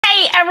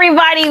Hey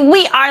everybody,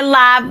 we are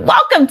live.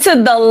 Welcome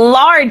to the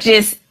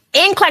largest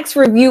NCLEX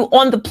review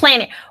on the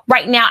planet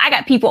right now. I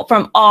got people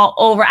from all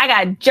over. I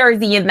got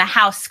Jersey in the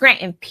house,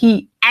 Scranton,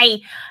 PA,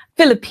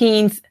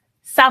 Philippines,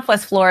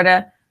 Southwest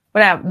Florida,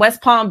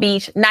 West Palm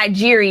Beach,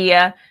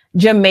 Nigeria,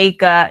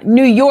 Jamaica,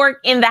 New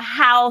York in the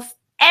house,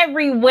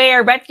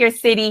 everywhere, Redford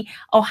City,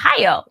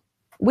 Ohio.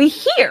 We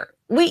here.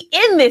 We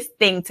in this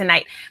thing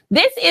tonight.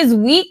 This is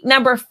week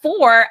number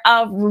 4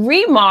 of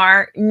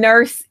ReMar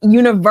Nurse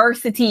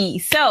University.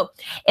 So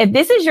if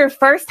this is your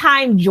first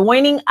time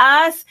joining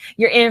us,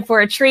 you're in for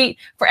a treat.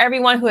 For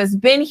everyone who has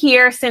been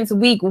here since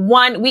week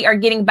 1, we are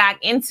getting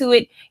back into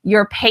it.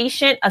 Your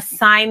patient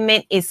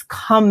assignment is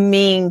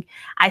coming.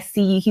 I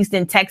see you,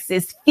 Houston,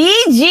 Texas,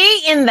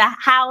 Fiji in the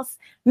house,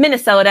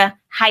 Minnesota,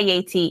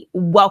 Haiti.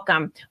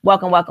 Welcome,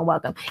 welcome, welcome,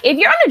 welcome. If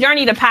you're on a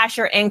journey to pass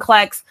your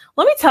NCLEX,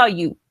 let me tell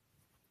you,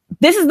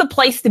 this is the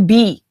place to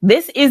be.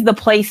 This is the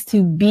place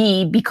to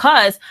be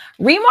because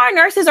ReMar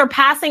nurses are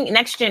passing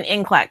next gen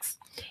NCLEX.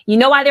 You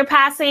know why they're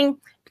passing?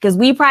 Because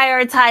we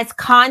prioritize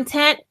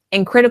content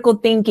and critical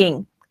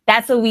thinking.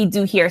 That's what we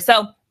do here.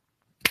 So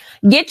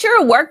get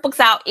your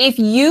workbooks out. If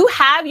you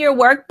have your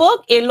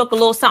workbook, it look a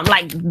little something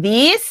like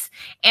this.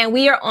 And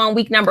we are on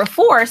week number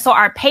 4. So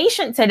our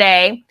patient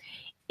today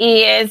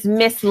is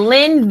Miss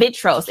Lynn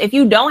Vitros. If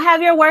you don't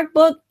have your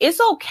workbook, it's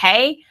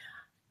okay.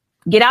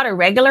 Get out a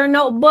regular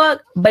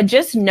notebook, but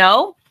just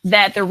know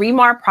that the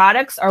ReMar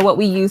products are what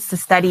we use to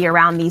study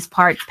around these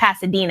parts.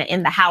 Pasadena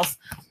in the house.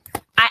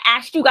 I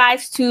asked you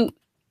guys to,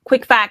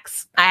 quick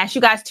facts, I asked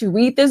you guys to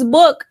read this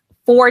book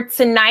for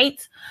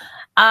tonight.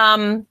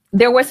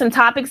 There were some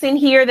topics in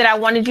here that I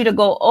wanted you to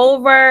go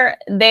over.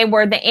 They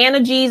were the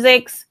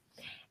analgesics,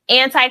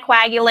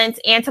 anticoagulants,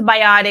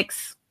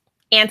 antibiotics,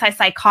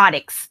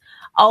 antipsychotics.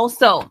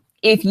 Also,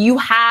 if you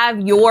have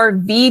your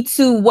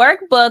V2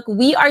 workbook,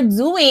 we are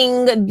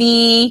doing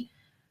the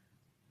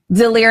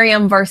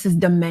delirium versus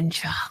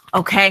dementia.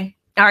 Okay.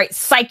 All right.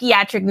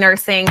 Psychiatric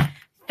nursing.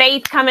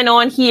 Faith coming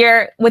on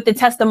here with the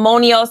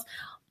testimonials.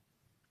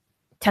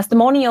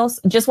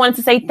 Just wanted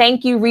to say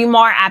thank you,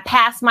 ReMar. I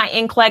passed my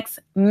NCLEX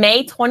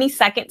May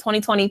 22nd,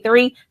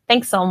 2023.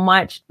 Thanks so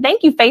much.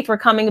 Thank you, Faith, for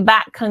coming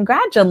back.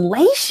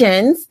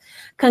 Congratulations.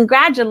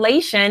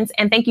 Congratulations.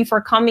 And thank you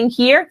for coming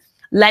here,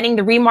 letting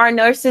the ReMar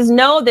nurses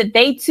know that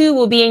they too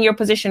will be in your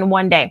position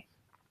one day.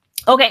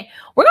 Okay,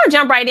 we're going to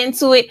jump right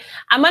into it.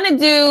 I'm going to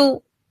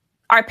do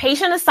our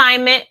patient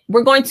assignment.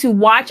 We're going to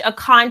watch a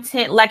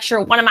content lecture,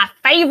 one of my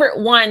favorite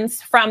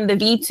ones from the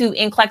V2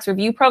 NCLEX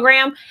review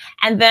program.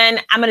 And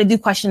then I'm going to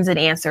do questions and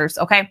answers.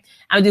 Okay, I'm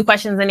going to do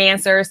questions and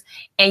answers,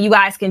 and you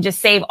guys can just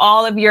save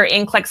all of your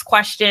NCLEX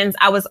questions.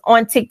 I was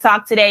on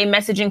TikTok today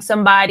messaging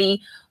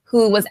somebody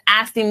who was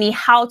asking me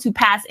how to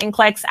pass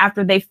NCLEX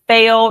after they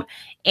failed.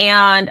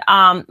 And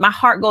my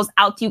heart goes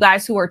out to you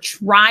guys who are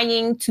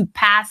trying to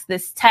pass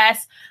this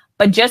test,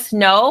 but just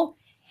know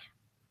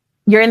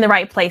you're in the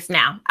right place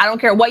now. I don't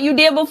care what you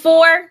did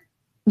before,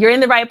 you're in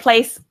the right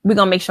place. We're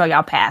going to make sure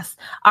y'all pass.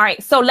 All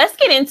right, so let's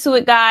get into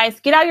it, guys.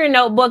 Get out your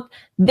notebook.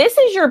 This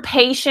is your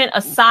patient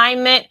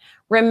assignment.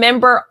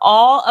 Remember,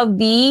 all of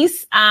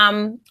these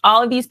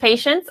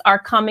patients are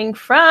coming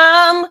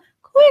from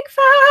quick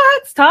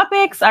facts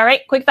topics. All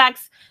right, quick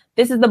facts.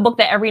 This is the book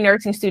that every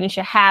nursing student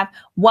should have.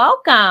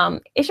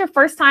 Welcome. It's your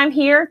first time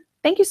here.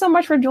 Thank you so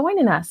much for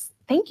joining us.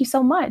 Thank you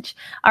so much.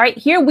 All right,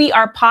 here we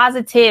are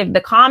positive.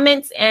 The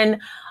comments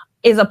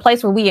is a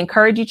place where we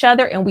encourage each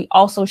other and we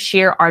also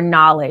share our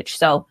knowledge.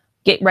 So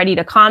get ready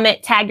to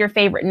comment, tag your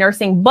favorite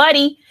nursing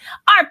buddy.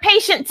 Our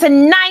patient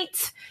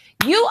tonight,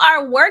 you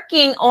are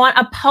working on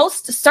a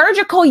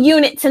post-surgical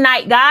unit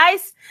tonight,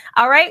 guys.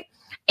 All right.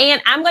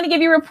 And I'm going to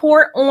give you a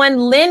report on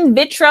Lynn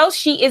Vitros.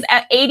 She is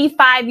an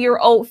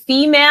 85-year-old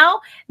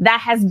female that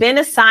has been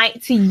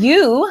assigned to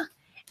you.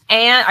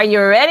 And are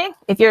you ready?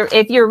 If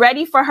you're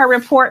ready for her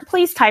report,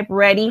 please type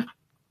ready.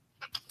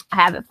 I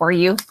have it for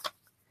you.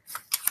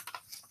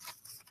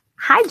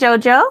 Hi,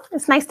 JoJo.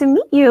 It's nice to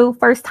meet you.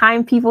 First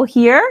time people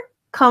here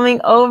coming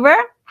over.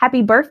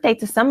 Happy birthday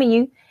to some of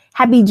you.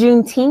 Happy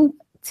Juneteenth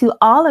to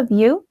all of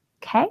you.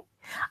 Okay.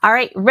 All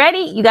right, ready?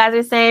 You guys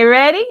are saying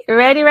ready,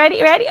 ready,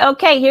 ready, ready.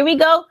 Okay, here we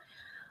go.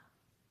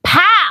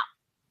 Pow!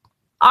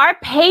 Our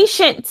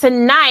patient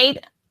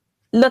tonight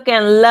looking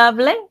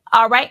lovely.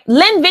 All right,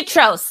 Lynn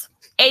Vitros,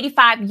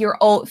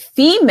 85-year-old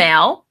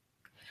female,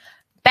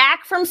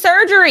 back from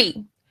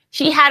surgery.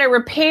 She had a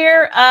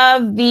repair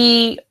of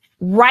the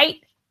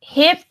right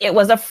hip. It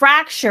was a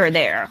fracture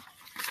there.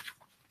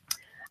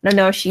 I don't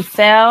know if she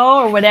fell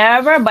or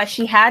whatever, but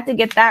she had to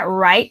get that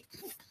right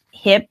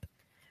hip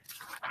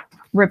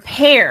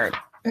repaired.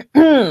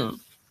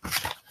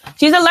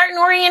 She's alert and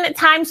oriented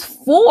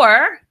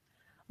 ×4,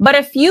 but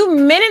a few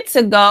minutes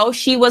ago,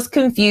 she was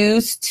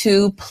confused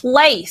to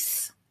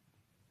place.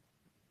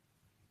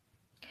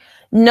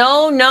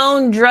 No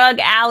known drug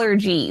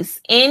allergies.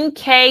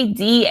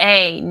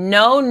 NKDA.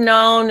 No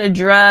known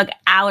drug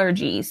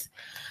allergies.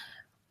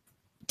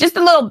 Just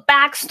a little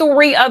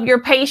backstory of your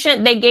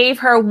patient. They gave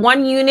her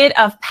 1 unit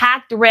of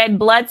packed red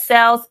blood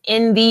cells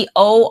in the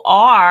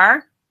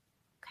OR.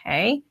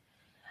 Okay.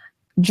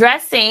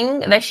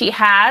 dressing that she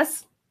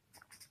has,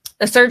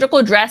 the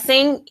surgical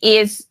dressing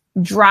is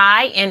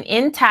dry and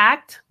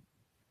intact.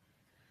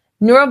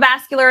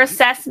 Neurovascular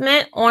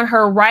assessment on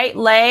her right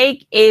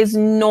leg is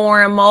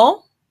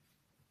normal.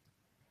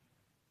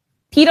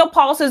 Pedal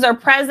pulses are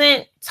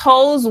present,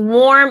 toes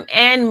warm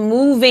and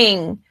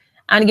moving.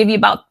 I'm going to give you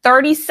about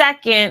 30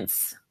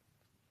 seconds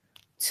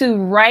to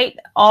write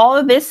all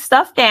of this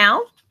stuff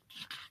down.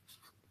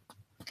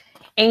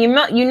 And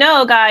you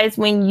know, guys,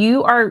 when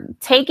you are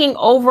taking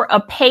over a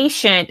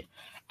patient,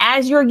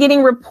 as you're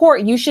getting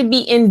report, you should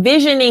be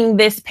envisioning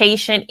this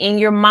patient in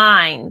your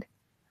mind.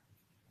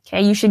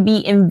 Okay, you should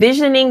be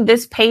envisioning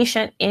this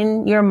patient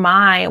in your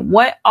mind.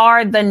 What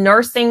are the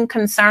nursing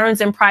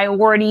concerns and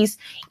priorities,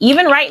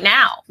 even right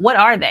now? What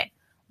are they?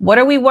 What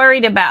are we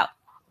worried about?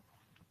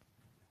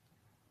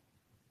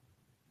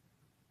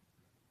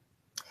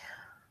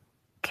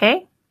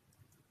 Okay.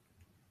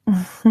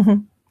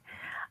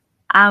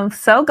 I'm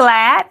so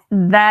glad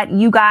that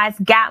you guys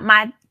got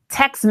my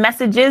text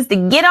messages to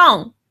get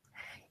on.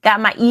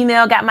 Got my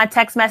email, got my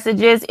text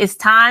messages. It's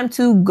time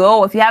to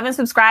go. If you haven't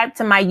subscribed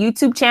to my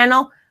YouTube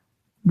channel,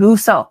 do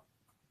so.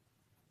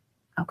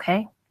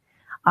 Okay.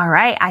 All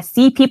right. I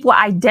see people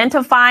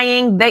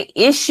identifying the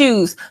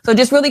issues. So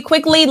just really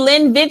quickly,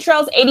 Lynn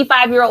Vitros,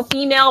 85-year-old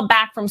female,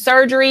 back from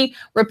surgery,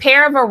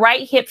 repair of a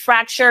right hip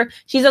fracture.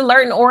 She's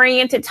alert and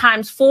oriented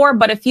 ×4,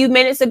 but a few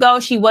minutes ago,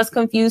 she was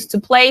confused to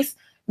place.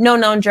 No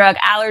known drug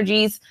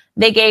allergies.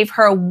 They gave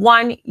her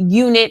 1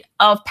 unit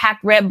of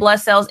packed red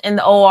blood cells in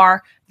the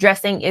OR.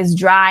 Dressing is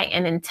dry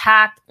and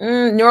intact.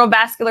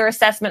 Neurovascular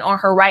assessment on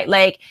her right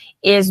leg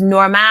is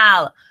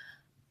normal.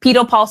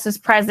 Pedal pulse is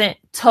present,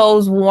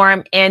 toes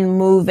warm and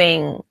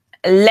moving.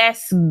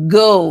 Let's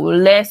go.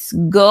 Let's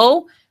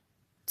go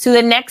to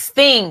the next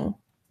thing.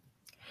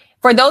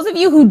 For those of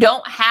you who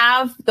don't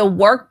have the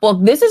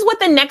workbook, this is what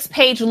the next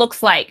page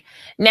looks like.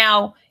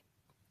 Now,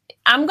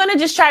 I'm going to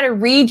just try to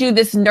read you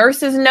this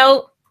nurse's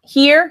note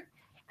here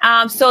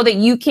so that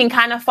you can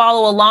kind of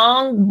follow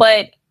along.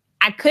 But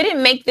I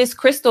couldn't make this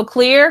crystal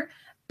clear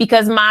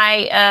because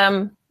my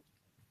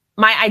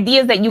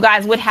idea is that you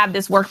guys would have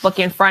this workbook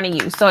in front of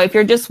you. So if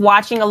you're just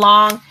watching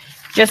along,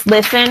 just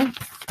listen.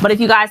 But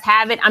if you guys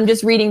have it, I'm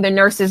just reading the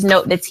nurse's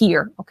note that's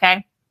here.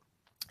 Okay.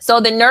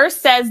 So the nurse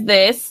says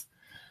this,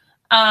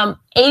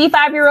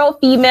 85-year-old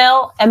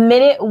female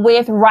admitted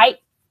with right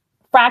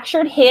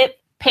fractured hip.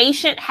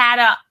 Patient had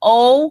a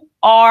ORIF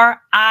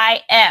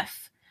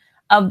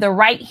of the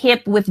right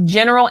hip with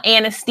general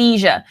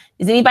anesthesia.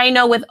 Does anybody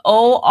know what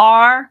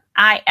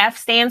ORIF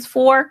stands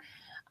for?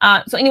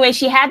 So anyway,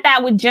 she had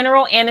that with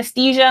general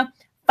anesthesia,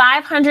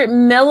 500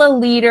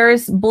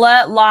 milliliters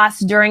blood loss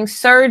during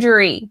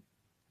surgery.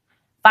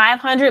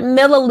 500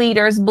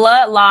 milliliters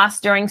blood loss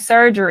during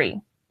surgery.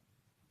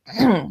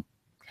 500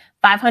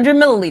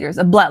 milliliters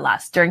of blood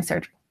loss during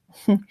surgery.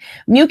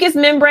 Mucous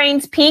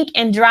membranes pink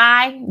and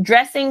dry,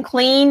 dressing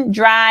clean,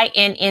 dry,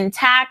 and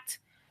intact.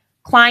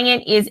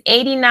 Client is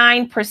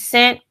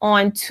 89%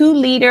 on 2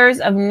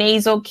 liters of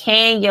nasal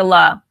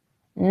cannula.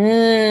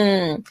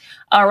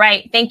 All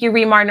right. Thank you,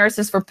 ReMar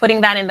nurses, for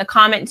putting that in the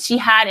comments. She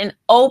had an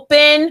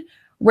open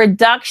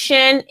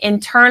reduction,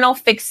 internal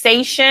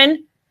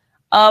fixation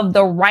of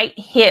the right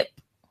hip.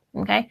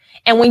 Okay.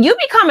 And when you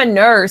become a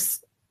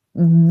nurse,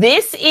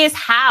 this is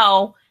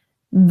how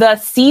the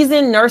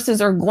seasoned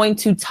nurses are going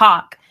to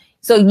talk.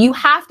 So you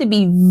have to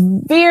be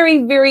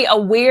very, very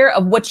aware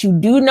of what you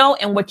do know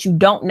and what you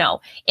don't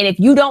know. And if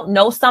you don't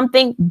know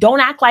something,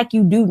 don't act like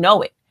you do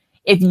know it.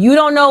 If you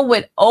don't know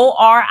what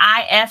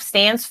ORIF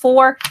stands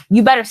for,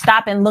 you better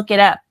stop and look it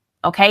up.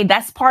 Okay.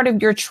 That's part of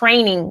your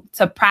training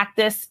to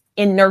practice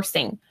in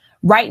nursing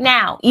right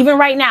now. Even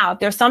right now, if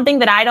there's something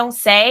that I don't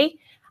say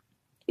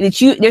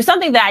there's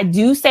something that I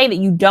do say that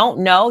you don't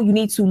know, you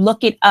need to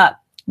look it up.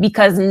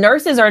 Because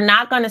nurses are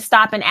not going to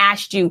stop and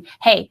ask you,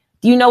 hey,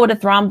 do you know what a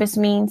thrombus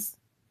means?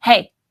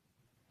 Hey,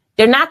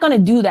 they're not going to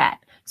do that.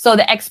 So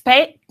the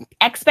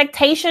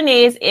expectation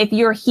is if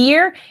you're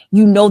here,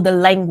 you know the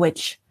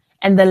language.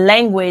 And the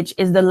language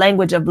is the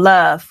language of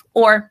love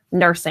or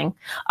nursing.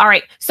 All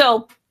right.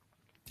 So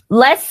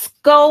let's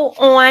go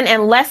on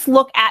and let's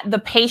look at the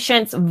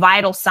patient's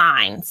vital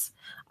signs.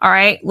 All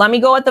right. Let me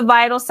go with the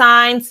vital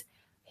signs.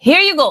 Here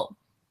you go.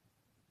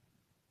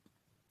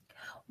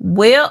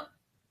 Well,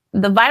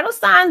 the vital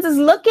signs is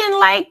looking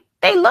like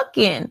they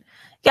looking. You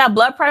got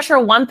blood pressure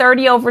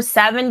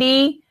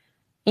 130/70.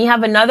 You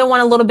have another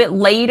one a little bit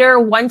later,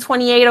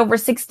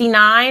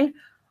 128/69.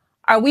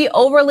 Are we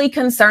overly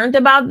concerned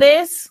about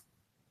this?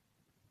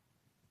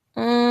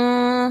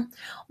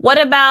 What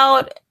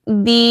about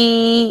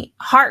the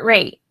heart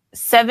rate?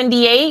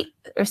 78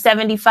 or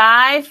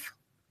 75?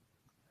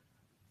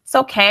 It's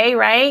okay,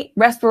 right?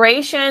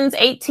 Respirations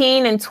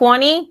 18 and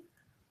 20.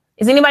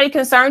 Is anybody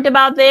concerned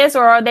about this,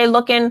 or are they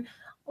looking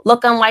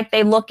like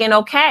they looking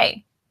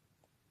okay?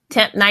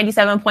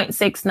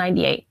 97.6,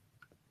 98.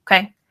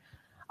 Okay.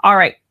 All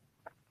right.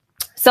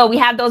 So we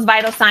have those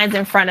vital signs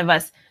in front of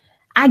us.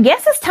 I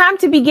guess it's time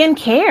to begin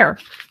care.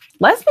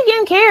 Let's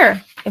begin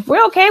care. If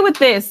we're okay with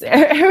this,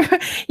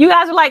 you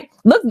guys are like,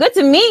 look good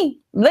to me.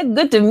 Look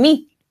good to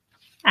me.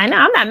 I know,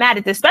 I'm not mad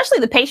at this, especially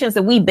the patients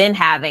that we've been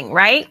having,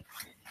 right?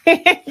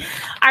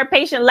 Our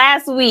patient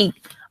last week,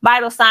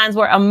 vital signs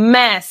were a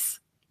mess.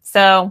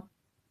 So,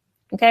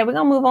 okay, we're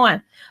going to move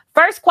on.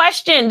 First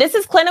question. This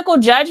is clinical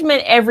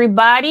judgment,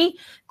 everybody.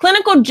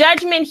 Clinical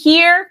judgment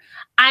here.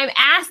 I'm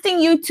asking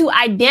you to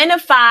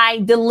identify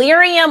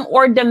delirium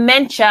or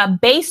dementia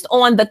based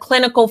on the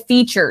clinical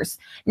features.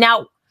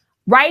 Now,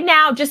 right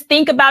now, just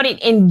think about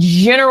it in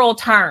general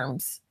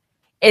terms.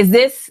 Is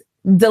this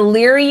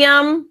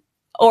delirium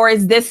or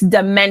is this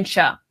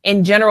dementia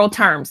in general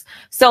terms?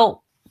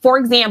 So, for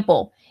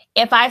example,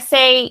 if I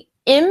say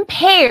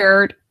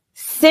impaired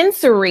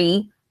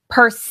sensory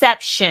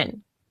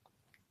perception,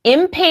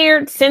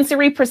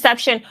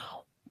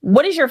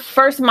 what is your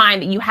first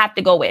mind that you have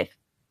to go with?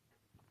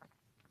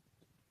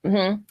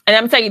 And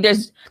I'm telling you,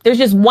 there's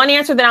just one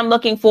answer that I'm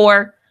looking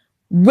for.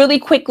 Really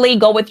quickly,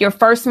 go with your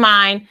first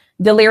mind,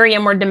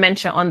 delirium or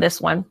dementia on this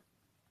one.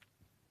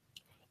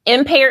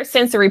 Impaired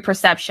sensory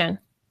perception.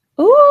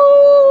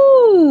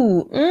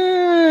 Ooh.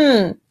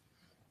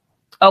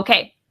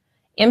 Okay.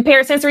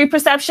 Impaired sensory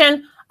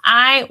perception.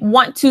 I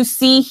want to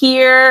see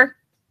here.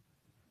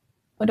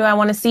 What do I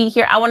want to see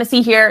here? I want to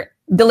see here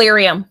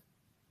delirium.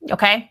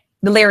 Okay.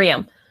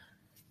 Delirium.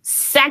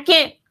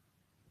 Second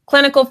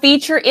clinical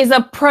feature is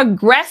a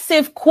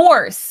progressive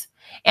course.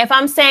 If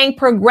I'm saying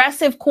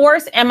progressive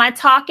course, am I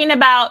talking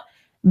about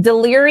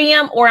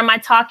delirium or am I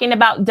talking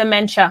about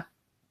dementia?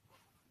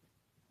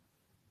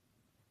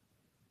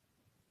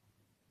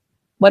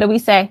 What do we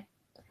say?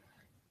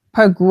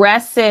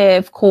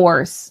 Progressive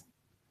course.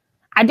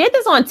 I did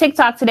this on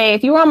TikTok today.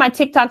 If you were on my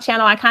TikTok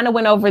channel, I kind of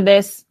went over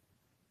this.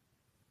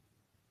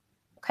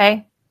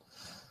 Okay.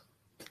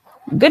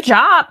 Good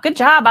job. Good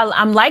job.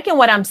 I'm liking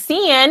what I'm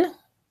seeing.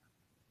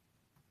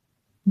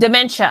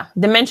 Dementia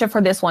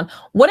for this one.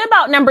 What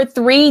about number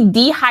 3,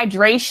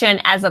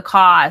 dehydration as a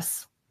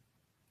cause?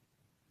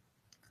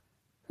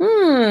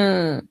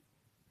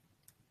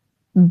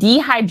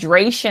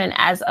 Dehydration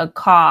as a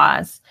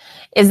cause.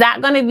 Is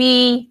that going to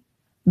be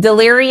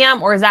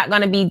delirium or is that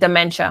going to be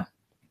dementia?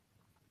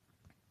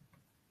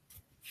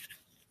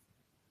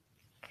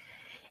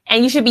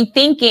 And you should be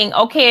thinking,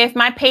 okay, if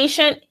my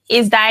patient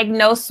is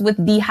diagnosed with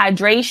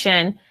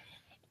dehydration,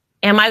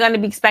 am I going to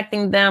be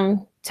expecting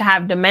them to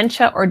have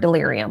dementia or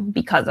delirium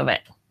because of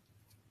it?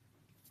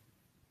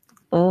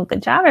 Oh,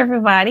 good job,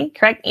 everybody.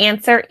 Correct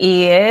answer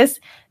is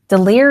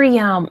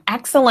delirium.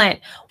 Excellent.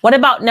 What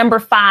about number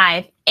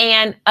 5?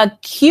 An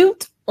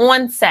acute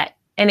onset.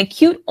 An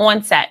acute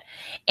onset.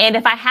 And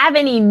if I have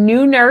any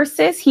new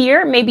nurses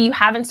here, maybe you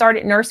haven't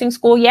started nursing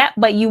school yet,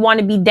 but you want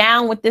to be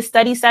down with this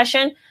study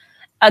session,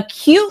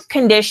 acute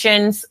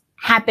conditions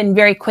happen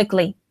very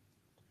quickly.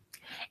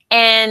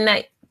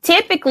 And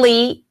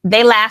typically,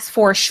 they last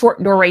for a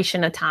short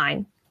duration of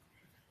time.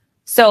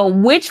 So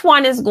which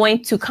one is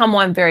going to come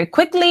on very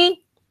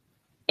quickly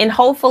and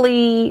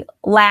hopefully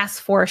last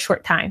for a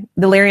short time?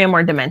 Delirium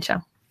or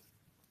dementia?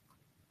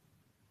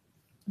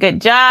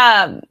 Good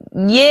job.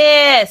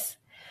 Yes.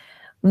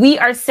 We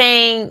are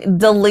saying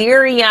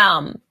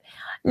delirium.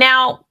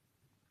 Now,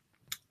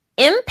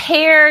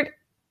 impaired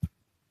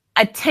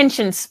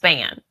attention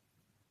span.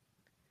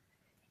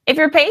 If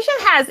your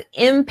patient has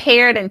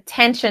impaired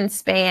attention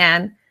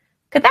span,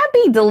 could that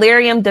be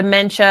delirium,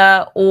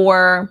 dementia,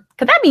 or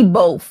could that be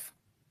both?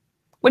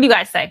 What do you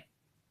guys say?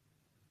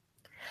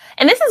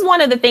 And this is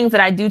one of the things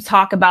that I do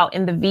talk about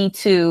in the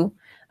V2,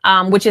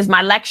 which is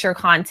my lecture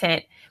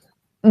content.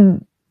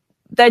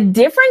 The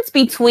difference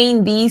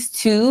between these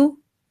two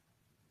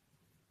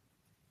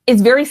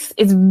is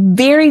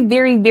very,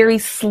 very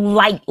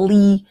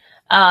slightly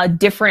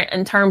different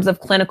in terms of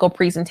clinical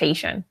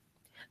presentation.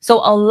 So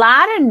a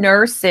lot of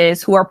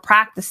nurses who are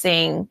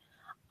practicing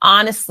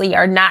honestly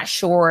are not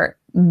sure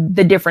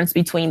the difference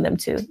between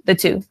the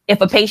two.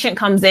 If a patient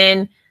comes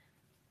in,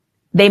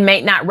 they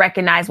may not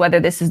recognize whether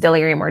this is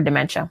delirium or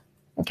dementia.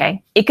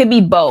 Okay. It could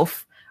be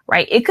both,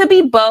 right? It could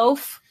be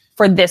both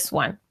for this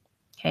one.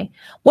 Okay.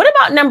 What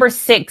about number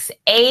 6,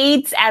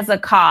 AIDS as a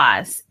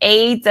cause?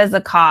 AIDS as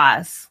a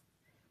cause.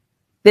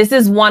 This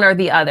is one or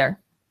the other.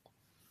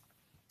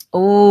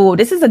 Oh,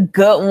 this is a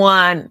good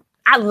one.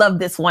 I love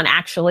this one,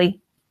 actually.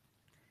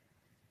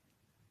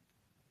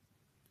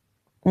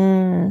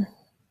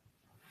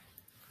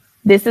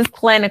 This is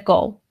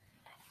clinical.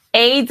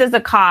 AIDS as a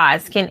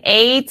cause. Can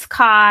AIDS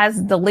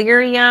cause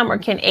delirium or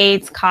can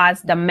AIDS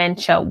cause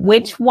dementia?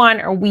 Which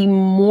one are we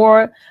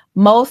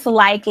most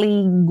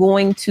likely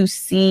going to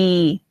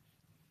see?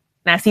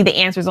 And I see the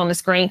answers on the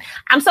screen.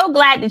 I'm so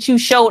glad that you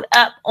showed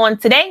up on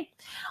today.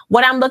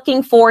 What I'm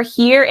looking for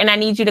here, and I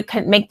need you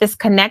to make this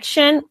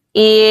connection,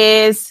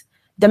 is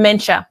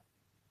dementia.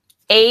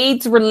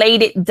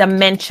 AIDS-related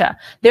dementia.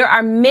 There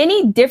are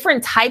many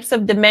different types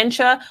of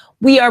dementia.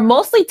 We are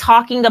mostly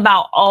talking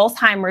about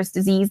Alzheimer's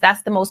disease.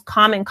 That's the most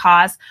common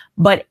cause.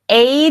 But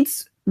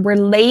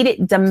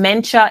AIDS-related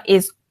dementia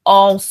is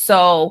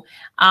also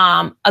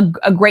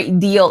a great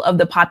deal of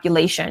the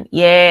population.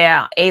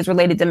 Yeah,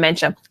 AIDS-related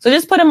dementia. So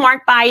just put a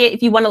mark by it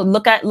if you want to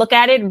look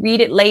at it,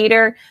 read it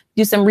later,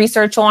 do some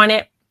research on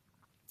it.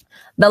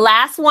 The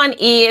last one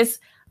is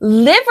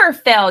liver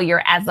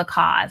failure as a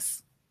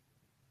cause.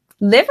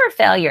 Liver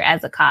failure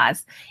as a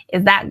cause.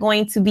 Is that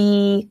going to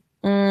be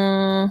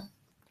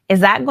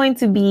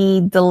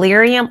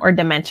delirium or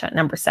dementia?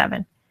 Number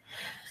 7.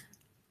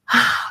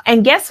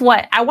 And guess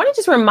what? I want to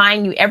just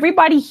remind you,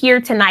 everybody here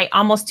tonight,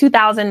 almost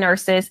 2,000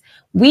 nurses,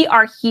 we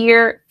are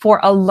here for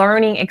a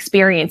learning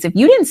experience. If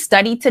you didn't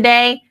study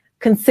today,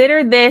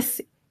 consider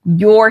this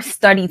your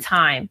study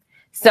time.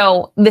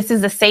 So this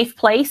is a safe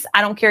place.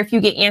 I don't care if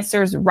you get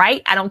answers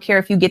right. I don't care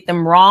if you get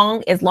them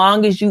wrong, as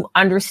long as you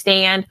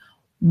understand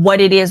what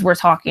it is we're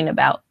talking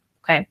about.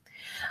 Okay.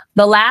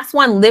 The last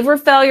one, liver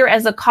failure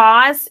as a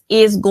cause,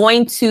 is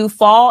going to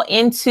fall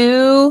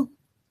into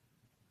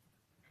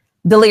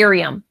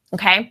delirium.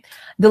 Okay.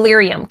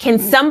 Delirium. Can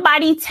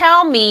somebody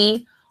tell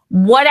me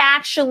what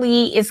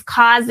actually is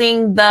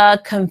causing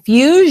the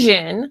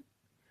confusion?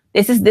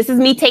 This is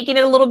me taking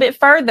it a little bit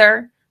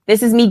further.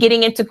 This is me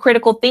getting into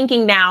critical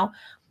thinking now.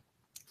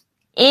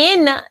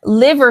 In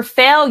liver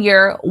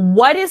failure,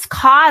 what is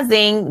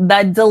causing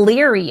the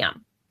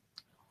delirium?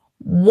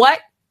 What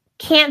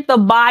can't the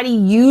body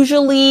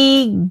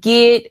usually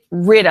get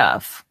rid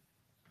of?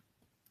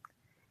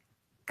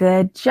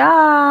 Good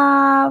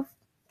job.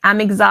 I'm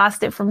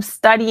exhausted from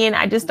studying.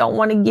 I just don't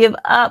want to give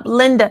up.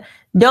 Linda,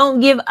 don't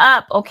give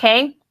up,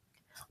 okay?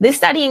 This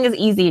studying is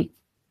easy.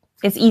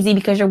 It's easy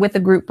because you're with a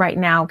group right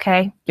now,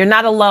 okay? You're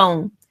not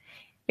alone.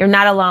 You're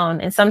not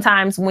alone. And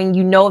sometimes when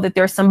you know that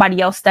there's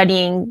somebody else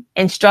studying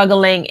and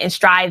struggling and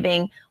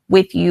striving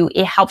with you,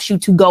 it helps you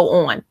to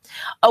go on.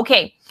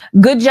 Okay,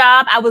 good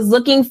job. I was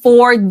looking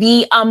for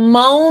the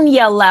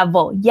ammonia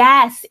level.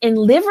 Yes, in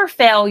liver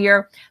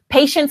failure,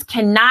 patients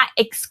cannot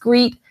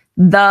excrete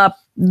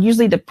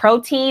usually the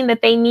protein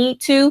that they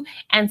need to.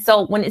 And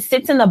so when it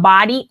sits in the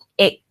body,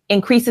 it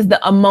increases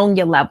the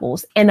ammonia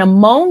levels. And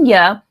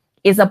ammonia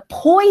is a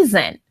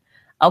poison,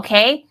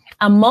 okay?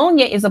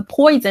 Ammonia is a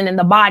poison in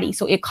the body,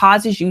 so it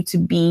causes you to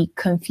be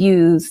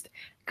confused.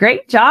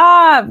 Great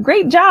job.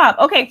 Great job.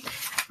 Okay,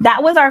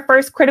 that was our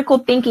first critical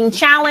thinking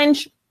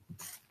challenge.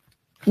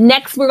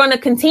 Next, we're going to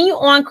continue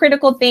on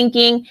critical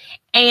thinking,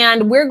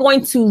 and we're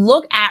going to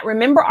look at,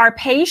 remember our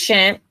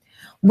patient,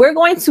 we're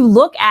going to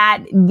look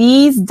at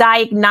these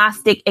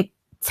diagnostic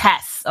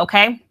tests,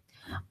 okay?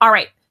 All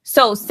right,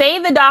 so say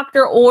the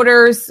doctor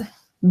orders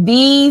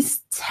these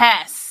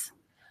tests,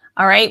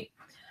 all right?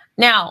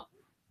 Now,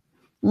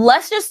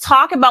 let's just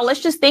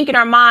think in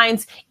our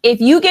minds,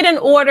 if you get an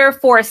order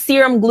for a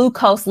serum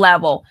glucose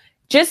level,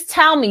 just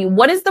tell me,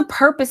 what is the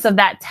purpose of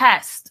that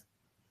test?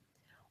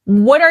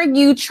 What are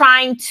you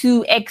trying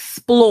to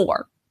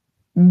explore?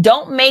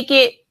 Don't make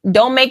it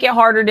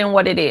harder than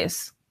what it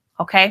is,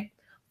 okay?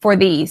 For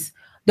these,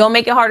 don't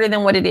make it harder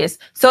than what it is.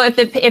 So if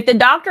the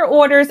doctor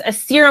orders a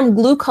serum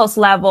glucose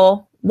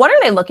level, what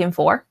are they looking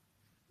for?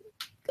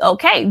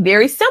 Okay,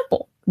 very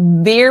simple,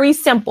 very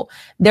simple.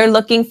 They're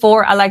looking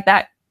for, I like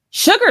that,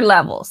 sugar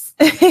levels.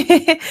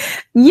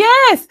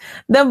 Yes,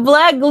 the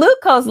blood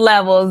glucose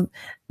levels,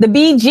 the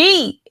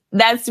BG.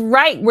 That's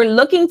right. We're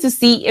looking to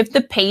see if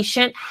the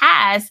patient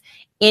has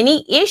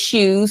any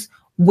issues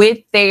with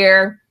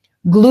their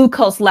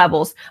glucose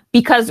levels.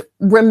 Because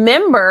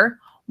remember,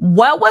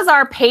 what was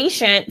our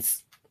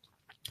patient's,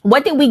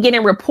 what did we get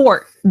in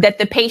report? That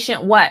the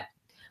patient what?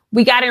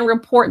 We got in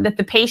report that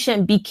the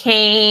patient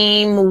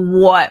became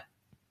what?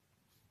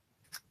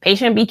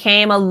 Patient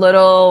became a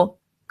little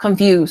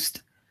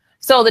confused.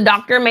 So the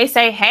doctor may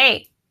say,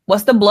 hey,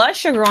 what's the blood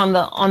sugar on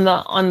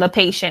the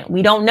patient?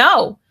 We don't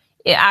know.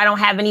 I don't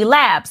have any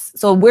labs.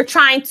 So we're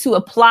trying to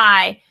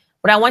apply.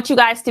 What I want you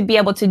guys to be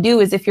able to do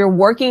is, if you're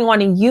working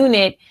on a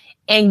unit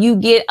and you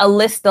get a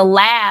list of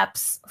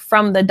labs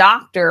from the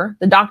doctor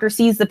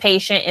sees the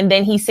patient and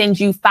then he sends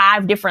you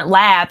 5 different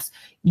labs,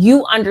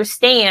 you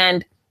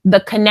understand the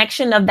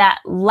connection of that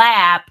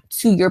lab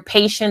to your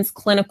patient's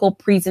clinical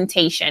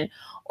presentation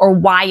or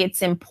why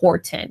it's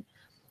important.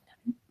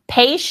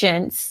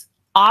 Patients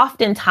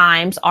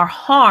oftentimes are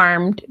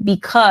harmed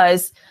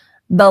because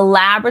the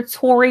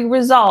laboratory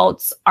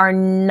results are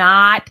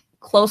not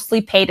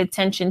closely paid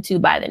attention to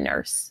by the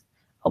nurse.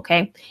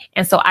 Okay.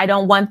 And so I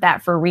don't want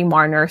that for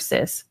ReMar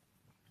nurses.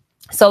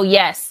 So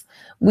yes,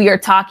 we are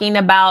talking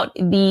about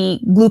the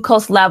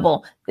glucose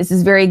level. This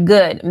is very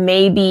good.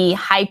 Maybe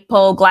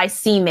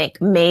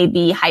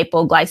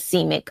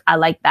hypoglycemic. I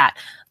like that.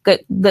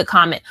 Good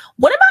comment.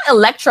 What about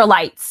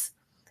electrolytes?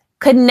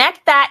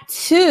 Connect that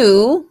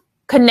to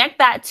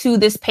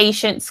this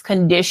patient's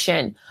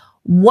condition.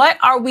 What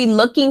are we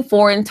looking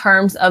for in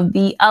terms of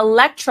the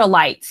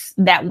electrolytes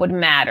that would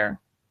matter?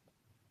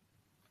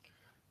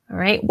 All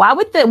right. Why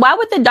would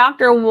the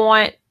doctor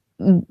want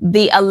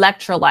the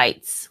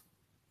electrolytes?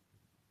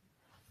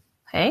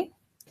 Okay.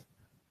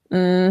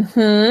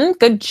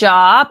 Good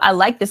job. I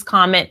like this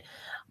comment.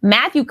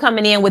 Matthew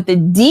coming in with the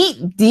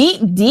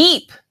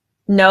deep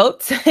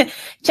notes.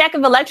 Check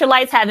if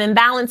electrolytes have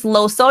imbalance.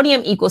 Low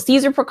sodium equals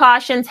seizure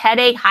precautions.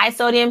 Headache. High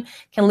sodium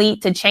can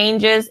lead to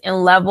changes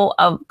in level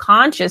of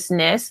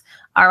consciousness.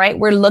 All right.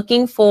 We're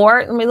looking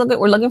for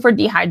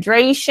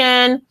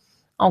dehydration.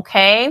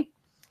 Okay.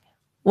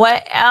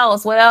 What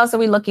else? What else are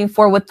we looking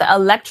for with the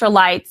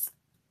electrolytes?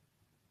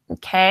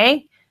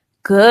 Okay.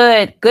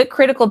 Good. Good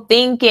critical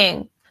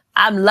thinking.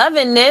 I'm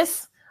loving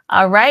this.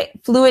 All right.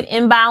 Fluid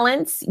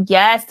imbalance.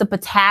 Yes. The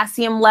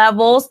potassium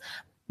levels.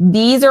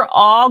 These are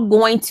all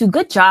going to,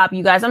 good job,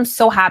 you guys. I'm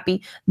so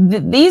happy.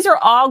 These are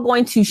all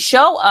going to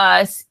show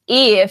us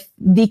if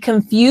the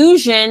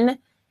confusion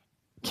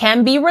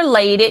can be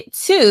related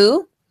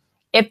to,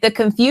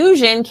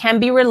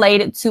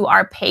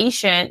 our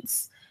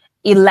patient's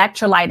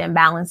electrolyte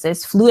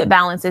imbalances, fluid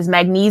balances,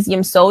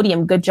 magnesium,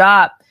 sodium. Good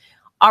job.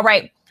 All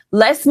right.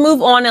 Let's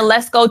move on and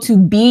let's go to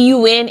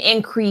BUN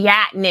and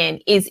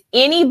creatinine. Is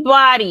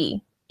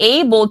anybody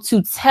able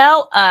to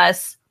tell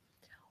us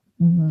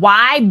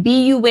why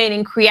BUN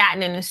and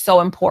creatinine is so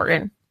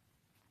important?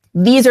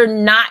 These are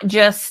not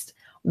just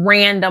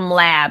random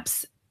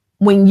labs.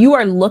 When you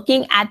are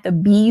looking at the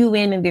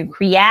BUN and the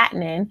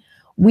creatinine,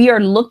 we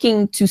are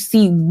looking to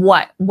see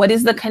what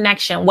is the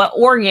connection? What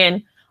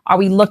organ are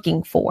we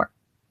looking for?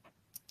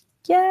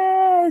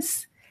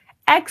 Yes.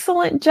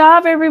 Excellent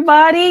job,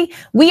 everybody.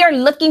 We are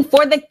looking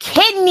for the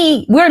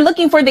kidney. We're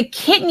looking for the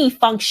kidney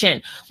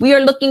function. We are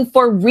looking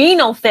for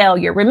renal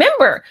failure.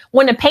 Remember,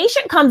 when a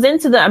patient comes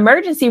into the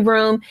emergency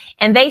room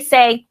and they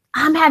say,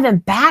 I'm having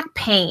back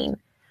pain,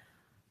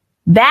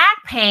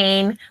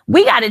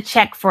 we got to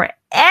check for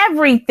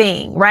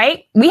everything,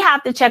 right? We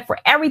have to check for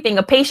everything.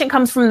 A patient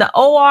comes from the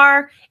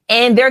OR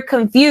and they're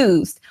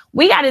confused.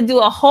 We got to do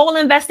a whole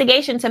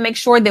investigation to make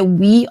sure that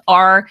we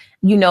are,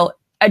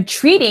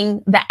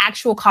 treating the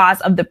actual cause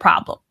of the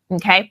problem.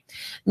 Okay.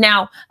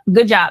 Now,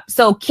 good job.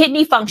 So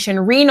kidney function,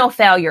 renal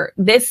failure,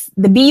 the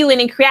BUN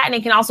and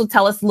creatinine can also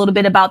tell us a little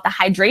bit about the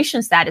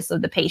hydration status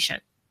of the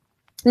patient.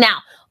 Now,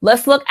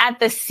 let's look at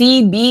the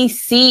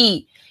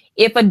CBC.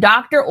 If a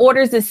doctor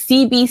orders a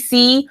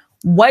CBC,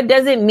 what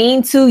does it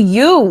mean to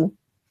you?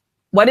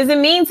 What does it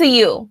mean to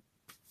you?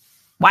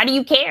 Why do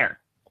you care?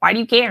 Why do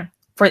you care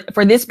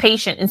for this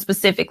patient and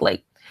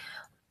specifically?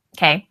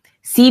 Okay.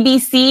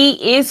 CBC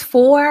is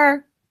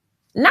for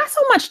not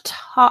so much,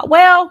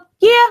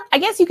 I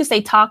guess you could say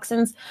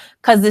toxins,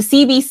 because the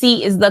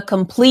CBC is the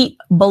complete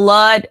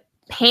blood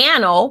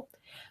panel.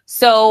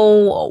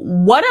 So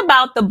what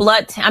about the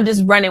blood? I'm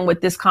just running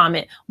with this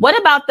comment. What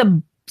about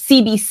the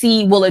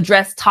CBC will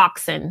address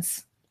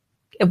toxins?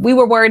 If we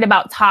were worried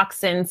about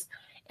toxins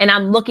and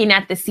I'm looking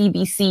at the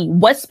CBC,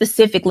 what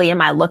specifically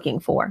am I looking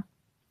for?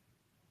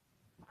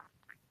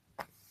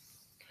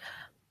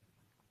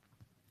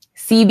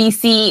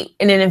 CBC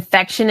and an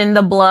infection in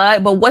the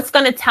blood, but what's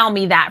going to tell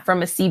me that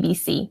from a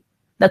CBC,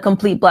 the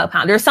complete blood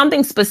count? There's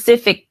something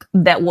specific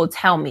that will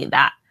tell me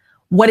that.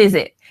 What is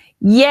it?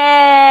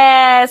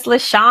 Yes,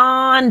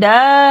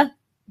 LaShonda.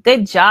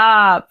 Good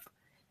job.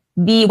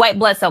 The white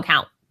blood cell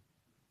count.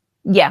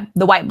 Yeah,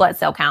 the white blood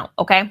cell count.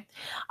 Okay.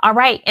 All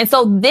right. And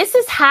so this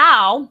is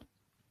how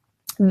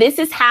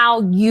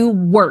you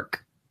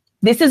work.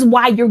 This is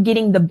why you're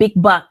getting the big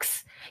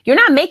bucks. You're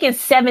not making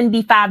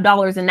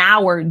 $75 an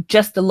hour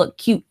just to look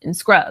cute in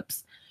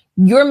scrubs.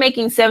 You're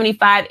making $75,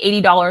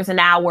 $80 an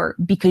hour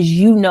because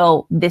you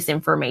know this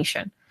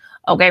information.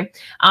 Okay.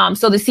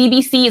 So the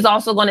CBC is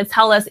also going to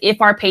tell us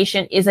if our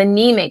patient is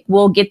anemic.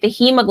 We'll get the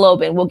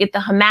hemoglobin. We'll get the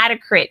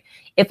hematocrit.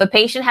 If a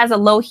patient has a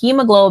low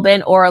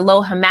hemoglobin or a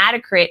low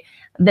hematocrit,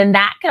 then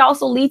that could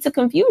also lead to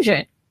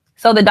confusion.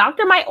 So the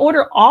doctor might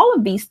order all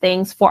of these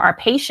things for our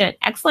patient.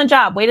 Excellent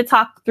job. Way to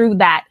talk through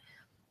that.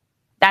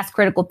 That's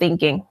critical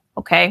thinking.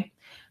 Okay.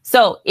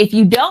 So if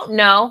you don't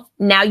know,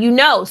 now you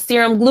know.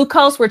 Serum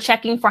glucose, we're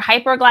checking for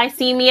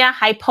hyperglycemia,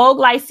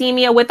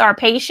 hypoglycemia with our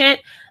patient.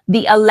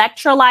 The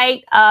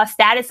electrolyte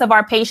status of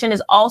our patient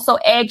is also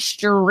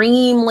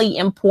extremely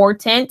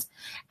important.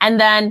 And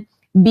then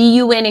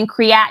BUN and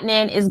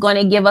creatinine is going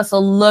to give us a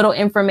little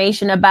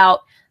information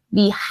about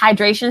the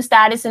hydration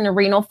status and the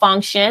renal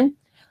function.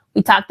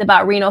 We talked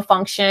about renal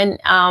function.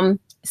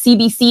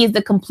 CBC is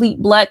the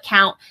complete blood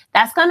count.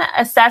 That's going to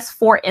assess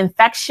for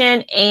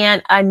infection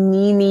and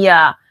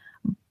anemia.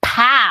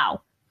 Pow.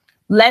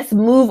 Let's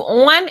move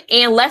on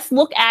and let's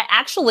look at,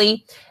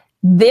 actually,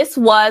 this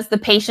was the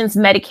patient's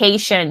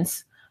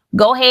medications.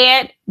 Go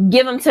ahead,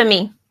 give them to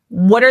me.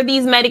 What are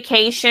these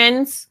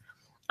medications?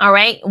 All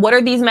right. What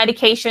are these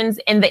medications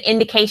and the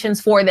indications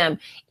for them?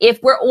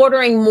 If we're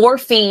ordering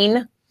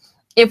morphine,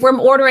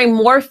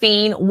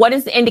 what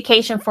is the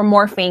indication for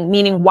morphine?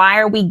 Meaning, why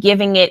are we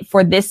giving it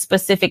for this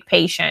specific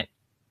patient?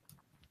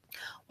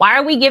 Why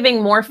are we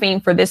giving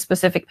morphine for this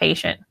specific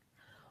patient?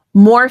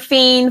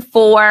 Morphine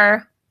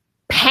for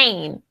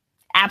pain.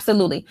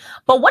 Absolutely.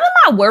 But what am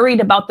I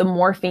worried about the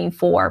morphine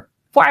for?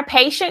 For our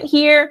patient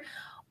here,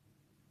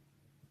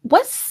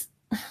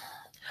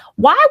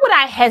 why would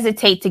I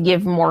hesitate to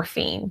give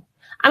morphine?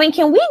 I mean,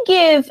 can we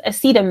give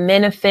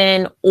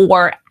acetaminophen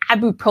or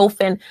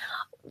ibuprofen?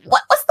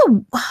 What's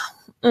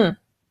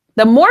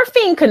the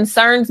morphine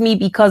concerns me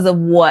because of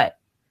what?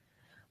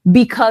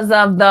 Because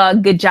of the,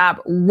 good job,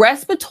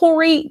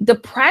 respiratory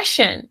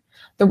depression.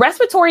 The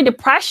respiratory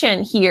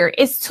depression here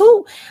is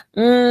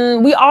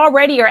we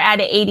already are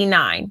at an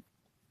 89.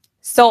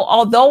 So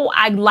although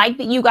I like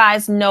that you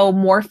guys know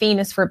morphine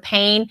is for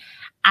pain,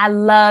 I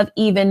love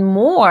even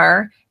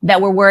more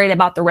that we're worried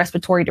about the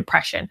respiratory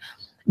depression.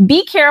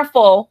 Be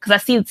careful, because I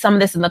see some of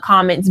this in the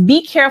comments.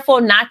 Be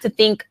careful not to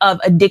think of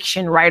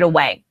addiction right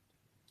away.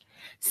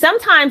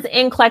 Sometimes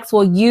NCLEX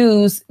will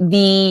use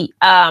the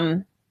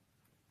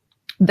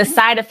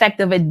side effect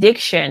of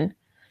addiction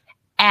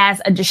as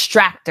a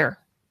distractor.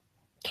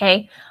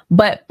 Okay.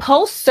 But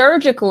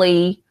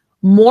post-surgically,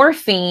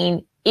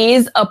 morphine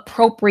is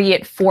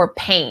appropriate for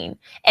pain,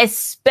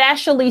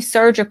 especially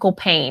surgical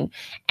pain.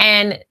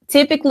 And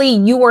typically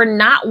you are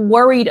not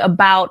worried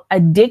about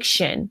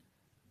addiction,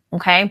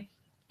 okay,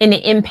 in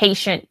the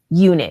inpatient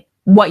unit.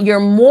 What you're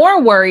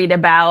more worried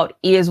about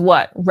is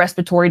what?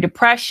 Respiratory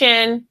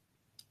depression,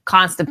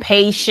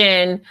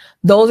 constipation.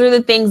 Those are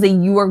the things that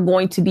you are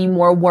going to be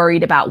more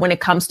worried about when it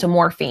comes to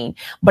morphine.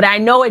 But I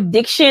know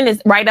addiction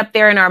is right up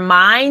there in our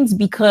minds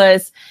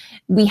because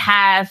we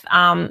have,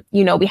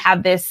 we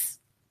have this,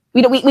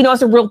 we know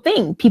it's a real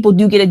thing. People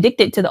do get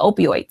addicted to the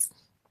opioids.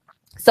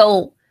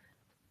 So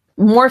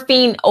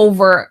morphine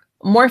over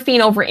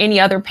any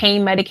other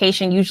pain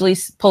medication, usually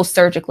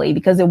post-surgically,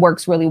 because it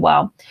works really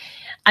well.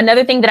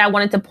 Another thing that I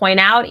wanted to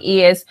point out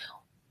is,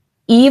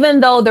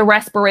 even though the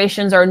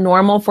respirations are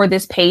normal for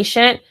this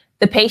patient,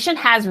 the patient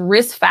has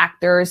risk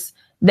factors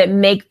that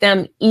make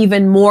them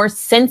even more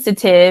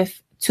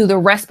sensitive to the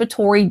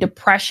respiratory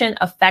depression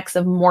effects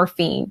of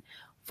morphine.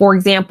 For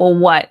example,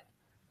 what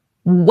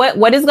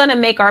is going to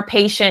make our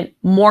patient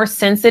more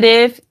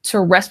sensitive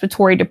to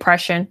respiratory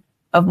depression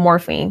of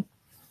morphine?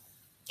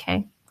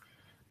 Okay.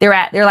 They're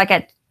at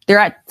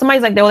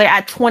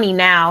 20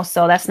 now.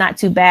 So that's not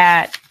too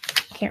bad.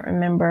 Can't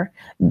remember.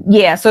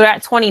 Yeah. So they're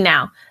at 20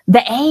 now.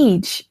 The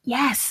age.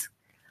 Yes.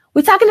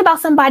 We're talking about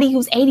somebody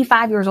who's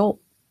 85 years old.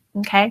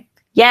 Okay.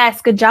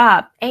 Yes. Good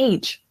job.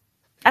 Age.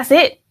 That's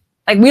it.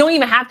 Like we don't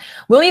even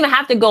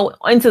have to go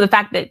into the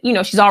fact that,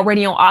 she's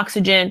already on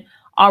oxygen,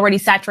 already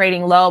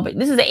saturating low, but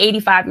this is an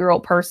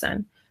 85-year-old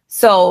person.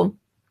 So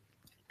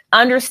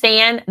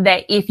understand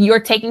that if you're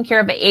taking care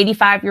of an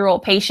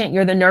 85-year-old patient,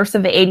 you're the nurse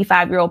of the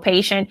 85-year-old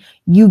patient,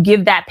 you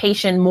give that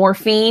patient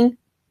morphine.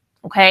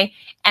 Okay.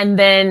 And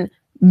then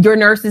your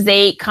nurse's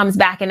aide comes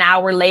back an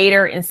hour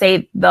later and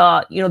say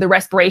the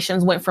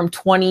respirations went from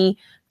 20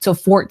 to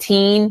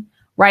 14,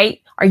 right?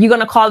 Are you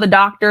going to call the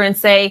doctor and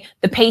say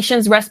the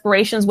patient's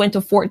respirations went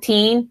to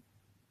 14?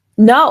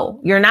 No,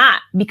 you're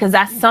not, because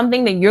that's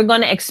something that you're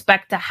going to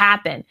expect to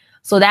happen.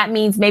 So that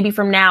means maybe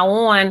from now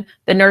on,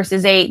 the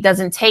nurse's aide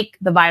doesn't take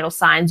the vital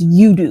signs.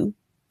 You do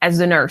as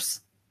the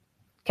nurse.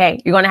 Okay.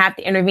 You're going to have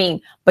to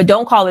intervene, but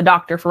don't call the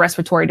doctor for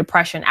respiratory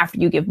depression after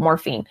you give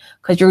morphine,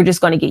 because you're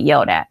just going to get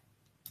yelled at.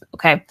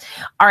 Okay.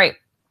 All right.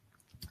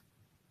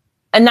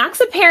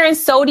 Enoxaparin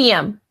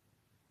sodium.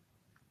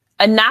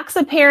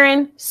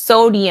 Enoxaparin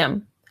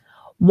sodium.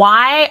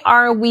 Why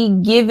are we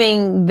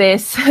giving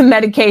this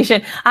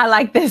medication? I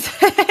like this.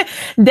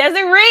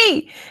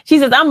 Desiree, she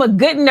says, I'm a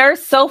good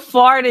nurse so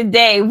far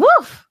today.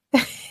 Woof.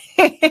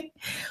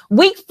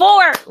 Week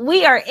 4,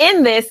 we are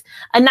in this.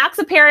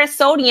 Enoxaparin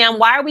sodium.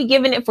 Why are we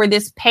giving it for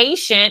this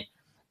patient?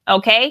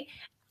 Okay.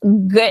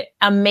 Good.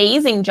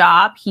 Amazing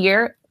job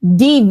here.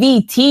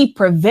 DVT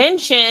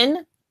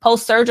prevention,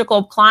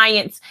 post-surgical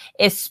clients,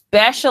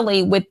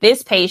 especially with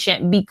this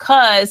patient,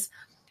 because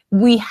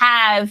we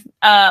have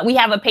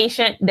a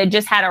patient that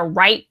just had a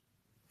right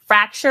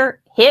fracture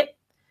hip.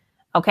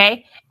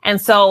 Okay. And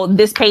so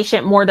this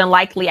patient more than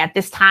likely at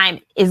this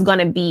time is going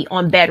to be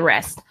on bed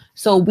rest.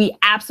 So we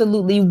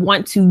absolutely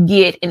want to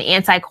get an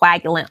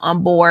anticoagulant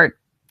on board.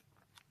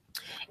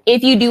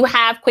 If you do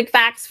have quick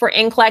facts for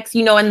NCLEX,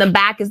 in the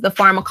back is the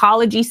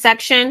pharmacology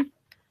section.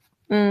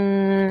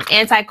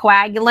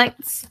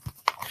 Anticoagulants.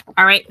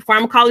 All right.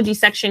 Pharmacology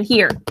section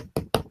here.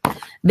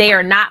 They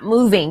are not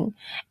moving.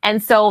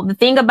 And so the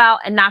thing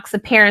about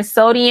enoxaparin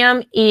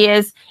sodium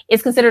is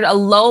it's considered a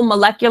low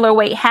molecular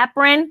weight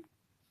heparin.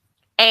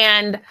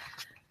 And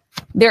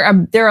there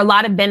are a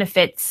lot of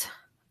benefits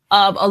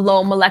of a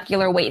low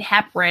molecular weight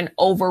heparin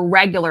over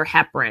regular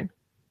heparin,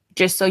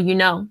 just so you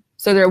know.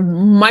 So they're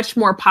much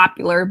more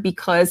popular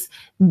because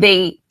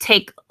they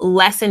take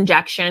less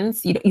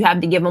injections. You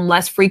have to give them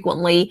less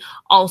frequently.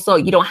 Also,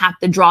 you don't have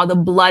to draw the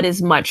blood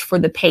as much for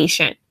the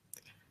patient.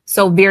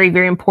 So very,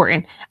 very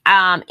important.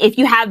 If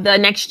you have the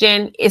next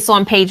gen, it's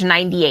on page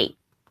 98.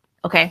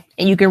 Okay.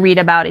 And you can read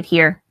about it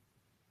here.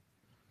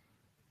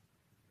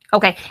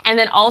 Okay. And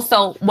then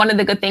also one of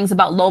the good things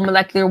about low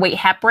molecular weight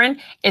heparin,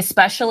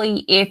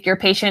 especially if your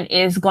patient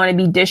is going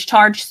to be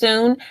discharged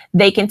soon,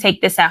 they can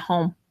take this at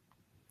home.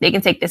 They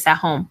can take this at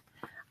home.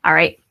 All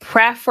right.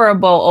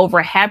 Preferable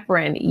over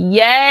heparin.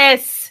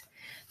 Yes.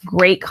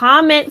 Great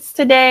comments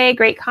today.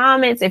 Great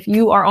comments. If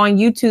you are on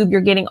YouTube,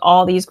 you're getting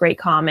all these great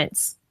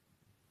comments.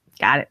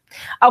 Got it.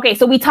 Okay.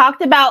 So we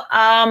talked about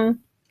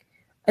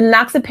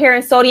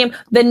enoxaparin sodium.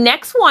 The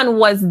next one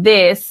was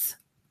this.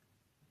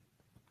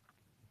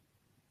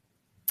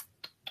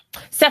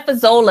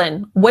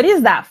 Cefazolin. What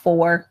is that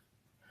for?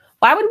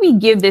 Why would we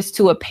give this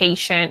to a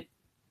patient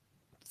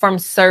from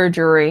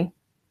surgery?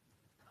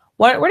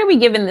 What are we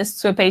giving this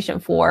to a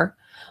patient for?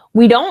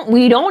 We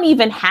don't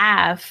even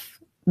have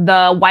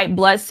the white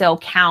blood cell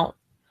count.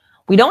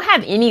 We don't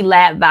have any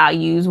lab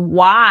values.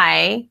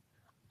 Why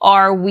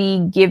are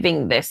we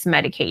giving this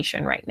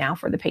medication right now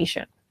for the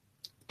patient?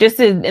 This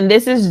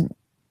is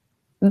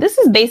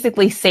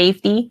basically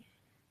safety.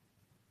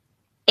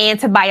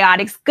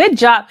 Antibiotics. Good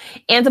job.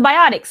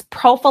 Antibiotics,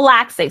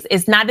 prophylaxis.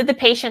 It's not that the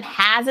patient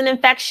has an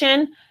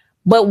infection,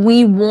 but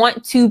we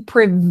want to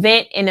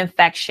prevent an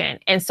infection.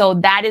 And so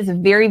that is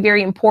very,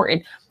 very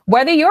important.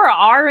 Whether you're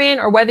an RN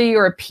or whether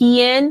you're a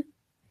PN,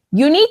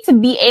 you need to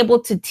be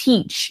able to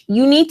teach.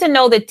 You need to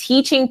know the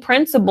teaching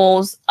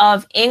principles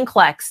of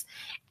NCLEX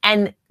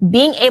and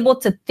being able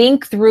to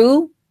think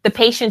through the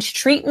patient's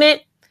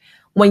treatment.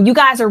 When you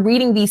guys are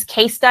reading these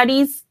case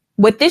studies,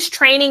 what this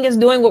training is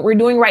doing, what we're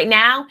doing right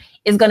now,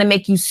 is going to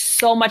make you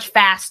so much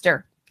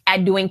faster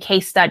at doing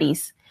case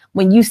studies.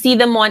 When you see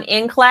them on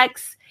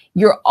NCLEX,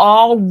 you're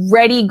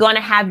already going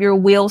to have your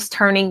wheels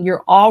turning.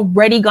 You're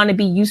already going to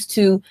be used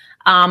to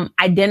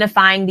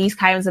identifying these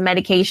kinds of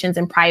medications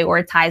and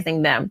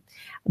prioritizing them.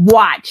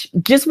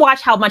 Just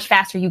watch how much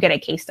faster you get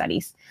at case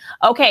studies.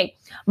 Okay,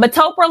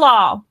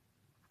 metoprolol.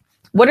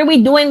 What are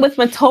we doing with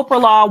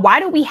metoprolol?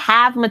 Why do we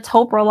have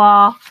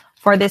metoprolol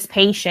for this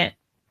patient?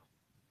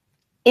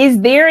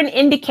 Is there an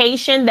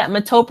indication that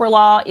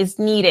metoprolol is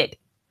needed,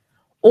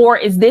 or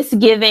is this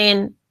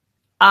given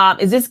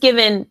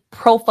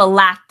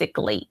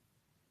prophylactically?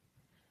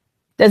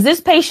 Does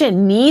this patient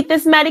need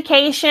this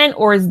medication,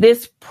 or is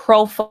this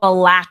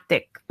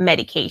prophylactic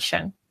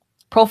medication?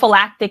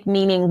 Prophylactic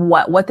meaning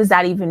what? What does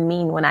that even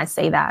mean when I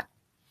say that?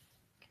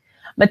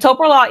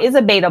 Metoprolol is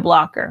a beta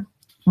blocker,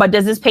 but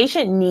does this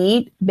patient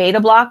need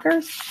beta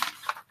blockers?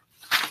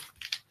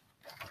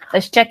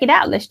 Let's check it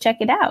out. Let's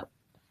check it out.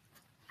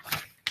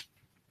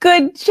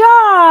 Good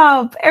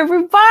job,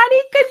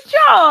 everybody. Good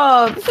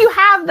job. If you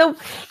have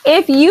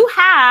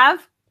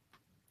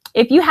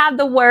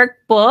the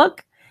workbook,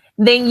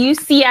 then you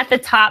see at the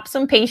top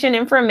some patient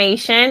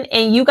information,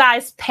 and you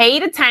guys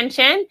paid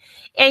attention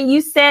and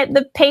you said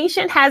the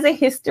patient has a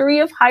history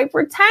of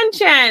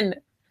hypertension.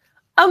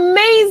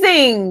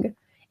 Amazing.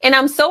 And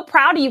I'm so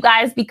proud of you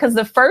guys, because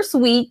the first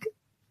week,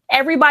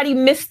 everybody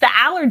missed the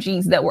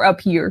allergies that were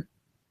up here.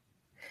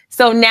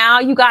 So now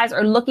you guys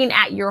are looking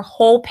at your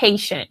whole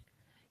patient.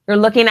 You're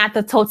looking at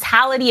the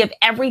totality of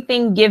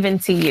everything given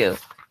to you.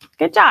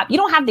 Good job. You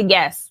don't have to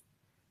guess.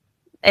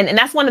 And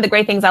that's one of the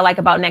great things I like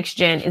about Next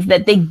Gen, is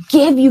that they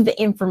give you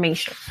the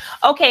information.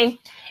 Okay.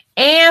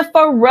 And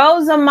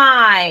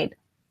furosemide.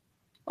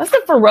 What's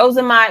the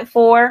furosemide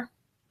for?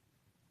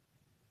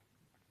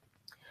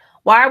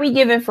 Why are we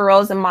giving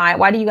furosemide?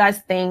 Why do you guys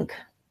think?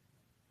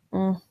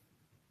 You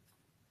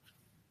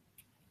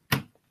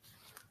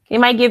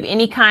might give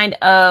any kind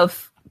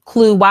of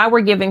clue why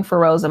we're giving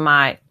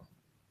furosemide.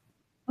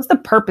 What's the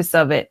purpose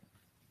of it?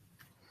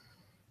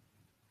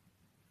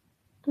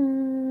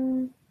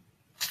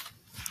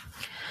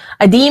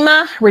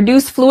 Edema,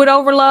 reduced fluid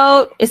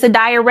overload. It's a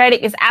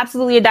diuretic. It's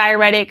absolutely a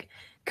diuretic.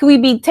 Could we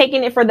be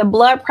taking it for the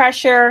blood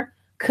pressure?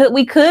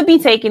 We could be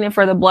taking it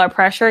for the blood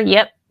pressure.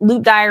 Yep.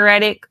 Loop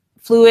diuretic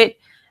fluid.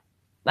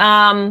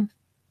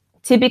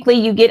 Typically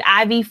you get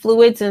IV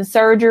fluids in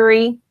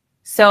surgery,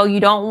 so you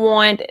don't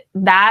want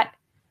that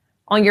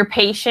on your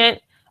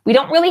patient. We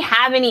don't really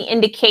have any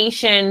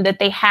indication that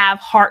they have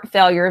heart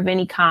failure of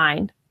any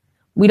kind.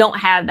 We don't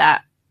have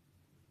that.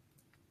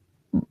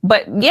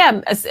 But yeah,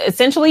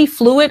 essentially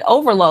fluid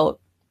overload.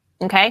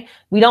 Okay.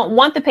 We don't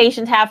want the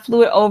patient to have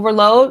fluid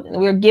overload.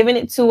 We're giving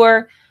it to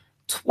her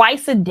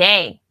twice a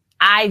day,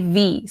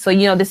 IV. So,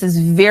 this is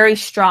very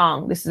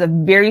strong. This is a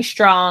very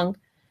strong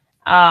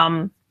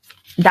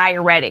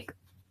diuretic.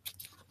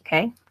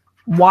 Okay.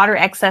 Water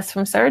excess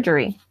from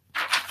surgery.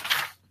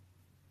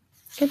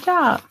 Good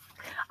job.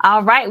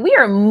 All right. We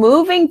are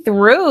moving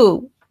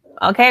through.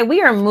 Okay.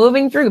 We are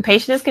moving through.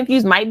 Patient is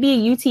confused. Might be a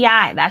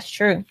UTI. That's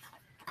true.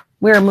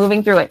 We're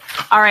moving through it.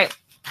 All right.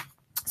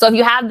 So if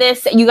you have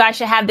this, you guys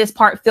should have this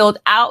part filled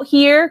out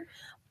here,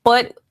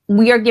 but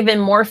we are giving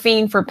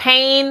morphine for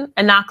pain.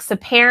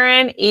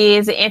 Enoxaparin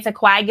is an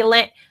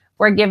anticoagulant.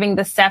 We're giving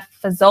the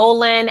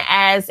cefazolin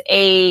as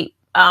a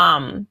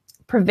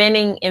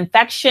preventing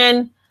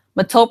infection.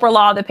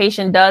 Metoprolol, the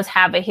patient does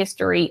have a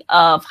history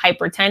of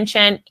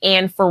hypertension,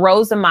 and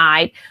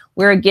furosemide,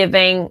 we're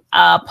giving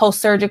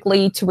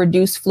post-surgically to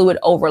reduce fluid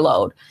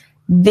overload.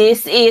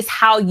 This is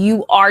how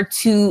you are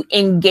to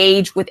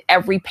engage with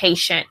every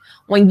patient.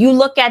 When you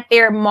look at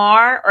their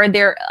MAR or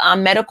their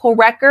medical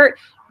record,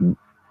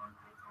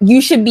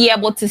 you should be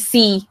able to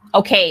see,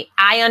 okay,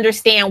 I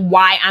understand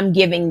why I'm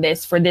giving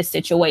this for this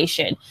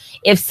situation.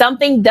 If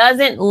something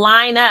doesn't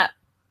line up,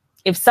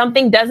 if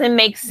something doesn't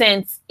make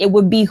sense, it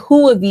would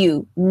behoove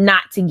you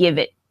not to give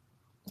it.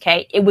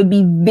 Okay. It would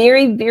be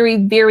very, very,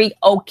 very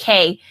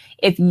okay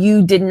if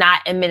you did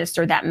not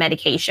administer that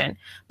medication.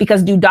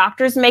 Because do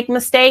doctors make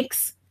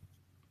mistakes?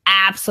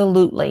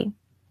 Absolutely.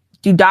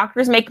 Do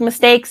doctors make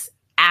mistakes?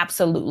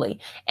 Absolutely.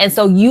 And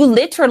so you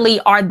literally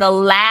are the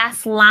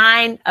last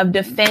line of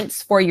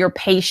defense for your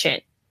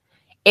patient.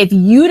 If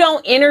you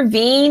don't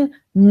intervene,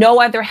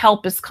 no other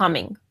help is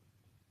coming.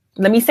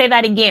 Let me say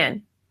that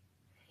again.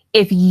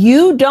 If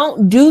you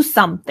don't do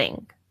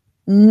something,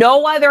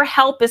 no other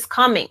help is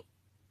coming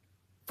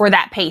for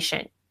that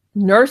patient.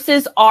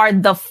 Nurses are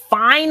the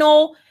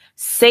final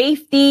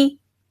safety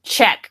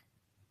check.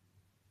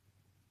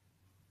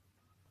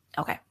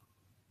 Okay.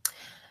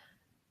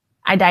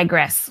 I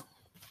digress.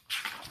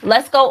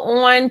 Let's go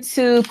on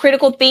to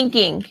critical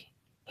thinking.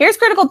 Here's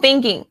critical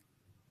thinking.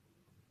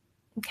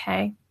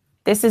 Okay.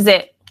 This is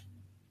it.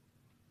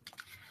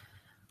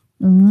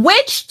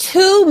 Which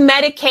two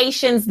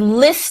medications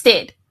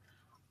listed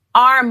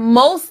are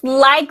most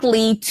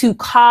likely to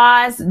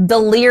cause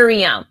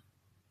delirium?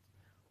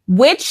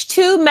 Which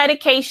two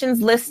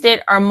medications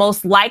listed are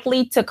most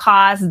likely to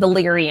cause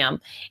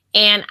delirium?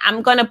 And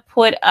I'm going to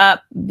put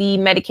up the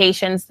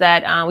medications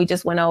that we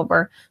just went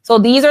over. So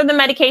these are the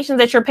medications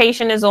that your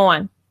patient is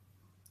on.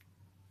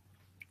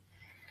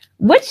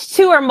 Which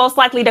two are most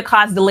likely to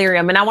cause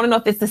delirium? And I want to know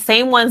if it's the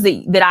same ones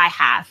that I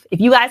have. If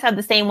you guys have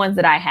the same ones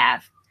that I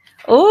have.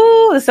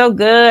 Oh, it's so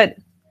good.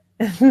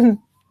 All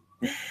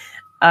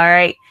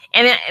right.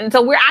 And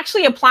so we're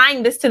actually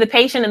applying this to the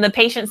patient in the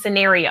patient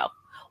scenario.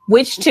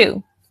 Which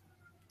two?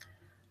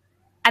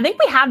 I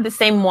think we have the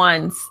same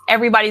ones.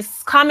 Everybody's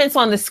comments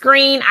on the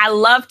screen. I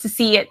love to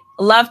see it.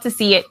 Love to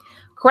see it.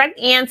 Correct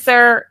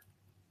answer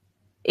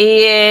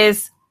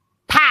is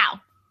POW.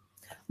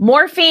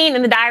 Morphine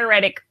and the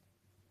diuretic.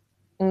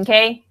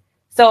 Okay.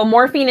 So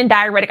morphine and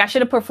diuretic. I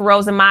should have put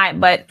furosemide,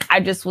 but I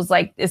just was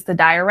like, it's the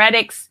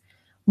diuretics.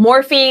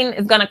 Morphine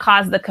is going to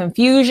cause the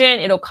confusion.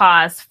 It'll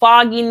cause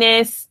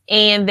fogginess.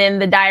 And then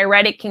the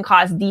diuretic can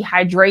cause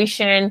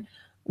dehydration,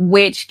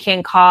 which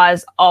can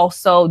cause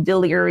also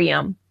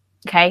delirium.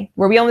 Okay.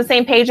 Were we on the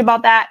same page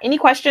about that? Any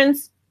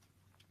questions?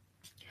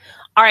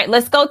 All right.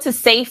 Let's go to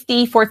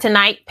safety for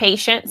tonight,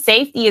 patient.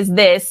 Safety is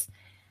this.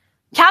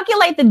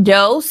 Calculate the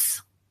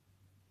dose.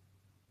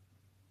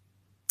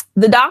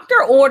 The doctor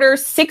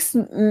orders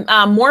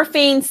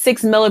morphine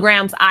 6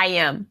 milligrams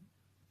IM,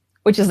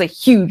 which is a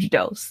huge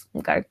dose.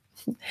 Okay.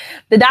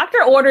 The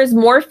doctor orders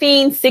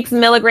morphine 6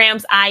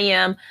 milligrams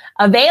IM.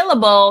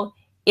 Available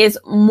is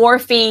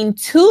morphine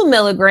 2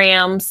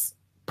 milligrams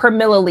per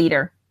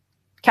milliliter.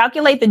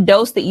 Calculate the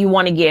dose that you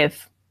want to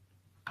give.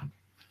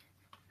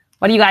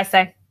 What do you guys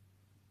say?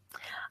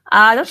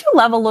 Don't you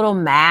love a little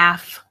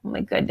math? Oh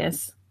my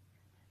goodness.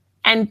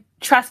 And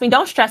trust me,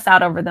 don't stress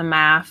out over the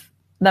math.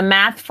 The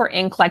math for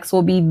NCLEX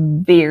will be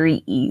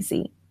very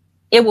easy.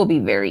 It will be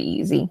very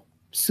easy.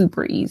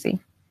 Super easy.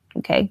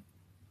 Okay.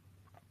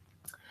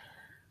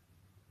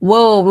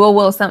 Whoa.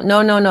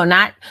 No,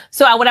 not.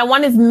 So what I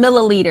want is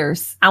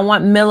milliliters. I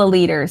want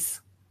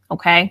milliliters.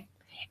 Okay.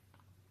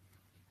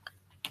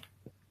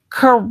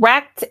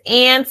 Correct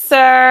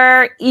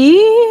answer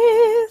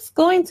is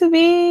going to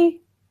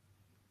be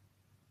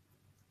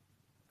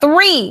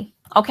 3.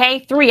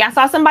 Okay. 3. I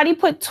saw somebody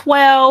put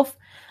 12.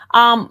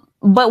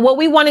 But what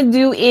we want to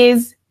do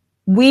is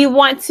we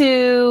want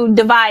to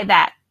divide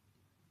that.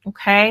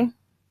 Okay.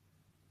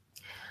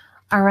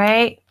 All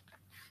right.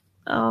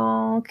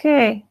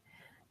 Okay.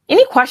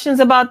 Any questions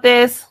about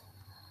this?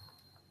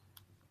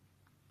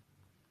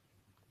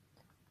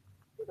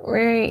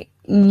 Right.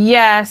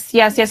 Yes.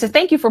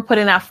 Thank you for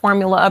putting that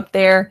formula up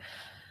there.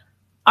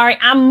 All right.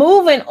 I'm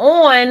moving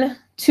on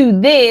to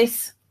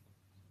this.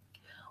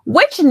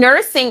 Which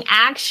nursing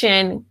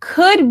action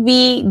could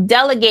be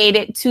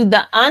delegated to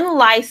the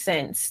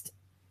unlicensed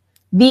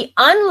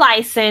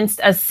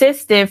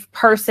assistive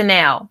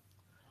personnel?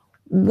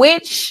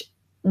 Which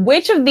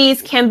of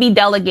these can be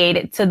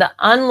delegated to the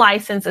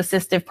unlicensed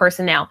assistive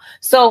personnel?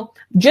 So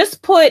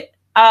just put,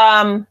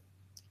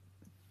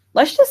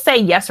 let's just say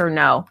yes or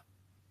no.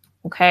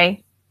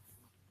 Okay.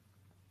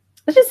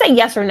 Let's just say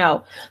yes or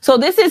no. So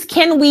this is,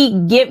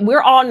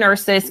 we're all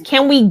nurses.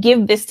 Can we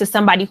give this to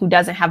somebody who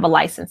doesn't have a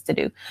license to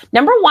do?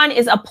 Number 1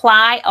 is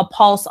apply a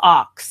pulse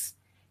ox.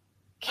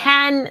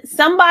 Can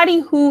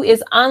somebody who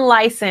is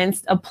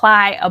unlicensed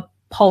apply a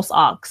pulse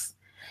ox?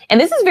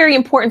 And this is very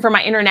important for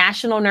my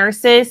international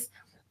nurses.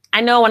 I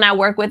know when I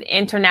work with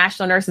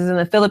international nurses in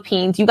the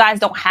Philippines, you guys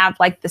don't have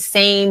like the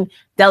same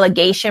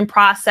delegation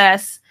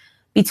process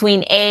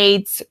between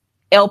aides,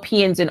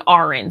 LPNs, and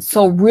RNs.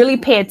 So really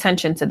pay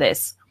attention to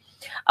this.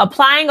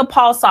 Applying a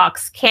pulse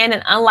ox, can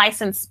an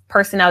unlicensed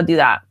personnel do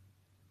that?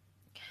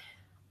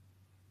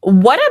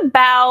 What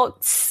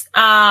about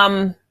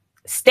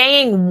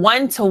staying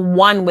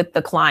one-to-one with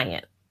the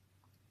client?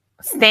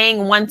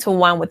 Staying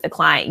one-to-one with the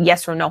client,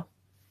 yes or no?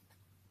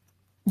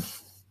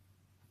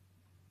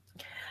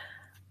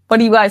 What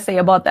do you guys say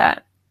about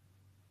that?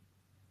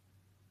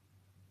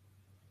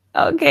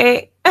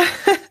 Okay.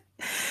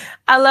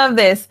 I love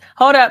this.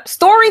 Hold up.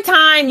 Story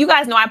time. You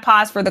guys know I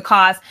paused for the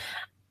cause.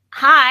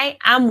 Hi,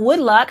 I'm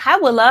Woodluck. Hi,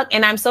 Woodluck.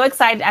 And I'm so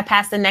excited I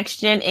passed the Next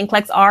Gen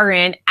NCLEX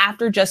RN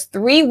after just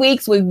 3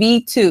 weeks with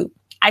V2.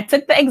 I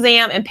took the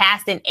exam and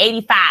passed in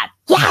 85.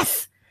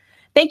 Yes!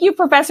 Thank you,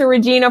 Professor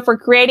Regina, for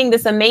creating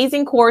this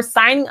amazing course.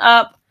 Signing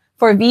up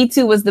for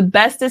V2 was the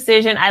best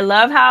decision. I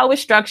love how it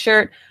was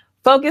structured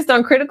Focused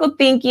on critical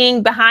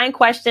thinking behind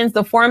questions.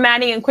 The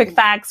formatting and quick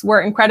facts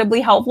were incredibly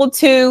helpful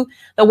too.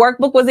 The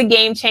workbook was a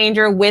game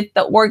changer with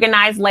the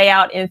organized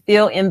layout and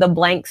fill in the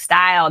blank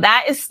style.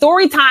 That is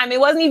story time.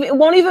 It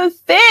won't even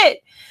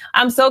fit.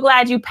 I'm so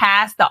glad you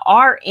passed the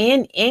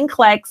RN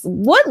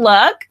NCLEX. Good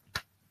luck.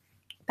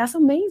 That's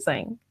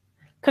amazing.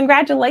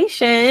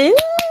 Congratulations.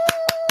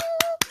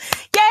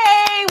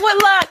 Yay,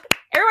 Good luck.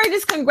 Everybody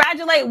just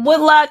congratulate Good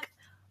luck.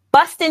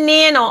 Busting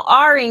in on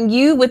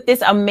RNU with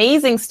this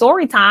amazing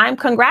story time.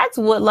 Congrats,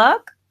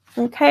 Woodluck.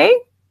 Okay.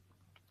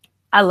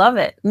 I love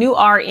it. New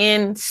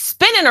RN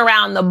spinning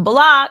around the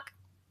block.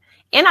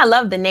 And I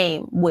love the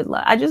name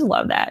Woodluck. I just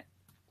love that.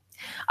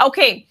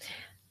 Okay.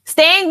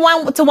 Staying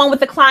one-to-one with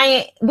the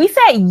client. We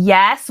said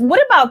yes.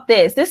 What about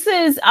this? This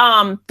is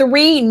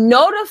 3,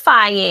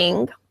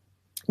 notifying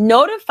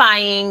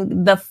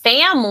the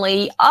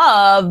family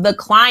of the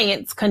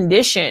client's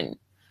condition.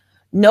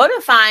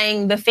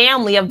 Notifying the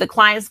family of the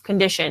client's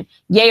condition.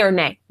 Yay or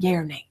nay? Yay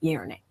or nay? Yay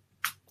or nay?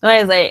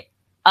 I say,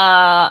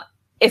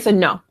 it's a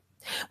no.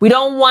 We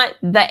don't want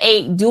the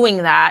 8 doing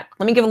that.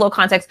 Let me give a little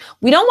context.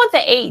 We don't want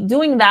the 8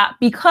 doing that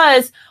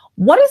because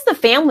what is the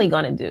family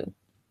going to do?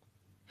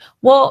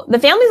 Well, the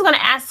family is going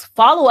to ask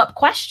follow-up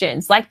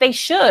questions like they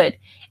should.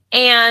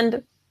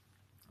 And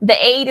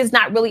the 8 is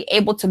not really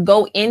able to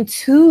go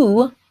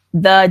into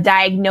the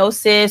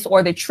diagnosis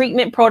or the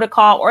treatment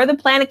protocol or the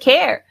plan of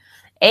care.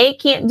 8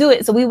 can't do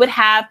it. So we would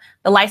have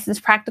the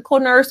licensed practical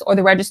nurse or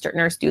the registered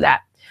nurse do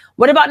that.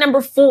 What about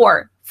number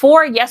 4?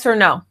 4, yes or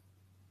no?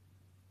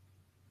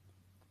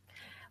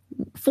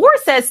 4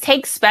 says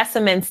take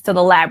specimens to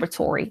the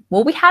laboratory.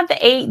 Will we have the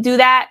 8 do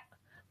that?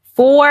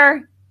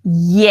 4,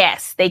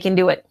 yes, they can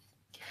do it.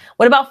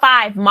 What about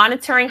 5?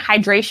 Monitoring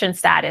hydration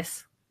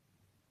status.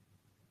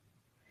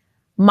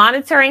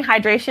 Monitoring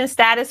hydration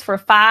status for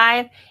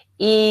 5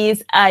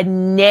 is a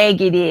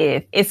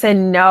negative. It's a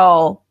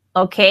no.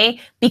 Okay,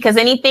 because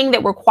anything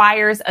that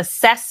requires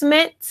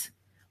assessment,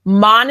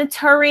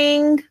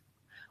 monitoring,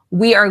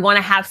 we are going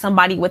to have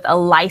somebody with a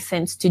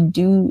license to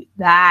do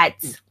that.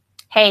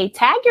 Hey,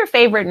 tag your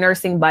favorite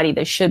nursing buddy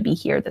that should be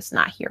here that's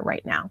not here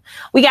right now.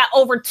 We got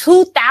over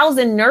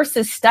 2,000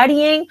 nurses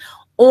studying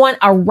on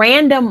a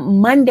random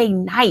Monday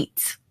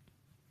night.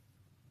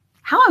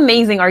 How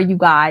amazing are you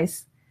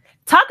guys?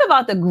 Talk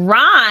about the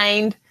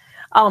grind.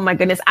 Oh my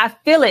goodness, I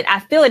feel it. I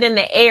feel it in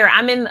the air.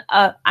 I'm in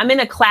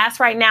a class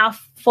right now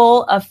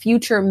full of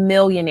future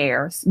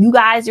millionaires. You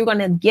guys, you're going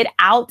to get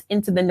out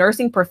into the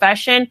nursing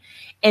profession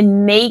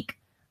and make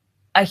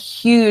a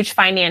huge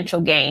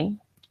financial gain,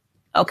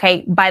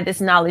 okay, by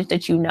this knowledge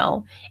that you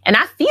know. And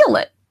I feel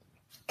it,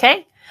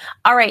 okay?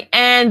 All right,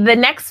 and the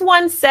next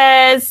one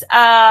says,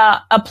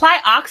 apply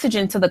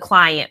oxygen to the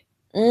client.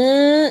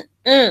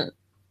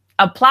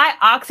 Apply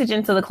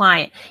oxygen to the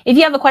client. If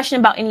you have a question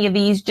about any of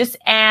these, just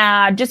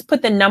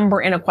put the number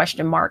in a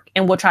question mark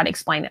and we'll try to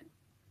explain it.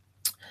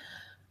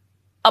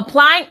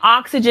 Applying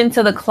oxygen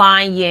to the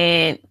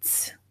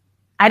client.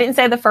 I didn't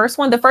say the first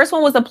one. The first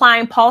one was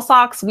applying pulse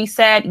ox. We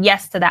said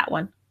yes to that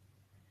one.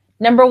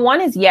 Number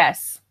 1 is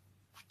yes.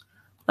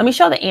 Let me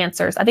show the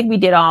answers. I think we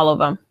did all of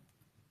them.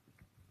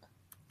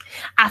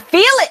 I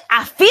feel it.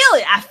 I feel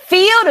it. I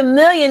feel the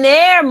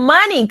millionaire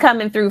money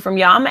coming through from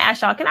y'all. I'm gonna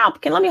ask y'all,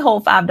 can let me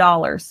hold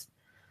 $5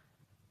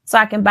 so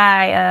I can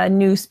buy a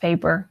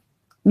newspaper.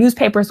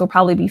 Newspapers will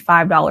probably be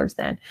 $5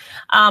 then.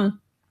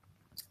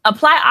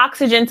 Apply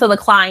oxygen to the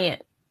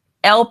client,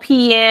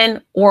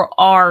 LPN or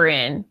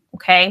RN.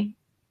 Okay.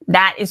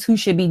 That is who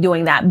should be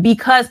doing that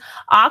because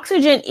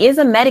oxygen is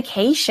a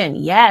medication.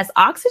 Yes.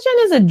 Oxygen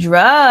is a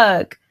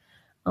drug.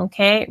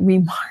 Okay.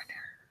 ReMar.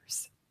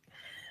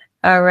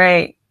 All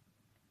right.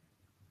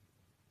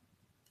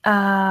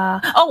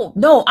 Oh,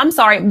 no, I'm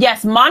sorry.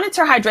 Yes.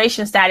 Monitor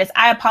hydration status.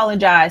 I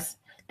apologize.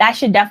 That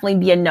should definitely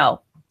be a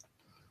no.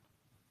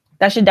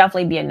 That should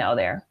definitely be a no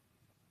there.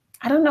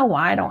 I don't know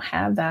why I don't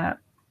have that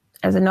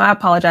as a no. I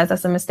apologize.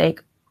 That's a mistake.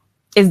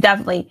 It's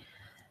definitely,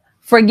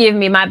 forgive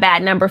me, my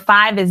bad. Number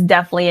 5 is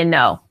definitely a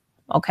no.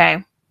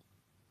 Okay.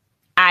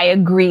 I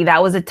agree.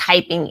 That was a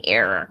typing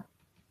error.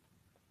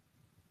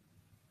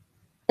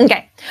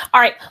 Okay.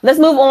 All right. Let's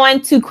move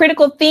on to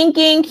critical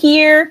thinking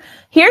here.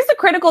 Here's the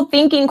critical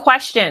thinking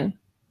question.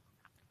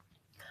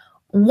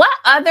 What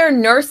other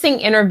nursing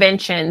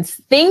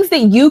interventions, things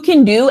that you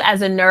can do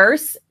as a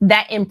nurse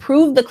that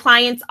improve the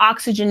client's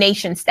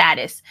oxygenation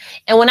status?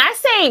 And when I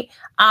say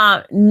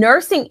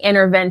nursing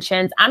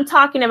interventions, I'm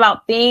talking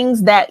about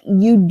things that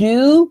you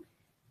do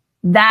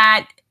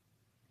that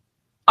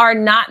are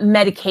not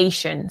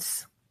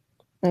medications.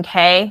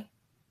 Okay.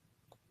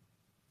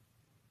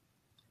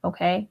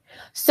 Okay.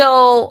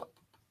 So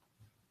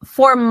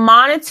for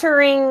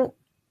monitoring,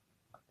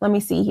 let me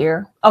see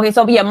here. Okay,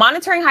 so yeah,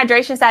 monitoring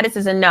hydration status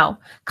is a no.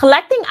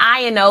 Collecting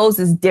INOs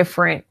is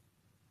different.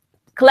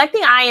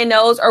 Collecting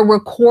INOs or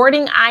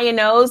recording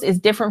INOs is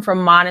different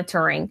from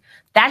monitoring.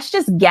 That's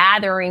just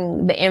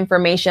gathering the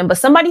information, but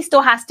somebody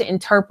still has to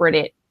interpret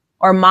it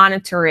or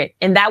monitor it,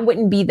 and that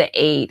wouldn't be the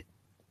aid.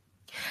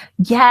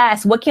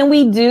 Yes, what can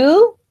we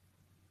do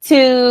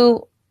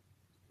to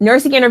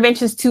nursing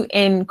interventions to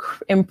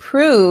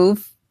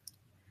improve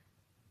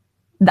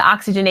the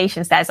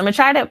oxygenation status. I'm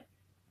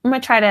gonna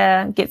try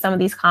to get some of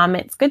these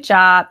comments. Good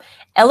job.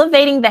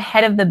 Elevating the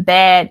head of the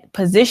bed,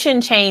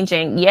 position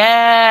changing.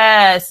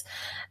 Yes.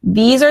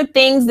 These are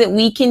things that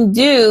we can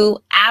do.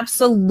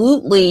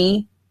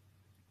 Absolutely.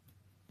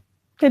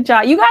 Good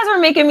job. You guys are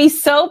making me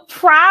so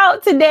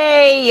proud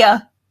today.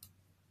 I'm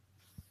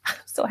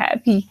so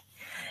happy.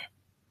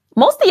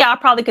 Most of y'all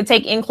probably could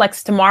take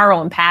NCLEX tomorrow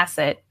and pass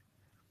it.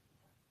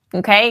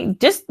 Okay.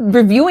 Just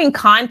reviewing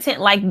content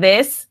like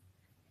this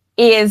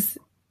is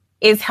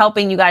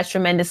helping you guys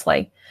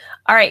tremendously.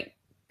 All right.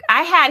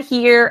 I had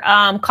here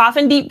cough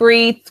and deep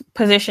breathe,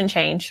 position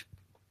change,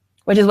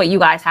 which is what you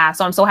guys have.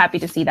 So I'm so happy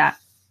to see that.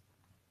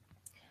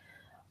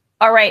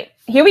 All right,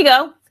 here we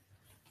go.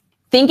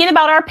 Thinking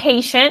about our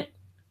patient.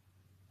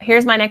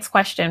 Here's my next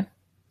question.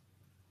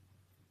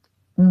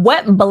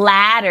 What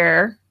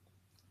bladder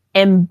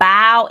and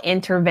bowel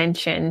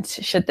interventions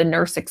should the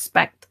nurse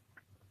expect?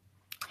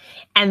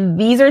 And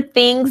these are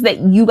things that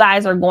you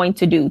guys are going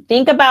to do.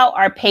 Think about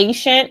our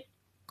patient.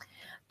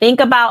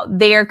 Think about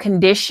their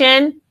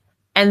condition.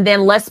 And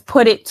then let's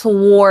put it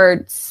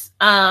towards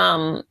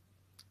what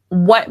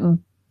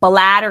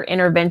bladder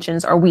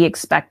interventions are we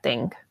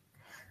expecting?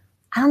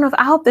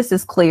 I hope this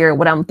is clear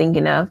what I'm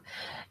thinking of.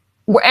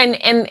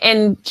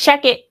 And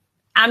check it.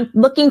 I'm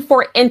looking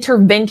for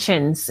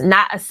interventions,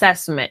 not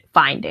assessment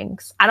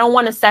findings. I don't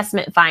want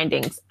assessment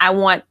findings. I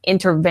want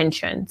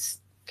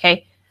interventions.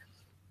 Okay.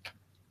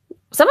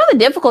 Some of the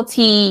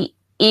difficulty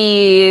of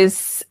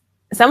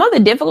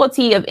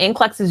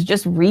NCLEX is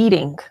just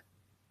reading.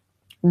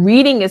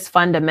 Reading is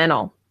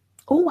fundamental.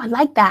 Oh, I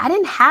like that. I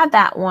didn't have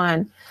that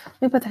one.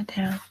 Let me put that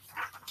down.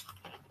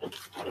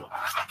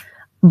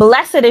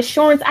 Blessed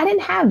assurance. I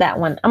didn't have that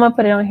one. I'm going to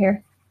put it on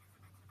here.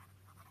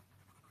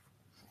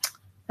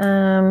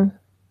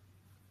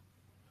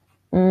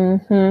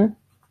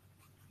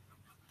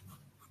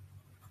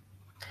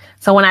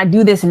 So when I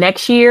do this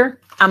next year,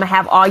 I'm going to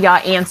have all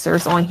y'all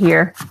answers on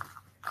here.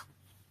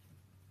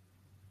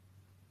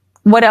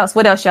 What else?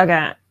 What else y'all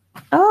got?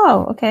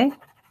 Oh, okay.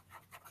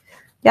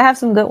 Y'all have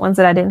some good ones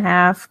that I didn't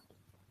have.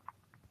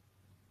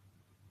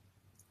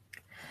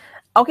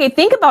 Okay,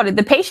 think about it.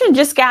 The patient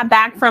just got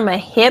back from a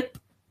hip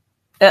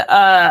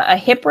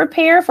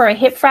repair for a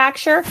hip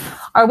fracture.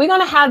 Are we going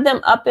to have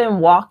them up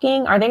and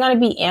walking? Are they going to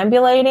be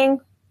ambulating?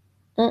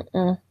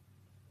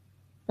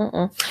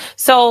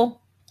 So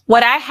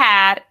what I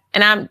had,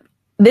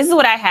 this is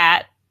what I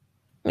had.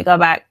 Let me go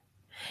back.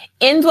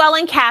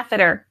 Indwelling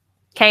catheter.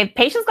 Okay,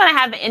 patient's going to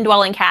have an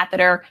indwelling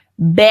catheter,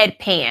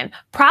 bedpan,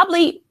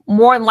 probably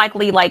more than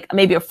likely like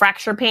maybe a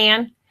fracture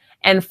pan,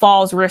 and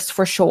falls risk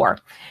for sure.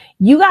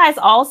 You guys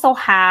also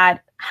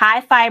had high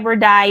fiber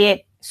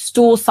diet,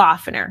 stool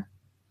softener.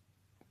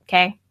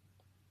 Okay.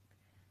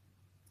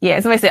 Yeah,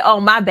 somebody said, oh,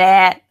 my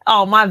bad.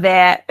 Oh, my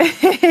bad.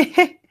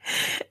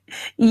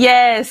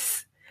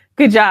 Yes.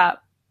 Good job.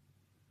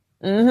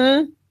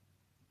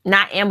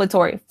 Not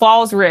ambulatory.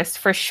 Falls risk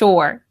for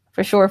sure.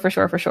 For sure.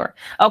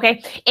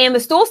 Okay. And the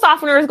stool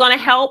softener is going to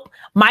help.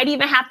 Might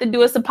even have to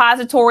do a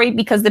suppository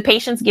because the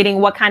patient's getting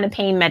what kind of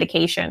pain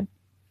medication?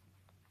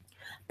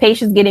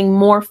 Patient's getting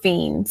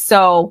morphine.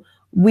 So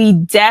we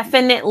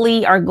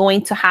definitely are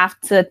going to have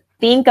to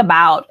think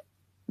about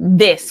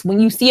this. When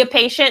you see a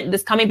patient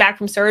that's coming back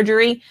from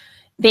surgery,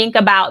 think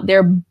about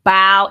their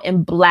bowel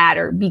and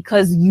bladder,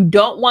 because you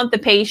don't want the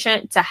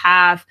patient to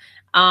have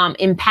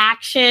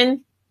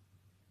impaction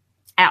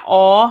at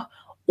all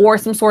or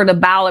some sort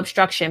of bowel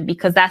obstruction,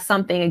 because that's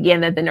something,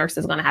 again, that the nurse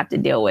is going to have to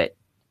deal with.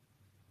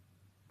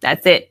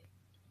 That's it.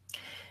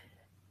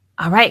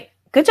 All right.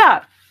 Good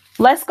job.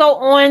 Let's go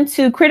on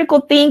to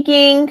critical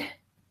thinking.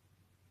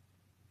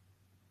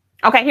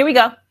 Okay, here we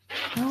go.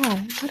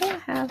 Oh, what do I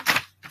have?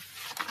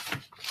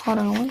 Hold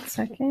on one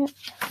second.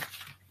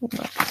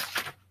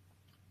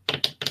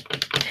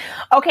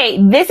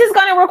 Okay, this is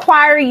going to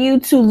require you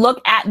to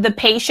look at the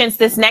patients.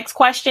 This next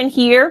question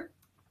here.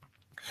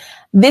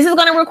 This is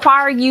going to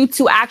require you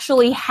to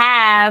actually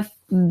have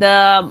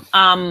the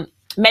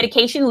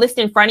medication list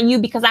in front of you,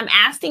 because I'm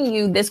asking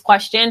you this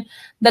question.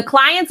 The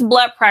client's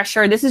blood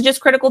pressure, this is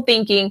just critical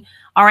thinking.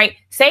 All right.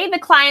 Say the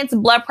client's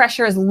blood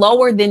pressure is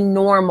lower than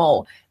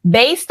normal.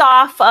 Based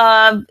off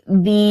of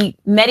the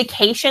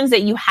medications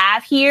that you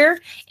have here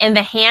and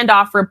the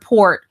handoff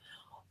report,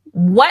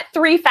 what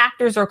 3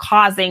 factors are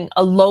causing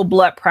a low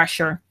blood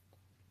pressure?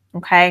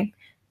 Okay.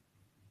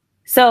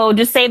 So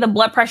just say the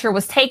blood pressure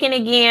was taken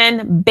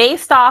again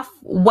based off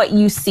what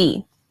you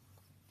see.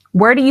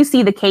 Where do you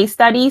see the case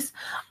studies?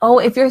 Oh,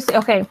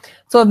 okay.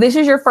 So if this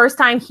is your first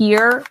time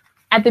here,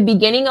 at the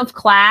beginning of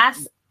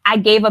class, I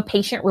gave a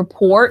patient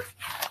report,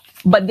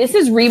 but this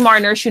is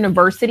ReMar Nurse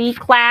University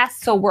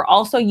class. So we're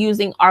also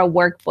using our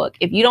workbook.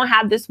 If you don't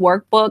have this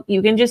workbook,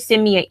 you can just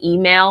send me an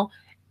email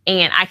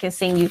and I can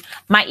send you.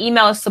 My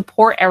email is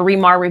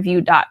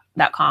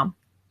support@remarreview.com.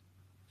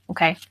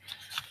 Okay.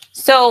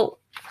 So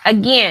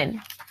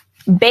again,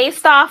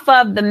 based off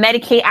of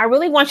the I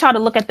really want y'all to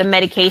look at the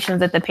medications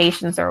that the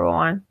patients are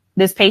on.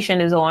 This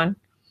patient is on.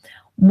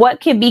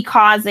 What could be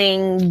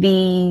causing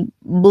the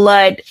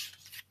blood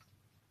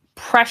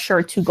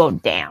pressure to go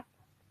down?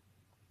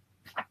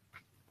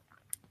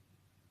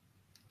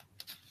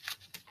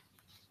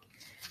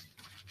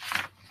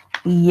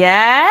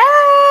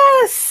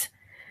 Yes.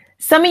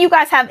 Some of you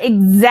guys have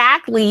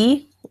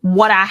exactly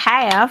what I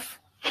have.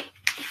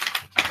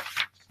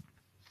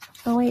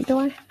 Oh, wait, do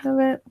I have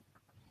it?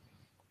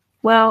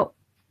 Well,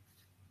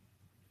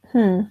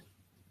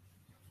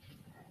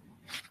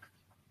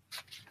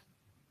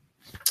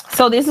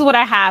 So this is what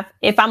I have.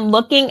 If I'm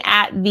looking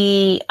at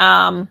the,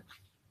 I'm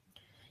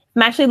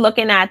actually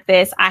looking at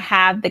this, I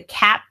have the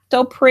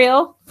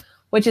captopril,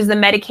 which is the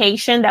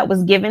medication that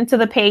was given to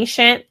the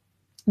patient,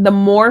 the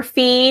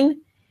morphine,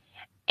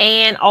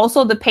 and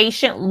also the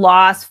patient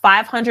lost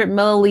 500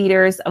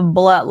 milliliters of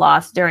blood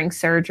loss during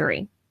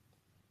surgery.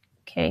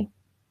 Okay.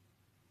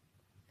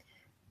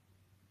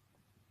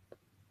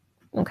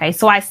 Okay,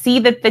 so I see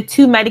that the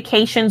two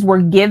medications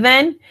were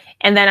given,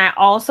 and then I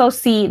also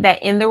see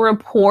that in the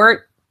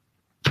report,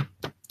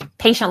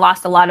 patient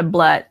lost a lot of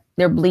blood.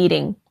 They're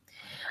bleeding.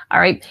 All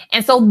right.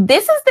 And so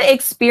this is the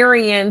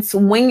experience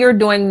when you're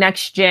doing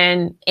next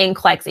gen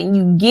NCLEX and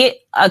you get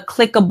a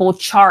clickable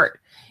chart.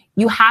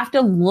 You have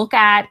to look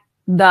at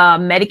the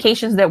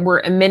medications that were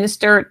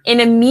administered and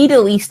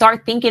immediately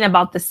start thinking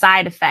about the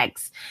side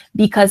effects,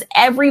 because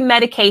every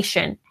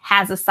medication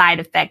has a side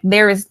effect.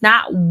 There is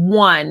not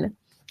one.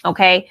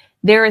 Okay.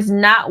 There is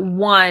not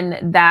one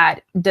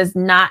that does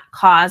not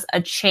cause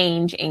a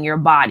change in your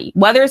body,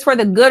 whether it's for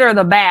the good or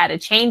the bad. A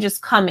change is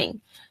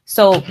coming.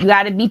 So you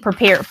got to be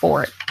prepared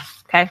for it.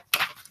 Okay.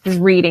 Just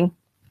reading.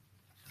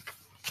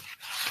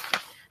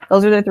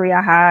 Those are the three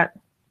I had.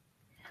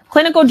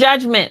 Clinical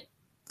judgment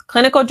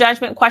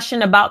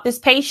question about this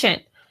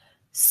patient.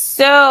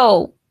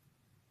 So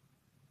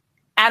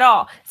at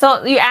all.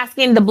 So you're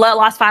asking the blood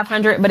loss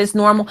 500, but it's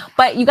normal.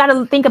 But you got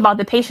to think about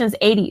the patient's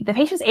 80. The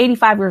patient's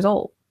 85 years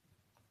old.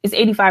 Is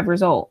 85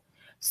 years old.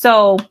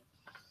 So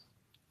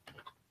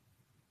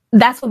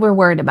that's what we're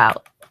worried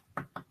about.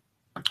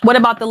 What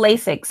about the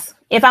LASIX?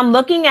 If I'm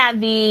looking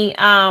at the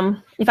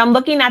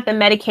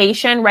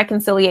medication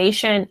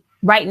reconciliation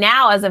right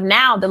now, as of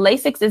now, the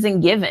LASIX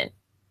isn't given.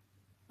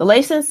 The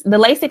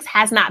LASIX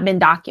has not been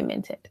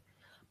documented,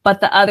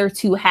 but the other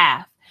two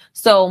have.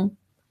 So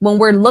when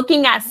we're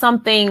looking at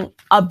something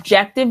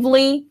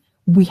objectively,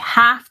 we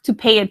have to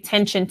pay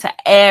attention to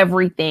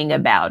everything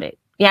about it.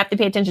 You have to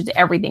pay attention to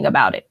everything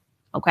about it.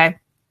 Okay.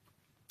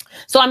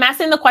 So I'm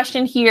asking the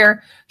question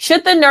here,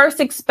 should the nurse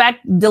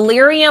expect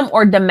delirium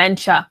or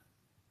dementia?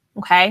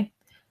 Okay.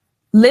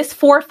 List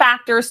 4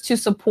 factors to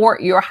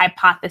support your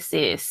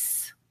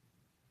hypothesis.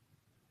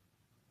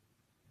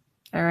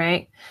 All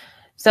right.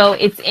 So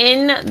it's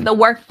in the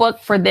workbook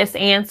for this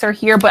answer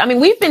here, but I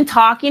mean, we've been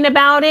talking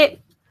about it.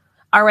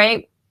 All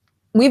right.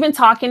 We've been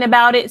talking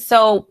about it.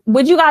 So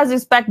would you guys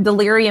expect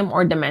delirium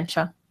or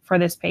dementia for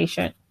this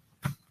patient?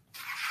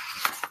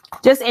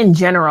 Just in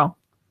general.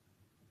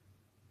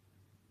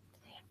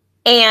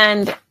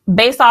 And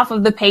based off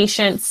of the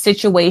patient's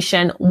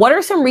situation, what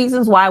are some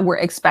reasons why we're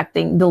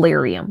expecting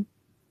delirium?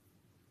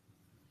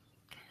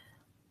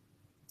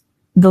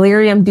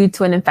 Delirium due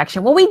to an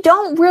infection. Well, we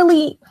don't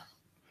really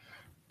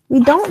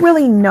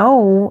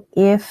know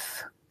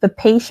if the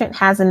patient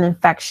has an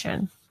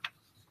infection.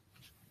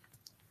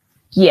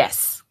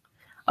 Yes.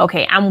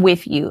 Okay, I'm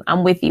with you.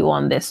 I'm with you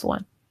on this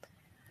one.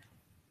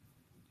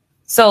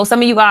 So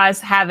some of you guys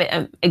have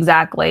it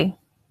exactly.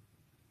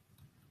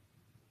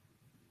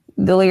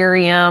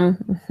 Delirium.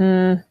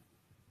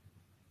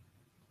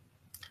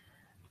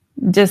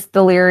 Just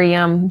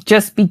delirium,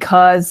 just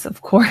because,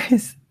 of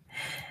course.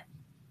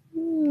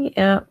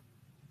 Yeah.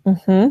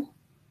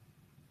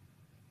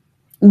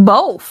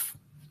 Both.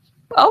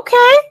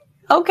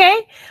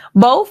 Okay.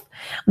 Both.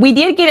 We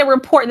did get a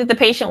report that the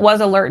patient was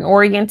alert and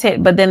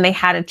oriented, but then they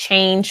had a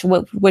change,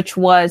 which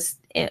was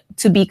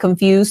to be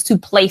confused to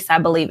place, I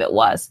believe it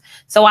was.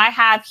 So I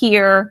have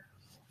here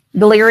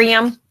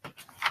delirium.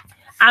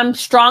 I'm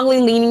strongly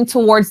leaning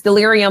towards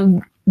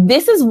delirium.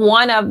 This is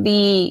one of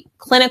the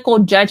clinical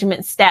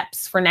judgment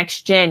steps for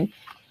next gen,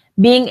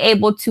 being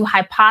able to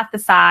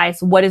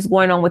hypothesize what is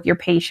going on with your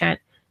patient.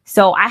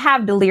 So I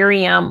have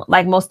delirium,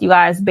 like most of you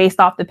guys, based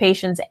off the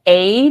patient's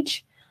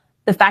age,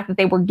 the fact that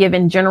they were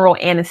given general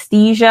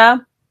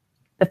anesthesia,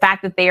 the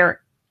fact that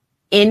they're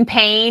in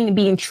pain,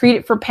 being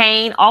treated for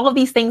pain. All of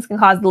these things can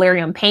cause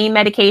delirium, pain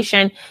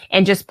medication,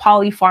 and just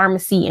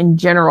polypharmacy in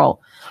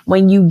general.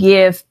 When you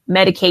give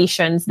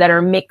medications that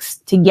are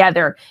mixed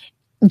together,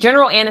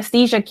 general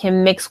anesthesia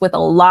can mix with a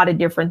lot of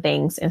different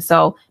things. And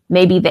so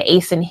maybe the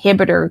ACE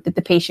inhibitor that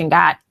the patient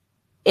got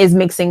is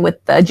mixing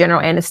with the general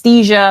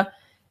anesthesia,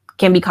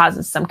 can be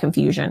causing some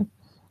confusion.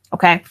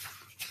 Okay.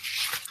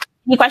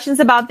 Any questions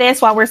about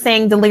this while we're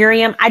saying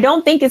delirium? I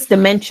don't think it's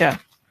dementia.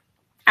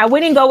 I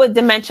wouldn't go with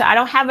dementia. I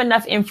don't have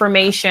enough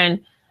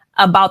information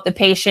about the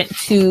patient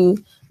to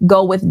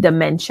go with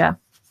dementia.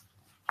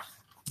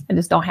 I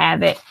just don't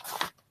have it.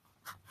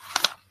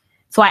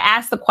 So I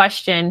asked the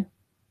question,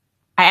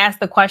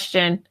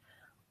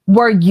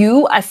 Were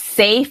you a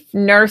safe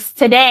nurse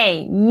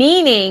today?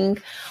 Meaning,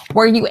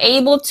 were you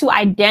able to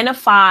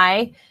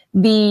identify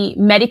the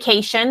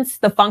medications,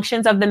 the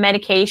functions of the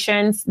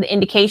medications, the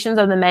indications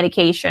of the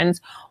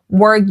medications?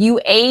 Were you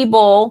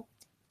able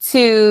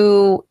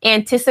to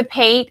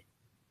anticipate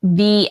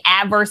the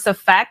adverse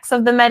effects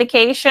of the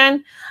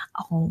medication?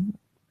 Oh,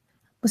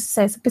 this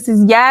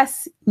is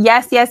yes,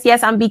 yes, yes,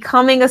 yes. I'm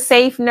becoming a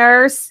safe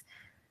nurse.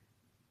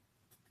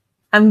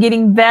 I'm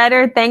getting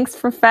better. Thanks,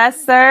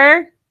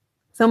 Professor.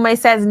 Somebody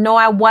says, no,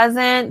 I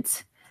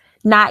wasn't.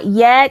 Not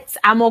yet.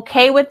 I'm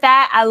okay with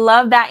that. I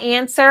love that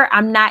answer.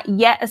 I'm not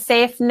yet a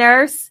safe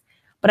nurse,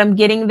 but I'm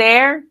getting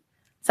there.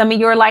 Some of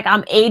you are like,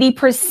 I'm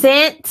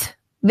 80%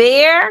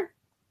 there.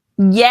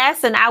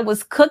 Yes, and I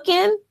was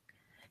cooking.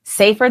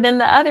 Safer than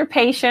the other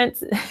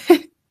patients.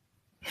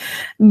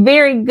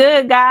 Very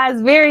good,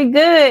 guys. Very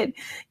good.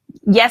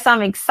 Yes,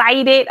 I'm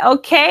excited.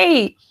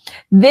 Okay.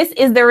 This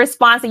is the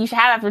response that you should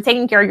have after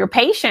taking care of your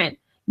patient.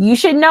 You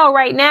should know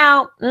right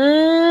now.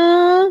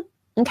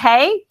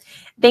 Okay.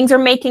 Things are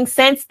making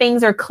sense.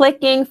 Things are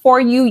clicking for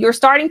you. You're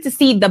starting to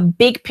see the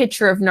big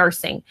picture of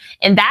nursing.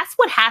 And that's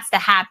what has to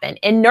happen.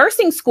 In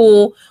nursing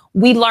school,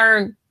 we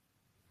learn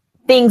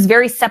things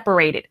very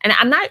separated. And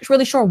I'm not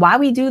really sure why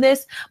we do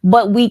this,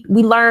 but we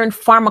learn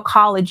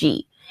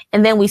pharmacology.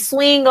 And then we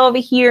swing over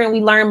here and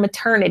we learn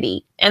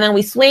maternity. And then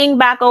we swing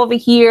back over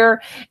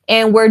here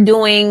and we're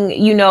doing,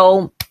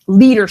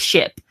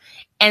 leadership.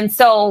 And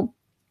so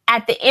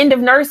at the end of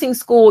nursing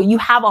school, you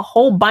have a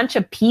whole bunch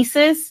of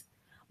pieces,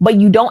 but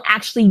you don't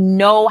actually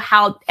know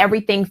how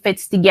everything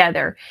fits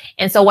together.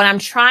 And so what I'm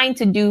trying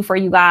to do for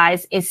you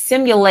guys is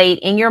simulate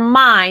in your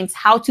minds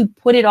how to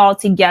put it all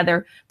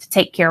together to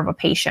take care of a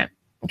patient.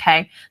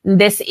 Okay.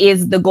 This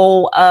is the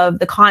goal of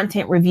the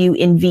content review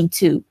in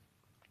V2.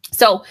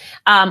 So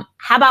how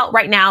about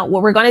right now,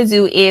 what we're going to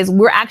do is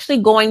we're actually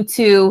going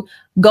to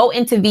go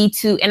into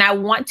V2 and I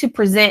want to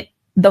present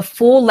the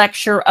full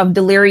lecture of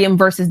delirium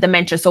versus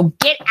dementia. So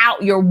get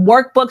out your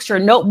workbooks, your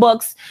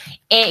notebooks.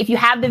 And if you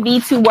have the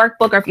V2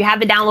 workbook or if you have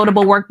the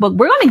downloadable workbook,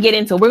 we're going to get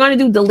into it. We're going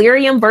to do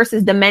delirium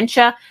versus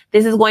dementia.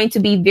 This is going to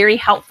be very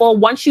helpful.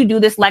 Once you do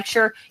this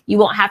lecture, you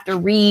won't have to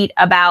read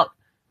about,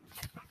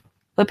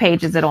 what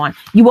page is it on?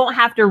 You won't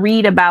have to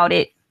read about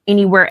it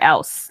anywhere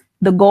else.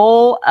 The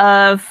goal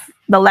of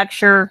the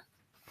lecture,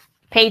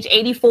 page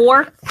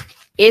 84,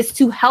 is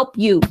to help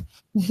you.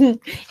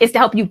 Is to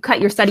help you cut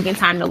your studying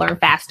time to learn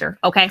faster.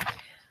 Okay.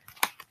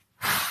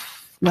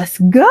 Let's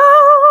go.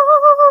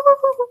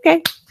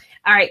 Okay.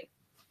 All right.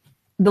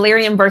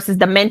 Delirium versus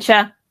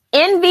dementia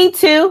in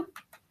V2.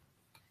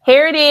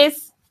 Here it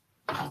is.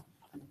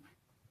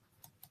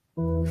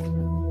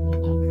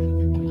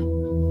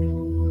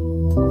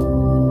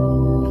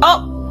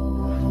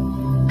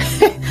 Oh,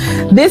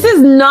 this is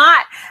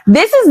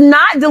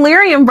not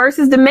delirium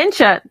versus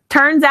dementia.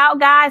 Turns out,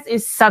 guys,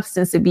 it's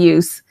substance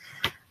abuse.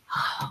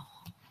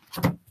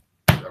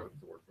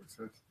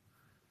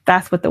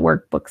 That's what the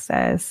workbook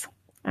says.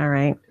 All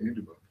right. Can you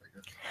do both, I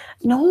guess?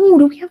 No,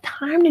 do we have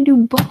time to do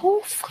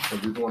both?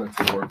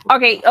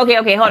 Okay.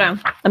 Hold on.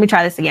 Let me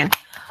try this again.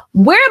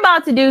 We're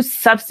about to do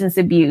substance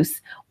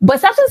abuse, but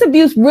substance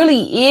abuse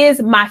really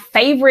is my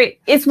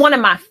favorite. It's one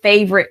of my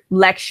favorite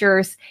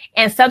lectures,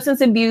 and substance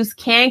abuse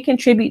can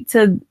contribute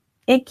to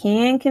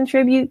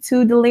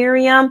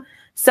delirium.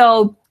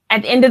 So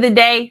at the end of the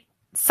day,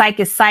 psych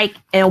is psych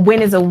and a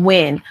win is a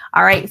win.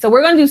 All right. So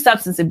we're going to do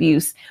substance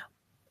abuse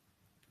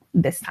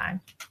this time.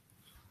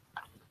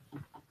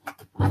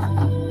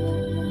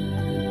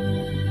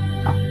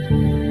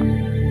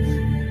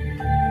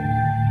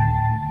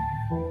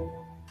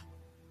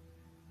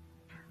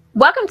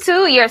 Welcome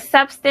to your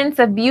substance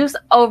abuse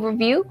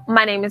overview.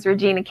 My name is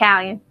Regina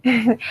Callion.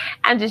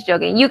 I'm just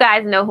joking. You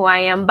guys know who I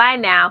am by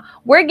now.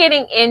 We're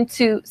getting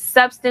into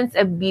substance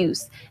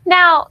abuse.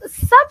 Now,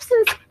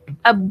 substance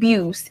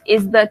abuse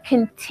is the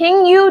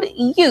continued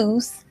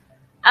use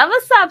of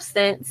a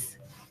substance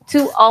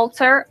to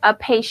alter a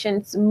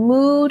patient's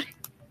mood,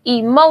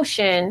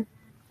 emotion,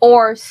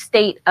 or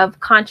state of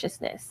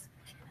consciousness.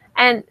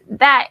 And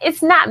that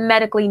it's not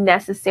medically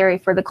necessary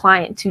for the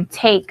client to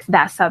take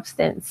that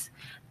substance.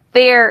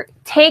 They're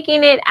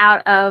taking it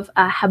out of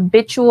a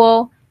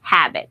habitual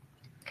habit.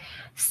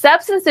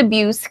 Substance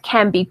abuse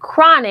can be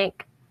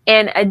chronic,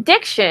 and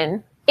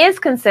addiction is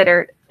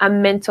considered a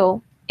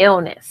mental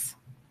illness.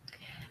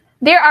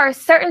 There are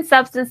certain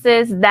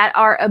substances that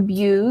are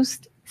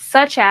abused,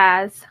 such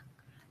as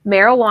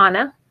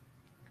marijuana,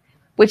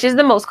 which is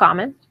the most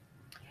common,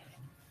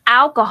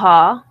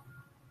 alcohol,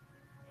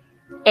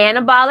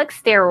 anabolic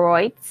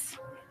steroids,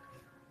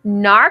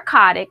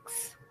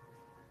 narcotics,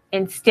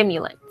 and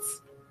stimulants.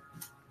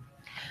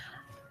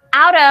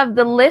 Out of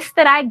the list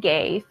that I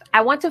gave, I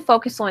want to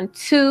focus on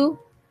two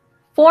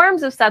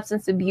forms of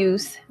substance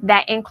abuse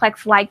that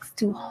NCLEX likes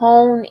to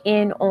hone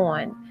in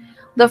on.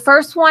 The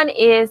first one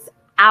is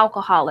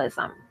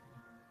alcoholism.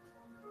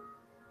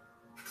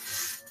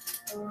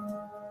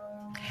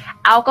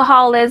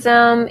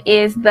 Alcoholism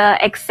is the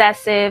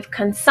excessive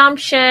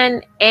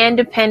consumption and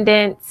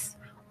dependence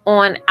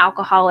on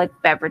alcoholic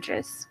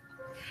beverages.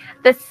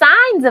 The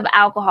signs of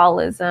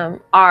alcoholism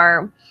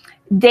are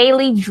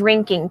daily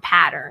drinking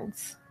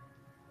patterns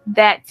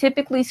that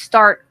typically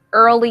start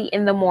early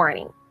in the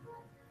morning.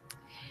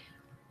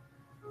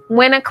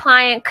 When a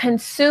client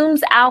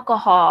consumes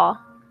alcohol,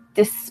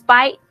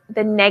 despite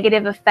the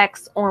negative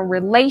effects on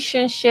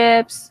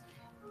relationships,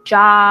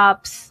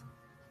 jobs,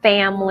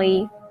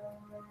 family,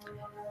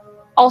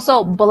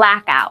 also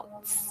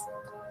blackouts,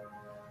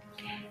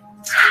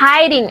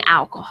 hiding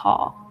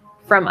alcohol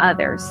from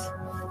others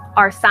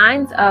are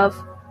signs of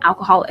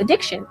alcohol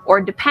addiction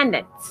or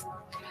dependence.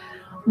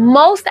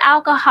 Most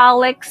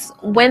alcoholics,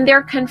 when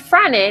they're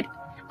confronted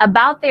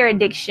about their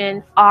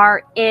addiction,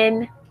 are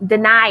in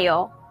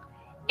denial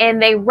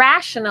and they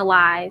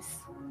rationalize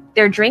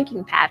their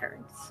drinking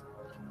patterns.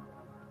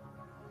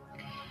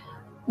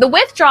 The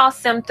withdrawal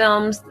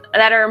symptoms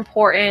that are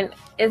important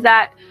is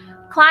that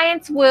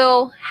clients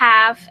will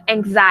have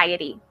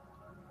anxiety.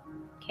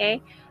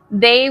 Okay?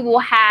 They will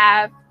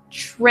have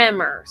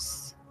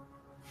tremors.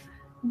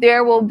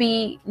 There will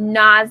be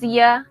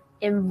nausea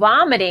and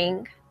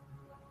vomiting,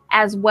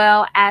 as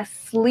well as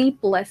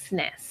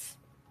sleeplessness.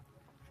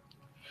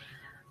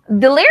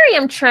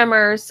 Delirium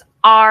tremors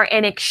are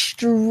an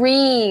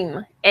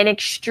extreme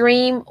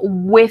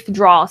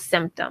withdrawal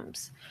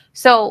symptoms.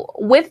 So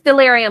with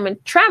delirium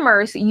and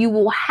tremors, you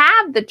will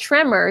have the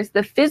tremors,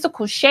 the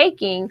physical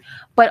shaking,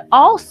 but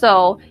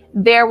also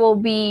there will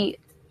be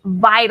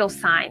vital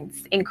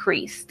signs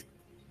increased.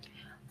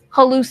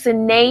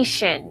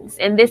 Hallucinations,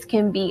 and this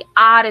can be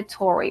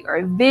auditory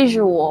or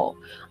visual.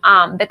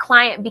 The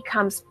client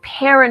becomes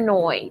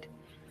paranoid.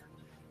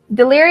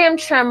 Delirium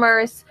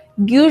tremors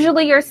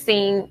usually are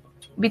seen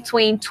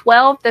between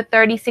 12 to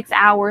 36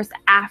 hours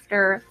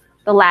after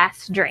the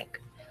last drink.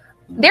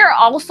 There are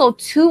also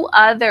two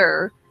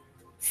other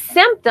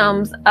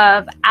symptoms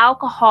of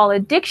alcohol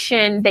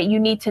addiction that you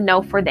need to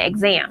know for the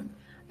exam.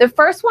 The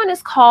first one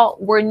is called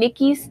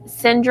Wernicke's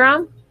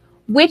syndrome,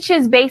 which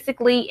is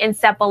basically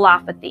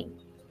encephalopathy.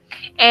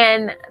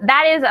 And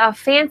that is a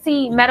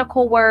fancy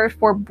medical word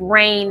for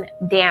brain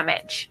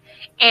damage.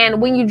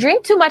 And when you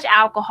drink too much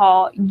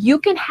alcohol, you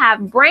can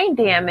have brain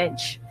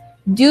damage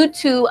due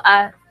to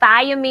a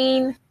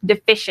thiamine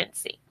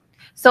deficiency.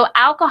 So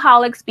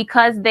alcoholics,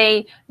 because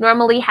they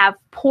normally have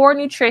poor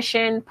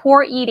nutrition,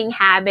 poor eating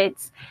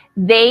habits,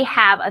 they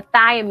have a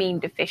thiamine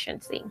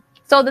deficiency.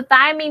 So the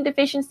thiamine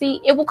deficiency,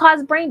 it will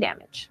cause brain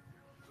damage.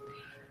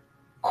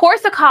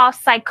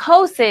 Korsakoff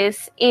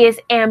psychosis is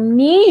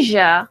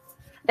amnesia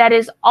that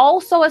is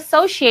also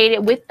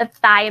associated with a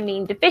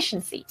thiamine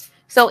deficiency.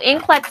 So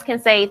NCLEX can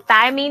say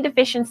thiamine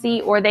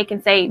deficiency, or they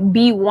can say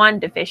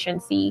B1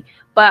 deficiency,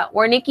 but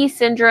Wernicke's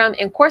syndrome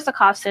and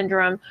Korsakoff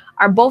syndrome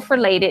are both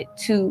related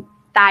to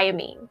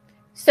thiamine.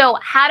 So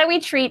how do we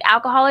treat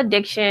alcohol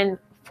addiction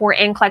for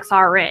NCLEX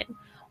RN?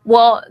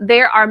 Well,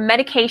 there are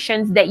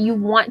medications that you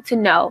want to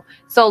know.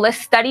 So let's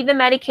study the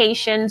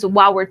medications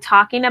while we're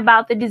talking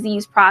about the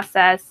disease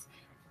process,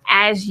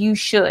 as you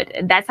should.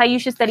 That's how you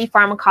should study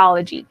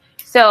pharmacology.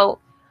 So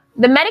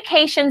the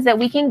medications that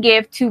we can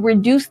give to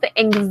reduce the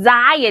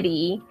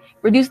anxiety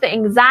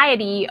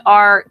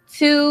are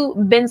 2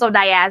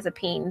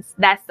 benzodiazepines.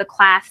 That's the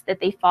class that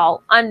they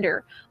fall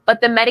under.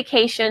 But the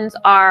medications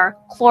are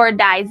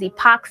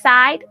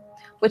chlordiazepoxide,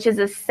 which is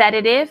a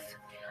sedative.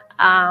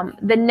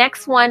 The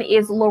next one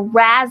is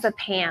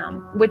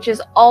lorazepam, which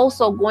is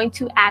also going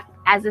to act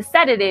as a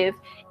sedative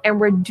and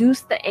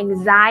reduce the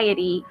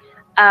anxiety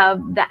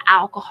of the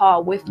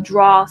alcohol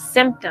withdrawal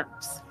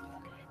symptoms.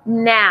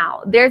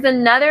 Now, there's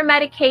another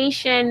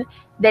medication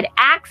that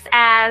acts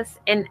as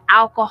an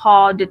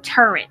alcohol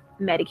deterrent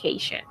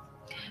medication.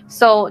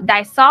 So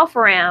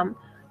disulfiram,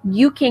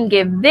 you can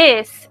give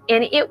this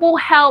and it will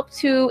help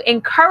to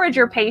encourage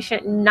your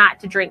patient not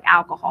to drink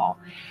alcohol.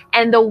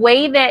 And the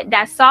way that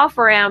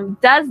disulfiram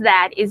does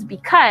that is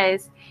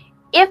because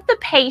if the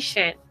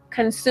patient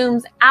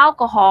consumes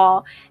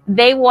alcohol,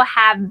 they will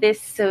have this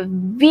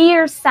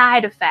severe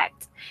side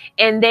effect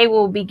and they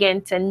will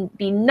begin to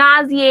be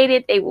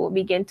nauseated. They will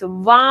begin to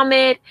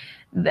vomit.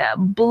 The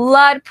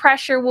blood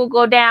pressure will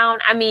go down.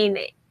 I mean,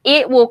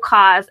 it will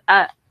cause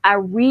a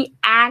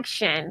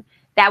reaction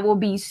that will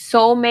be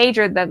so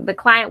major that the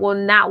client will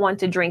not want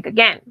to drink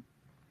again.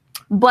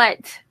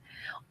 But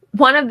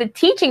one of the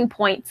teaching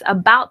points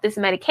about this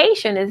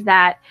medication is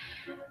that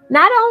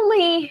not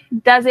only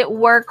does it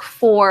work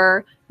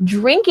for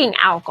drinking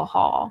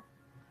alcohol,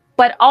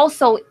 but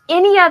also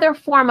any other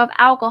form of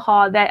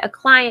alcohol that a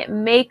client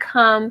may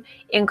come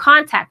in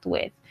contact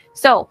with.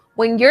 So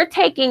when you're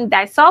taking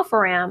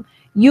disulfiram,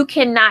 you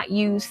cannot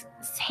use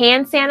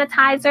hand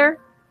sanitizer,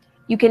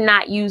 you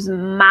cannot use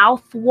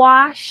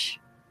mouthwash,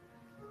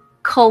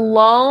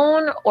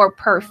 cologne or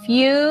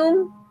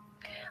perfume,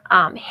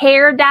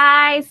 hair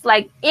dyes,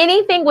 like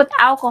anything with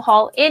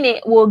alcohol in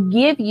it will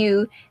give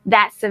you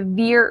that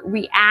severe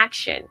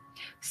reaction.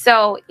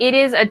 So it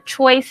is a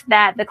choice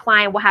that the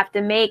client will have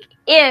to make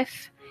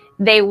if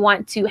they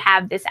want to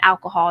have this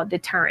alcohol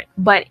deterrent.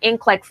 But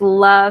NCLEX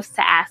loves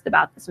to ask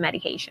about this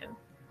medication.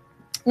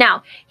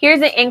 Now,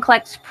 here's an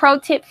NCLEX pro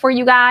tip for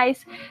you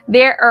guys.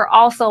 There are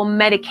also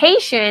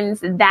medications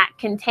that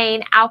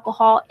contain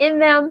alcohol in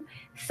them,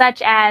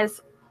 such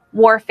as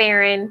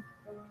warfarin,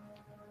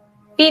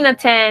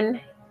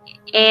 phenytoin,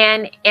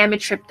 and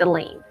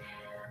amitriptyline.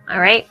 All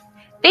right.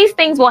 These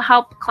things will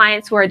help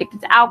clients who are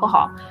addicted to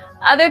alcohol.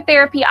 Other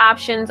therapy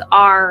options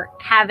are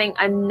having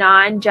a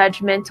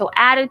non-judgmental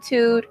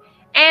attitude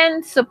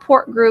and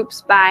support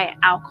groups by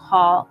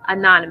Alcohol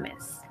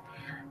Anonymous.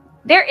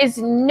 There is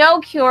no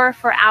cure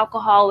for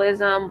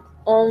alcoholism,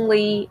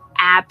 only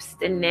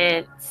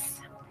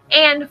abstinence.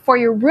 And for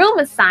your room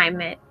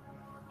assignment,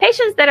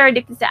 patients that are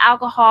addicted to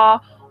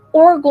alcohol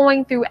or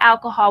going through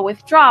alcohol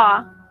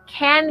withdrawal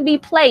can be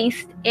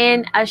placed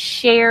in a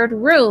shared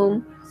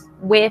room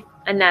with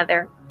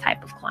another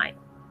type of client.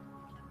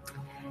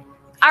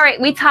 All right,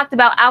 we talked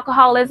about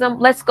alcoholism.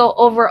 Let's go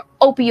over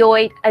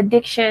opioid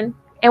addiction.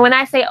 And when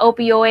I say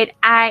opioid,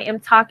 I am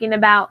talking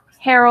about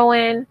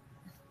heroin,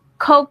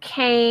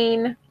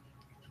 cocaine,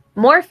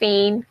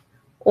 morphine,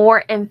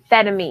 or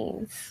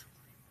amphetamines.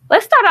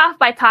 Let's start off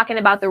by talking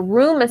about the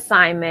room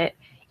assignment.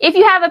 If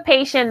you have a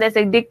patient that's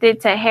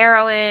addicted to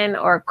heroin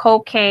or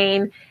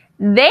cocaine,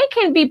 they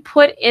can be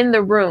put in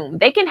the room.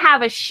 They can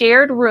have a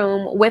shared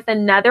room with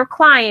another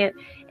client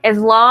as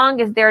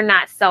long as they're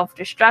not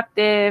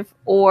self-destructive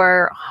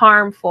or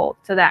harmful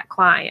to that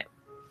client.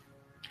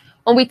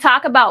 When we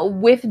talk about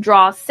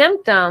withdrawal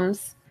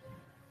symptoms,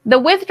 the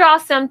withdrawal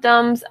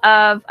symptoms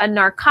of a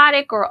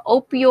narcotic or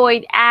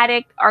opioid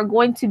addict are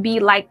going to be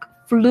like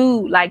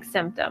flu-like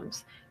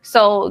symptoms.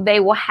 So they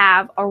will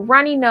have a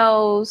runny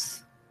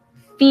nose,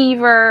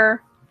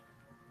 fever,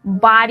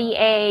 body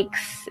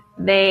aches,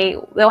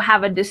 they'll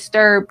have a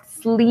disturbed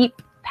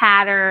sleep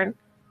pattern,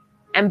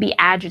 and be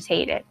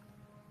agitated.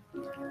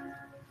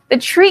 The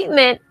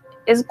treatment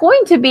is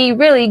going to be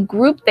really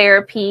group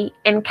therapy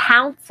and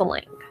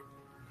counseling.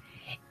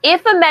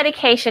 If a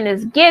medication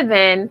is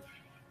given,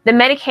 the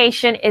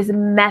medication is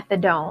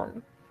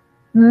methadone.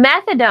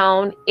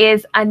 Methadone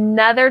is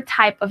another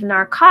type of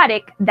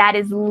narcotic that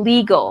is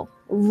legal.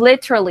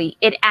 Literally,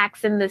 it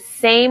acts in the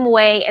same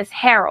way as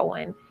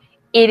heroin.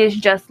 It is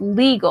just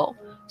legal.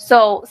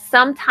 So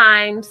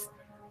sometimes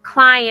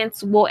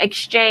clients will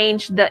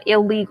exchange the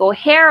illegal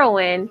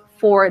heroin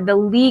for the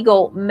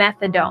legal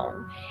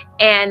methadone,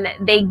 and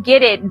they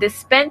get it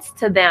dispensed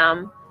to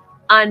them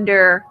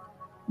under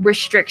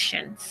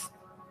restrictions.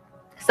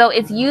 So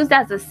it's used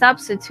as a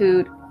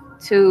substitute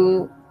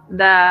to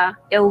the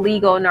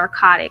illegal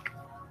narcotic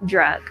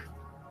drug.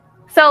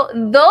 So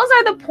those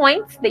are the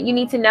points that you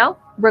need to know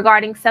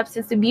regarding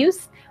substance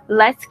abuse.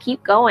 Let's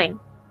keep going.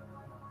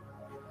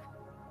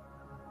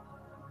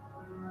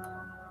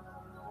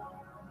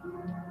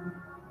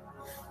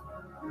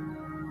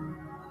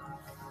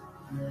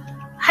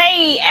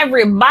 Hey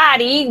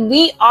everybody,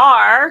 we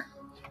are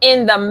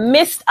in the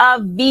midst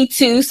of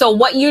V2. So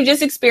what you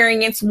just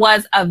experienced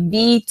was a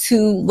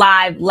V2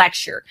 live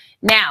lecture.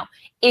 Now,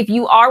 if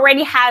you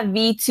already have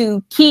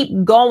V2,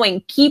 keep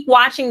going, keep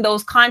watching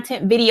those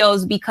content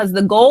videos, because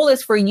the goal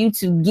is for you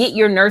to get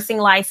your nursing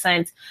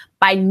license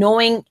by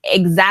knowing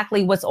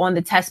exactly what's on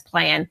the test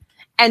plan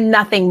and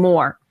nothing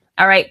more.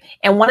 All right.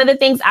 And one of the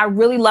things I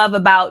really love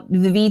about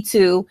the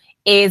V2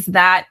 is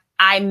that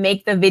I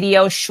make the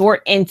video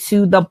short and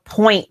to the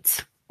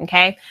point.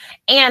 Okay.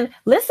 And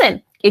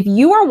listen, if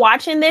you are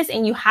watching this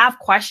and you have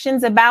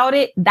questions about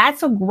it,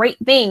 that's a great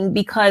thing,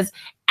 because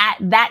at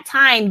that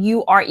time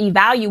you are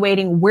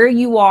evaluating where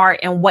you are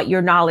and what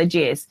your knowledge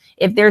is.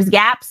 If there's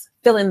gaps,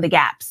 fill in the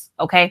gaps.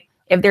 Okay.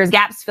 If there's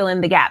gaps, fill in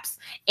the gaps.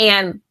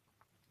 And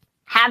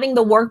having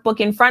the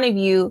workbook in front of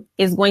you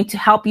is going to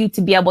help you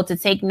to be able to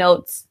take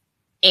notes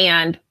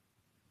and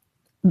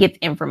get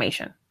the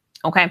information.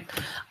 Okay.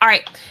 All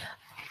right.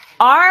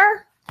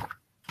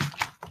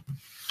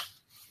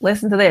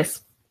 Listen to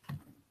this.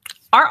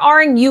 Our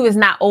RNU is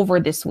not over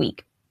this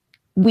week.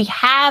 We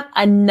have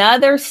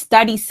another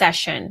study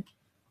session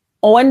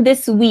on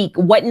this week.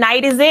 What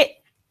night is it?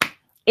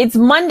 It's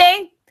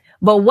Monday,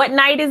 but what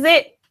night is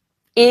it?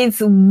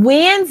 It's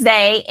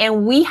Wednesday,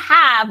 and we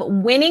have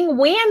Winning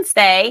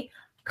Wednesday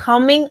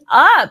coming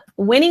up.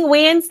 Winning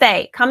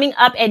Wednesday coming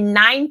up at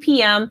 9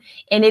 p.m.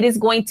 and it is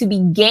going to be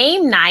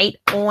game night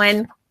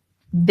on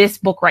this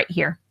book right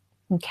here.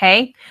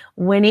 Okay.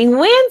 Winning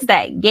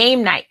Wednesday,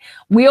 game night.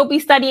 We'll be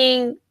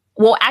studying.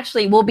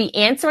 We'll be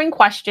answering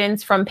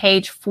questions from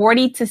page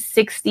 40 to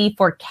 60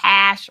 for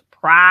cash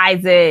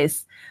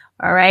prizes.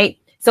 All right.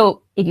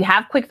 So if you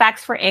have quick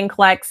facts for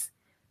NCLEX,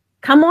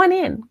 come on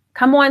in.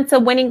 Come on to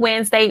Winning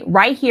Wednesday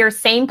right here,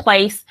 same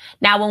place.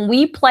 Now, when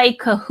we play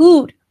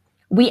Kahoot,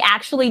 we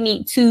actually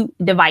need 2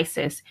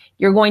 devices.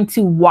 You're going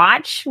to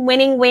watch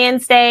Winning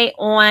Wednesday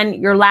on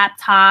your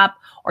laptop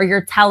or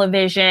your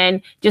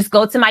television. Just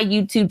go to my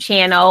YouTube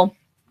channel,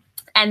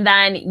 and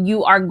then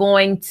you are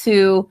going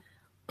to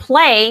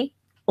play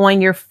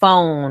on your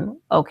phone.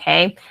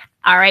 Okay.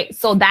 All right.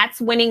 So that's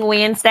Winning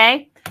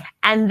Wednesday.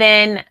 And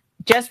then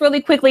just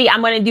really quickly,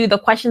 I'm going to do the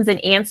questions and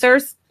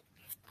answers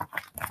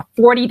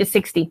 40 to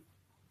 60.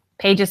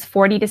 Pages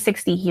 40 to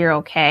 60 here.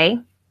 Okay.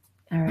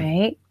 All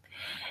right.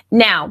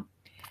 Now,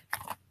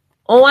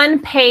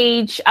 on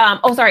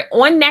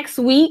next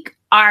week,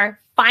 our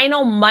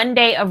final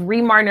Monday of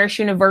ReMar Nurse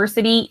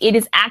University, it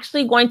is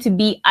actually going to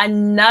be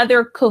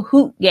another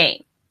Kahoot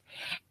game.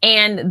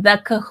 And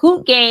the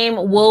Kahoot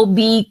game will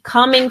be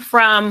coming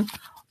from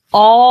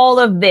all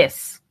of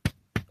this.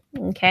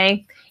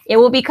 Okay. It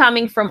will be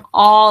coming from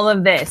all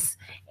of this.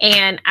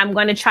 And I'm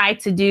going to try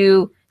to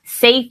do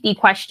safety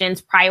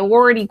questions,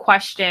 priority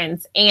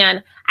questions.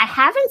 And I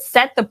haven't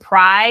set the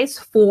prize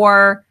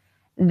for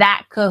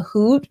that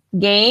Kahoot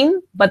game,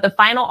 but the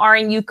final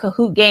RNU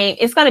Kahoot game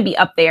is going to be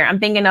up there. I'm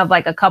thinking of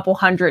like a couple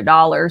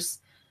 $100,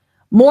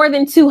 more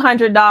than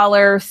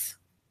 $200,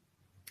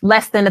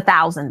 less than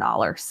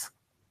 $1,000.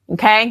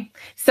 Okay.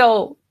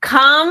 So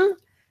come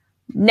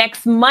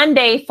next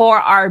Monday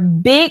for our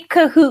big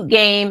Kahoot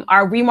game,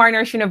 our ReMar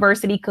Nurse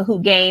University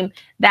Kahoot game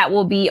that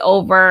will be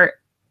over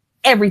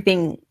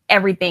everything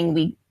that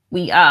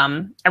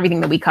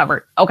we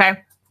covered. Okay.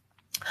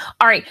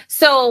 All right.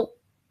 So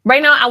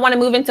right now I want to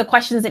move into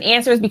questions and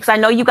answers because I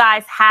know you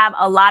guys have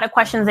a lot of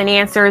questions and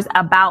answers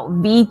about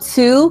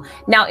V2.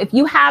 Now, if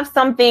you have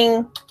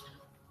something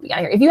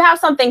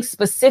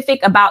specific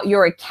about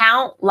your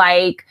account,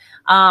 like,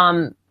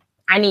 I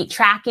need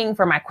tracking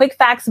for my quick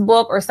facts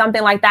book or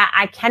something like that,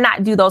 I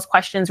cannot do those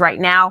questions right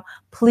now.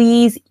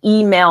 Please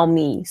email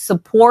me,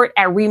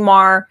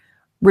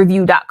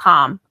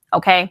 support@remarreview.com.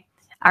 Okay.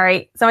 All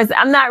right. Someone said,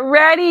 I'm not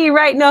ready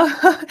right now.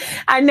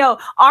 I know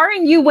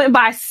RNU went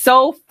by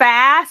so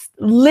fast.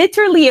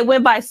 Literally, it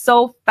went by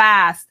so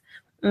fast.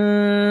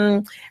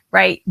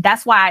 Right.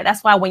 That's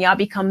why when y'all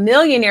become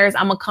millionaires,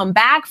 I'm going to come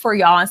back for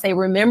y'all and say,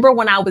 remember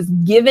when I was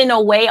giving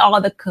away all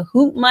the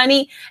Kahoot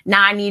money?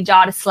 Now I need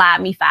y'all to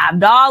slap me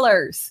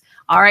 $5.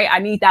 All right. I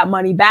need that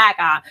money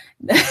back.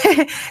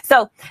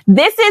 So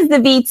this is the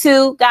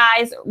V2,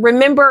 guys.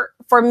 Remember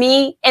for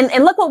me, and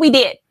look what we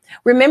did.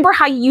 Remember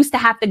how you used to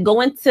have to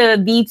go into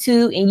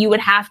V2 and you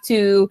would have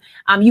to,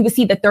 you would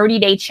see the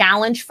 30-day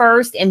challenge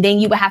first, and then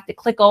you would have to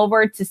click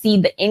over to see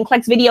the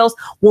NCLEX videos.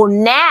 Well,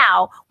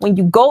 now when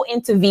you go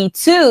into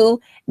V2,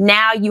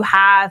 now you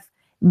have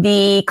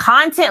the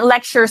content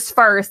lectures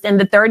first and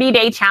the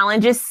 30-day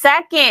challenges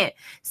second.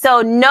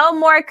 So no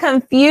more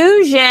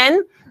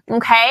confusion.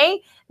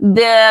 Okay.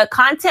 The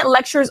content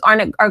lectures are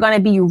going to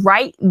be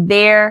right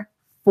there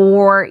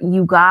for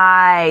you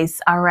guys.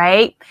 All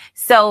right.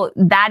 So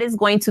that is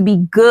going to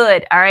be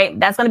good. All right.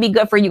 That's going to be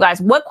good for you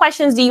guys. What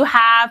questions do you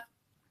have?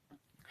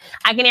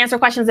 I can answer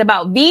questions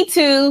about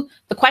V2,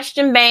 the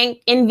question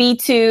bank in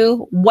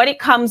V2, what it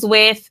comes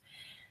with,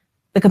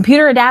 the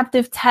computer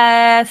adaptive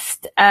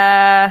test,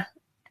 all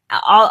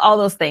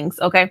those things.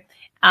 Okay.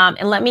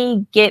 And let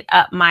me get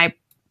up I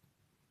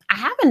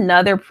have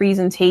another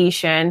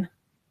presentation.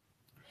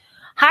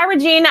 Hi,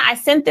 Regina. I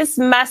sent this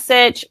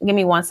message. Give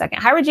me 1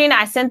 second. Hi, Regina.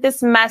 I sent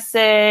this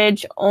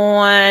message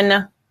on,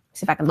 let's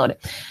see if I can load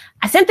it.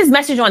 I sent this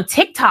message on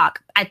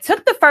TikTok. I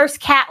took the first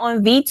CAT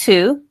on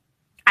V2.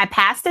 I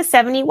passed the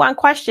 71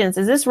 questions.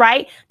 Is this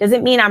right? Does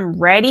it mean I'm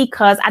ready?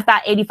 Because I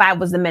thought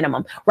 85 was the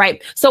minimum,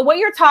 right? So what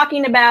you're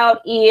talking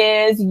about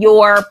is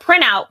your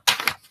printout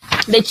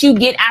that you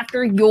get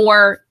after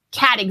your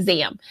CAT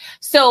exam.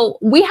 So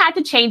we had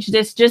to change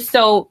this just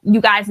so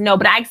you guys know,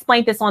 but I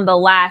explained this on the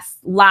last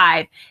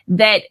live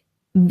that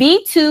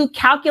V2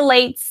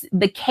 calculates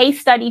the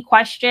case study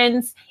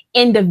questions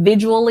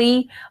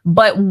individually,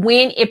 but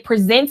when it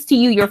presents to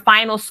you your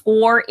final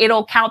score,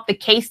 it'll count the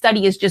case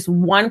study as just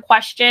one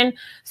question.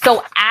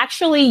 So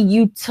actually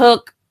you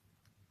took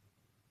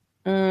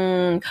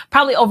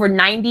probably over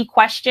 90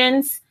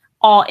 questions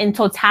all in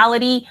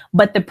totality,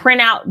 but the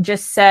printout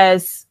just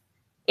says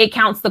it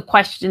counts the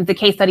questions, the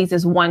case studies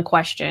as one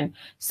question.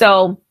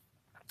 So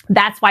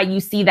that's why you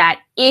see that.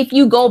 If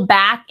you go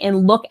back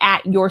and look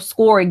at your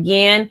score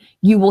again,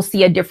 you will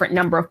see a different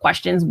number of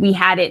questions. We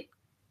had it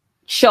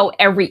show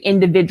every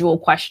individual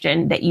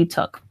question that you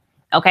took.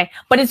 Okay.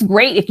 But it's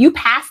great. If you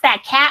pass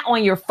that CAT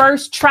on your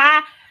first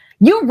try,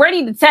 you're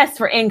ready to test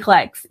for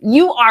NCLEX.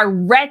 You are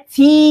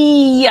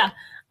ready.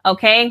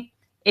 Okay.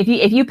 If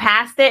you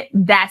passed it,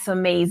 that's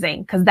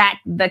amazing, because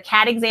the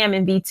CAT exam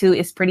in V2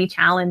 is pretty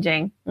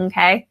challenging.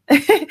 Okay.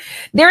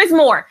 There is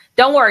more.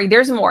 Don't worry.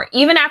 There's more.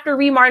 Even after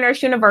ReMar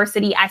Nurse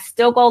University, I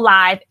still go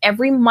live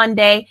every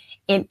Monday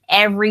and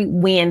every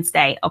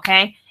Wednesday.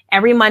 Okay.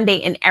 Every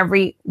Monday and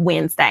every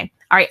Wednesday.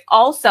 All right.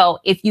 Also,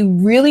 if you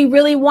really,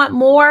 really want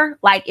more,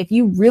 like if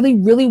you really,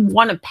 really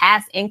want to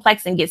pass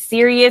NCLEX and get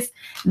serious,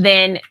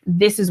 then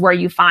this is where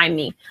you find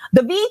me.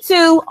 The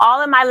V2,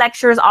 all of my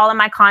lectures, all of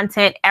my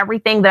content,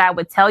 everything that I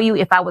would tell you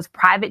if I was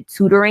private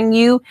tutoring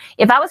you.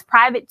 If I was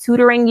private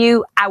tutoring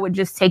you, I would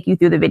just take you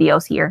through the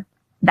videos here.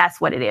 That's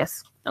what it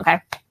is. Okay.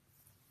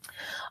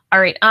 All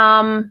right.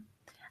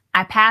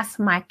 I passed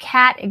my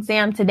CAT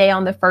exam today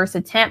on the first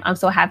attempt. I'm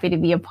so happy to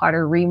be a part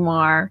of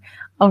ReMar.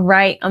 All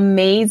right.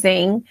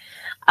 Amazing.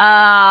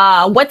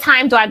 What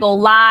time do I go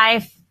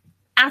live?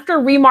 After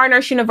ReMar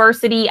Nurse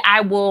University,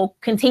 I will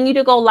continue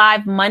to go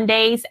live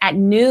Mondays at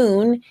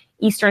noon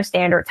Eastern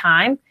Standard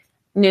Time.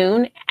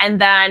 noon, and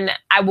then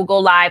I will go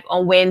live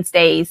on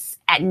Wednesdays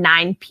at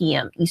 9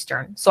 p.m.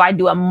 Eastern. So I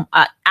do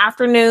a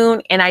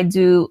afternoon and I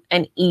do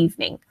an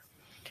evening.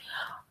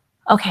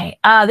 Okay,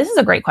 this is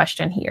a great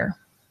question here.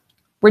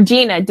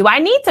 Regina, do I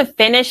need to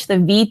finish the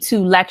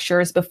V2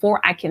 lectures before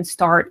I can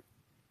start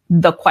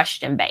the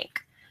question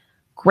bank?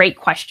 Great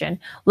question.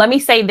 Let me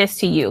say this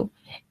to you.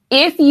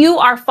 If you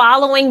are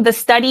following the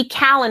study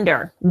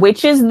calendar,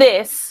 which is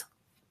this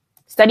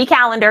study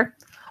calendar,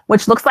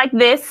 which looks like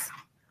this,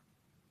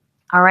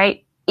 all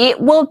right, it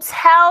will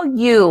tell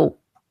you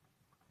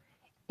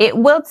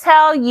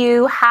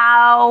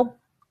how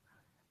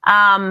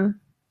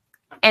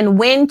and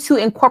when to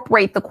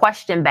incorporate the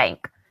question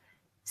bank.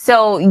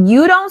 So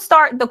you don't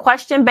start the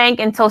question bank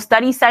until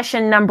study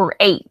session number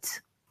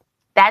 8.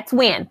 That's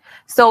when.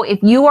 So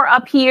if you are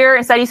up here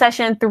in study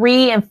session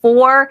 3 and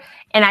 4,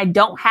 and I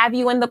don't have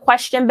you in the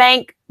question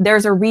bank,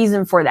 there's a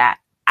reason for that.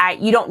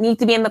 You don't need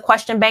to be in the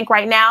question bank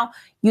right now.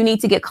 You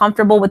need to get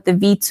comfortable with the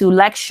V2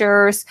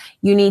 lectures.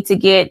 You need to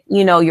get,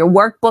 your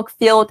workbook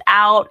filled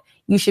out.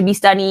 You should be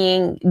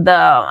studying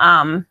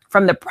the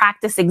from the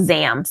practice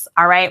exams.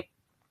 All right.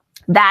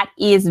 That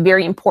is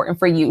very important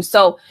for you.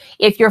 So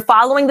if you're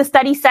following the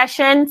study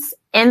sessions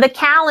in the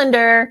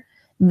calendar,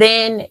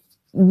 then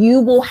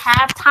you will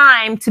have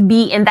time to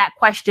be in that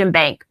question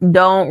bank.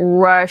 Don't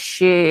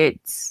rush it.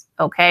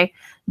 Okay.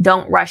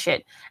 Don't rush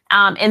it.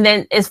 And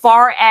then as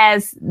far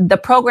as the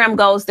program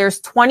goes,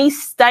 there's 20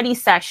 study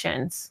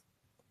sessions.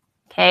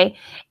 Okay.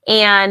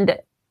 And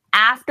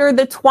after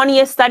the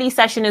 20th study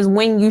session is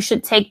when you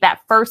should take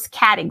that first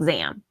CAT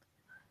exam.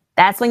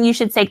 That's when you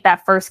should take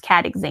that first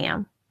CAT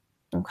exam.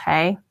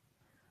 Okay.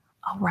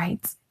 All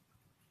right.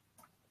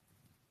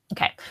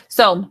 Okay.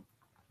 So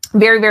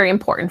very, very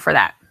important for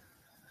that.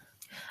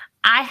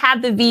 I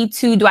have the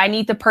V2. Do I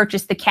need to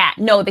purchase the CAT?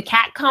 No, the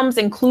CAT comes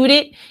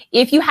included.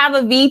 If you have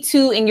a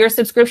V2 and your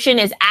subscription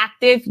is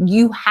active,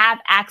 you have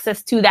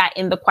access to that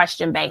in the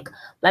question bank.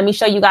 Let me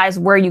show you guys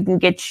where you can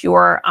get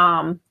your,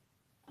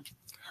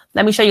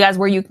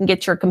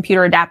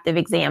 computer adaptive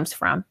exams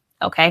from.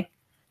 Okay.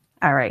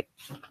 All right.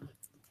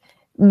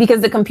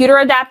 Because the computer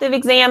adaptive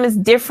exam is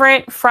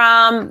different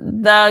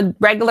from the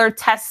regular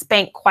test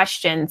bank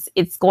questions.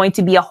 It's going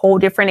to be a whole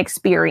different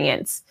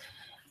experience.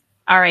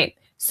 All right.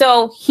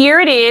 So here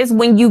it is.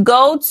 When you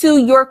go to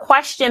your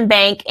question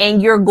bank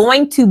and you're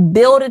going to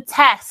build a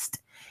test,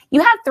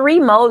 you have 3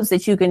 modes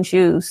that you can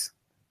choose.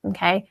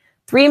 Okay.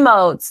 3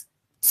 modes: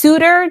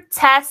 tutor,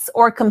 test,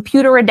 or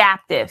computer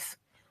adaptive.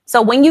 So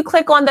when you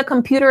click on the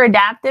computer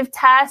adaptive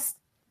test,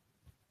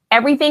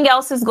 everything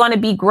else is going to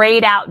be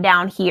grayed out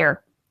down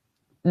here.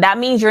 That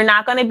means you're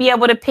not going to be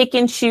able to pick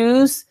and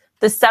choose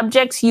the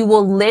subjects. You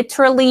will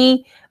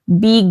literally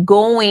be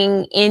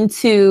going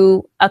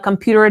into a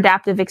computer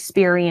adaptive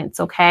experience.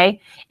 Okay.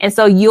 And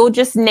so you'll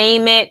just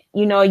name it,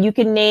 you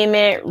can name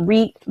it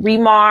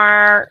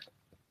ReMar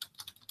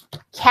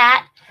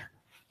CAT,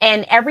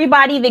 and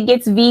everybody that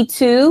gets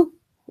V2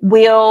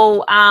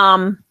 will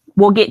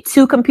get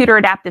 2 computer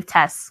adaptive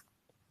tests.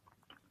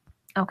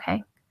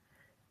 Okay.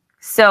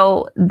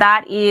 So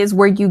that is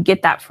where you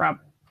get that from.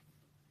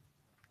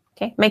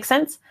 Okay, makes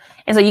sense?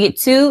 And so you get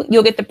 2,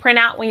 you'll get the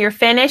printout when you're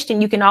finished,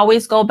 and you can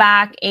always go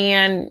back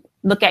and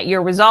look at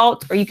your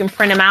results, or you can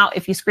print them out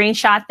if you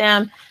screenshot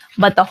them.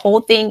 But the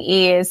whole thing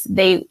is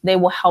they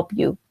will help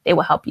you. They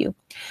will help you.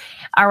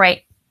 All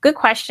right, good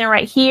question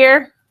right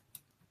here.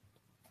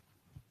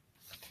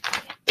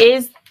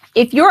 If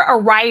you're a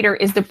writer,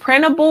 is the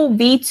printable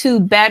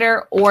V2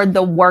 better or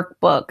the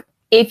workbook?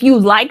 If you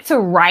like to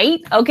write,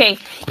 okay,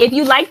 if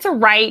you like to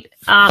write,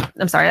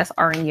 I'm sorry, that's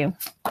R and U.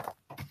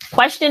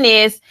 Question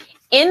is,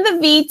 in the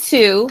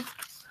V2,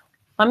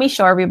 let me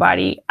show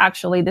everybody.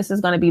 Actually, this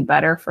is going to be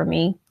better for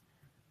me.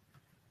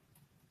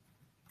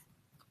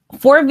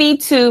 For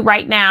V2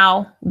 right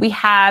now, we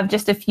have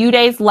just a few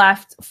days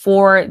left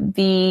for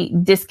the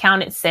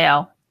discounted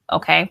sale.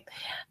 Okay.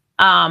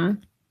 Let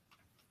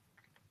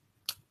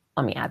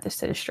me add this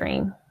to the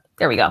stream.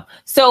 There we go.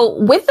 So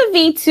with the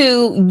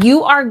V2,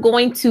 you are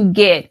going to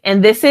get,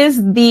 and this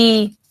is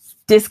the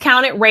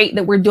discounted rate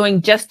that we're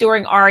doing just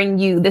during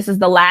R&U. This is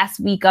the last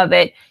week of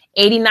it.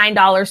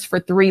 $89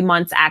 for 3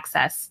 months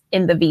access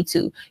in the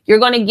V2. You're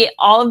going to get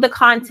all of the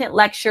content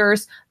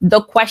lectures,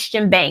 the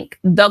question bank,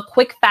 the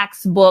quick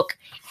facts book,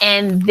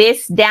 and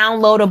this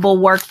downloadable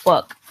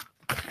workbook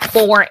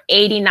for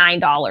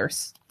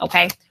 $89.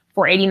 Okay.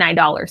 For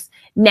 $89.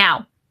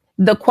 Now,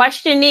 the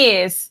question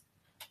is,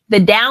 the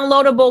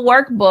downloadable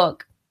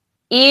workbook,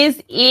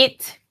 is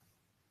it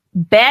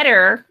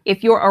better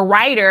if you're a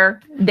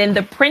writer than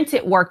the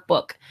printed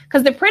workbook?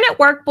 Because the printed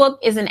workbook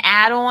is an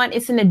add-on.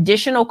 It's an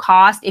additional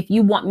cost if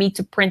you want me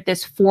to print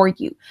this for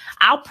you.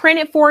 I'll print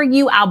it for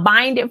you, I'll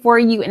bind it for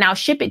you, and I'll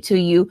ship it to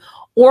you.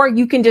 Or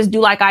you can just do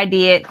like I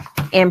did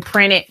and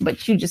print it,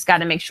 but you just got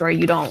to make sure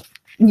you don't,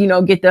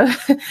 get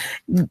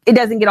it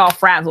doesn't get all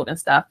frazzled and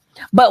stuff.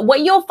 But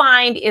what you'll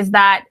find is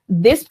that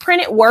this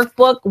printed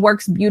workbook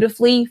works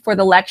beautifully for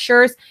the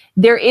lectures.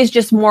 There is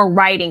just more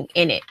writing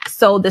in it.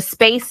 So the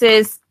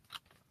spaces,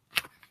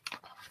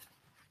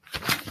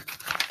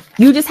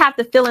 You just have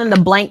to fill in the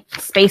blank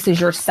spaces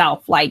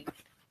yourself. Like,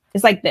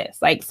 it's like this.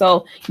 Like,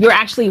 so you're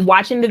actually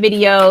watching the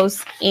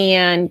videos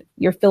and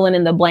you're filling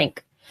in the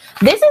blank.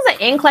 This is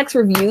an NCLEX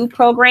review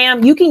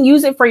program. You can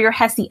use it for your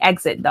HESI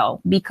exit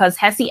though, because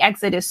HESI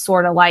exit is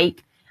sort of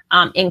like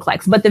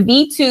NCLEX, but the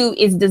V2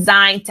 is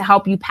designed to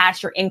help you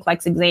pass your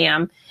NCLEX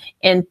exam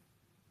in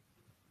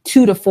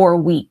 2 to 4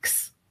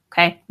 weeks.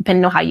 Okay.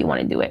 Depending on how you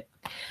want to do it.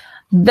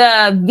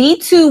 The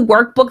V2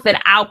 workbook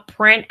that I'll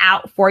print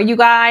out for you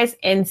guys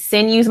and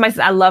send you,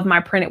 I love my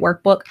printed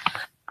workbook.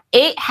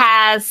 It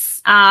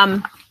has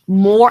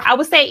more, I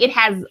would say it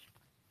has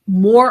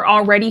more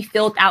already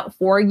filled out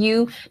for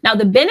you. Now,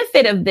 the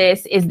benefit of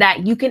this is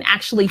that you can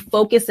actually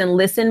focus and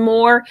listen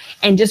more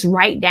and just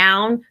write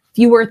down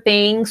fewer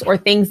things or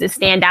things that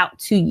stand out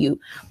to you.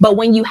 But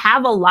when you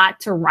have a lot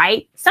to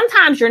write,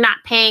 sometimes you're not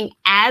paying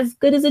as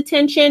good as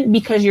attention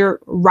because you're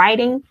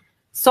writing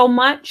so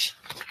much.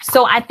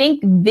 So I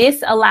think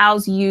this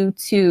allows you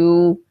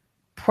to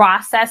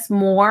process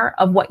more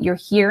of what you're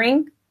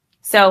hearing.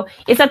 So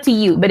it's up to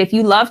you. But if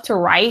you love to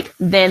write,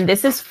 then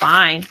this is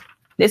fine.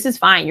 This is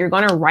fine. You're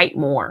going to write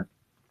more.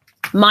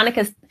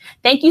 Monica,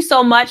 thank you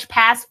so much.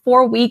 Past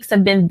 4 weeks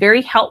have been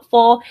very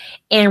helpful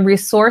and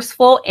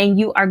resourceful, and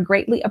you are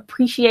greatly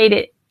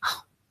appreciated.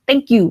 Oh,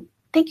 thank you.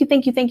 Thank you.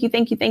 Thank you. Thank you.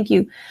 Thank you. Thank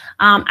you.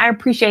 I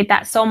appreciate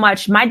that so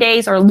much. My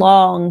days are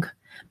long.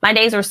 My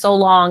days are so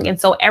long. And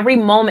so every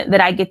moment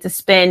that I get to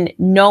spend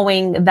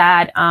knowing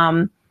that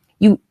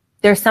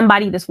there's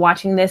somebody that's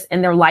watching this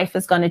and their life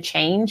is going to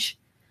change,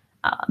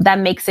 that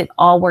makes it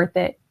all worth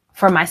it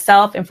for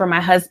myself and for my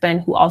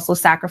husband, who also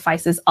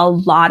sacrifices a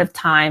lot of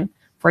time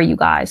for you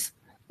guys.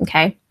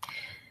 Okay.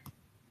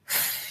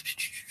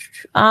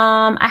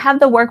 I have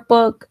the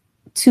workbook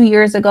 2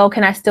 years ago.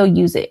 Can I still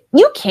use it?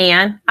 You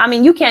can. I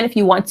mean, you can if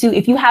you want to.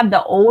 If you have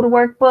the old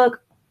workbook,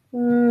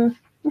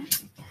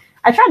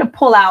 I try to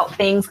pull out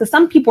things because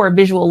some people are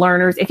visual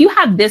learners. If you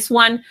have this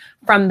one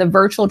from the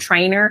virtual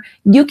trainer,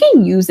 you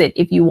can use it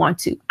if you want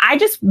to. I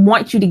just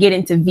want you to get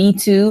into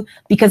V2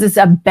 because it's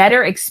a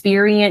better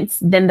experience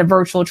than the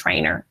virtual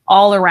trainer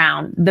all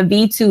around. The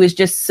V2 is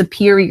just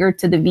superior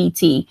to the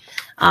VT.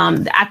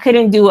 I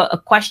couldn't do a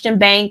question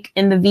bank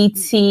in the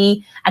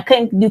VT. I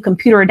couldn't do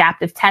computer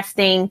adaptive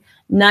testing.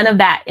 None of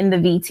that in the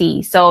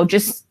VT. So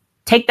just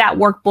take that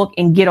workbook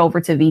and get over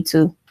to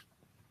V2.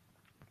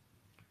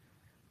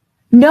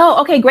 No.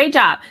 Okay, great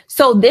job.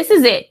 So this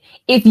is it.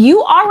 If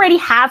you already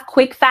have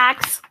quick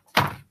facts,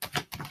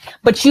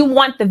 but you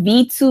want the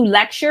V2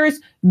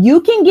 lectures,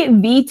 you can get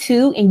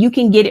V2 and you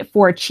can get it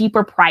for a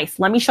cheaper price.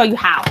 Let me show you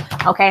how.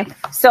 Okay.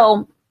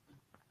 So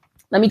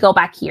let me go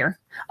back here.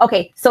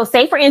 Okay. So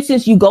say for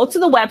instance, you go to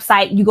the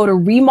website, you go to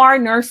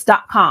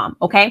remarnurse.com.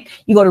 Okay.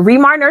 You go to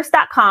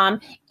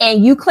remarnurse.com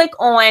and you click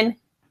on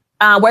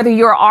whether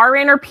you're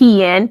RN or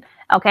PN.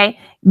 Okay.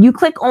 You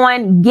click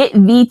on get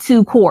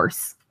V2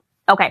 course.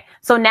 Okay,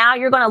 so now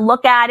you're going to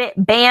look at it,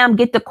 bam,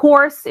 get the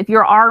course. If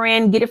you're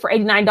RN, get it for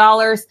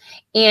 $89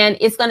 and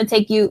it's going to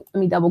take you, let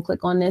me double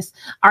click on this.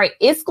 All right,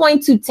 it's going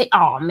to take,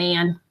 oh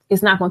man,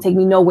 it's not going to take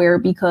me nowhere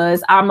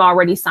because I'm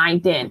already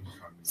signed in.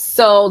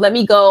 So let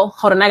me go,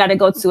 hold on, I got to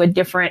go to a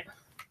different,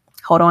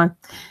 hold on.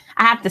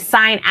 I have to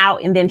sign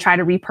out and then try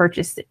to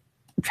repurchase it,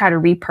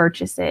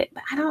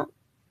 But I don't,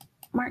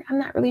 Mark, I'm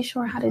not really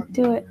sure how to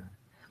do it.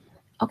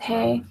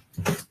 Okay,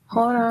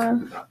 hold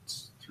on.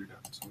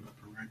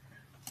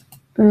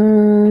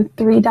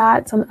 3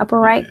 dots on the upper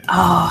right.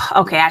 Oh,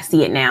 okay. I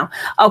see it now.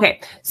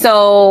 Okay.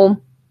 So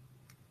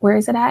where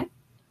is it at?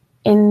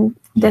 In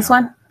this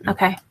one?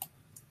 Okay.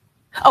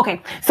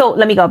 Okay. So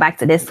let me go back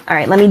to this. All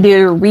right. Let me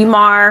do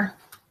ReMar.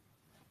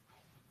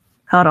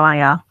 Hold on,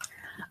 y'all.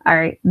 All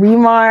right.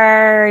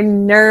 ReMar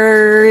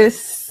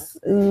Nurse.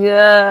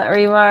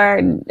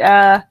 ReMar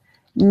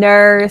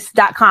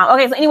nurse.com.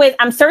 Okay. So anyways,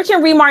 I'm searching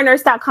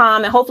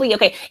remarnurse.com and hopefully,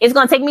 okay, it's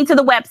going to take me to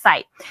the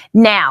website.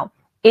 Now,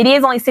 it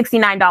is only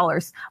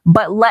 $69,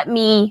 but let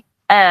me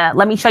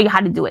show you how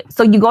to do it.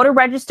 So you go to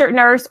registered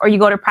nurse or you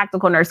go to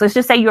practical nurse. Let's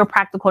just say you're a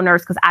practical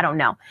nurse because I don't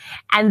know.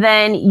 And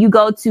then you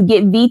go to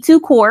get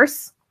V2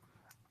 course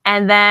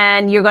and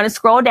then you're going to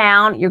scroll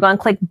down. You're going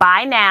to click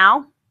buy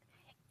now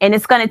and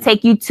it's going to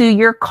take you to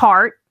your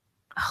cart.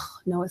 Oh,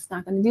 no, it's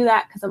not going to do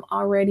that because I'm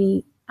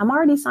already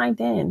signed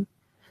in.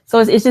 So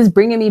it's just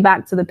bringing me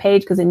back to the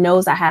page because it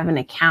knows I have an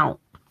account.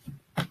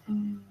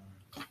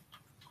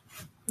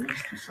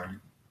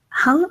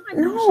 Huh?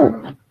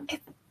 No.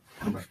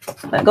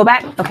 Go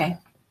back. Okay.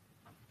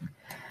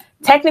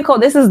 Technical.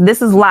 This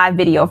is live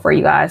video for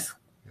you guys.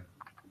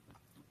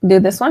 Do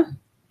this one.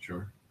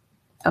 Sure.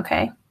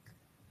 Okay.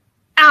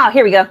 Oh,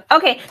 here we go.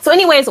 Okay. So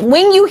anyways,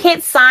 when you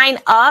hit sign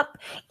up,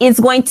 it's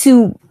going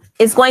to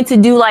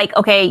do like,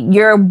 okay,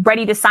 you're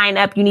ready to sign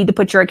up. You need to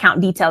put your account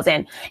details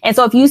in. And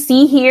so if you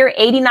see here,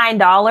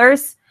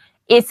 $89,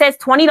 it says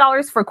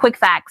 $20 for quick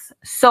facts.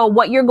 So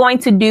what you're going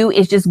to do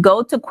is just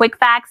go to quick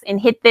facts and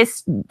hit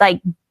this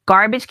like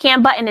garbage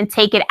can button and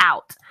take it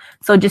out.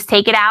 So just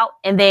take it out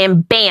and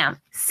then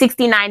bam,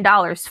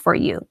 $69 for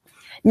you.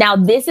 Now,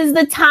 this is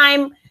the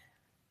time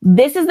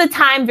This is the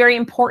time, very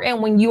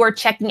important, when you are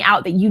checking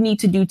out, that you need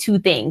to do two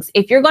things.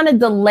 If you're going to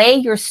delay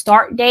your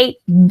start date,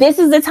 this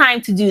is the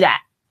time to do that.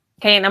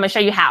 Okay, and I'm going to show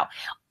you how.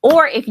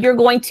 Or if you're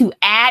going to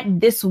add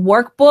this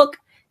workbook,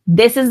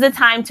 this is the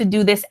time to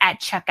do this at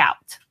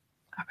checkout.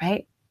 All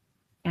right.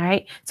 All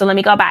right. So let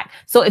me go back.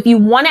 So if you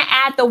want to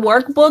add the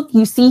workbook,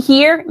 you see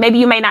here, maybe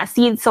you may not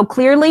see it so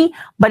clearly,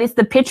 but it's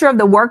the picture of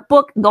the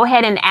workbook. Go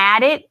ahead and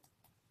add it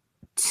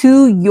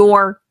to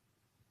your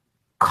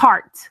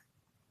cart.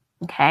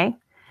 Okay.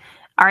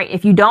 All right.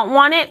 If you don't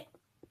want it,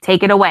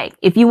 take it away.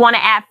 If you want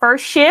to add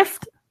first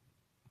shift,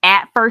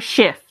 add first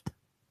shift.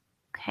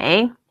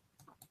 Okay.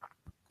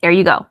 There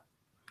you go.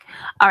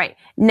 All right.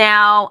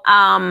 Now,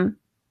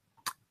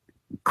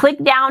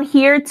 click down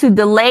here to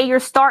delay your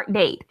start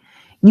date.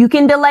 You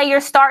can delay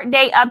your start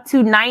date up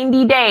to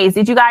 90 days.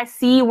 Did you guys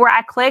see where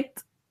I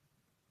clicked?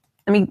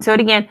 Let me do it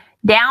again.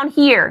 Down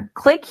here,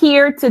 click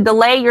here to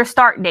delay your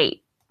start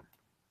date.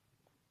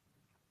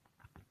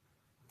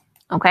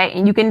 Okay,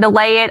 and you can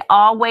delay it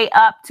all the way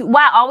up to,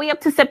 wow, all the way up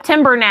to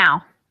September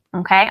now.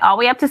 Okay, all the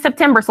way up to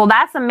September. So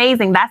that's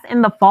amazing. That's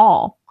in the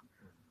fall.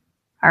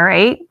 All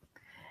right.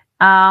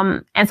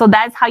 And so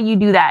that's how you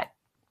do that.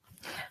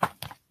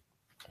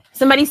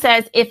 Somebody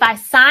says, if I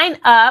sign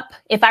up,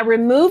 if I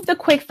remove the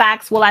quick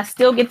facts, will I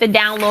still get the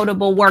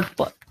downloadable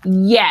workbook?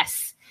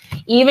 Yes.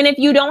 Even if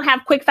you don't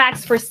have quick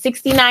facts for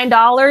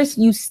 $69,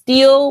 you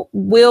still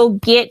will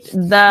get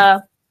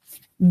the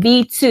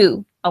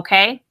V2.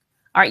 Okay.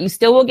 All right. You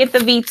still will get the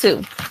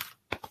V2.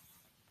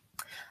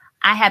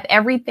 I have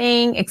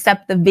everything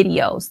except the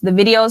videos. The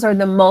videos are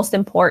the most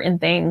important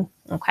thing.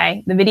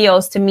 Okay. The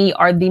videos to me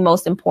are the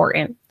most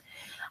important.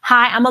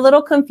 Hi, I'm a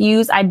little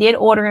confused. I did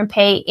order and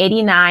pay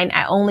 $89.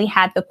 I only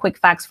had the quick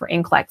facts for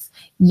NCLEX.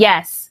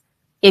 Yes,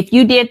 if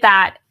you did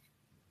that,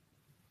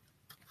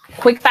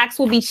 quick facts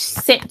will be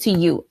sent to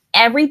you.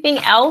 Everything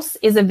else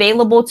is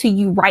available to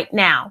you right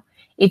now.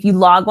 If you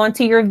log on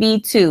to your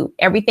V2,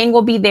 everything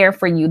will be there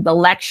for you, the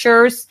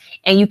lectures,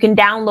 and you can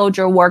download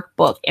your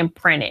workbook and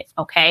print it.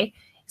 Okay.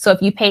 So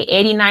if you pay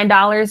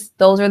 $89,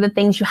 those are the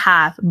things you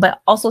have.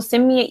 But also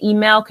send me an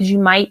email because you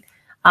might,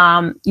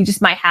 you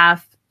just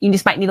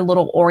might need a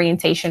little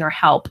orientation or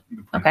help.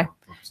 Okay.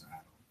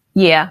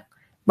 Yeah.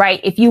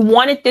 Right. If you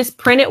wanted this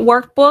printed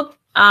workbook,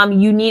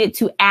 you needed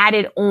to add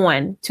it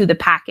on to the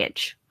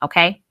package.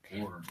 Okay.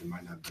 Or it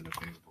might not have been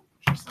available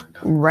when you signed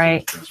up.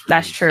 Right.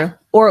 That's true.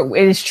 Or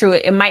it is true.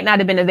 It might not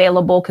have been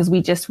available because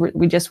we just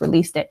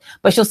released it,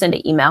 but she'll send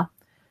an email.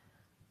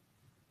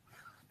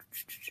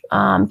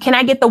 Can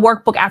I get the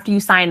workbook after you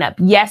sign up?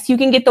 Yes, you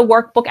can get the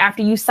workbook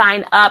after you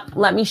sign up.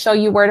 Let me show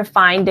you where to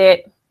find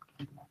it.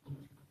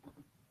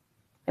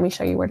 Let me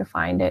show you where to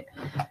find it.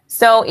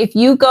 So if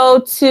you go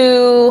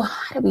to,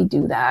 how do we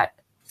do that?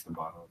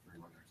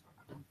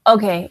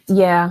 Okay,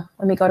 yeah.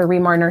 Let me go to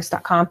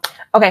ReMarNurse.com.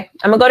 Okay,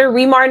 I'm gonna go to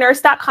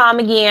ReMarNurse.com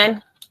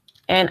again,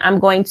 and I'm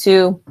going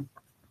to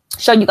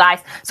show you guys.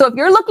 So if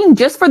you're looking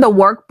just for the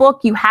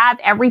workbook, you have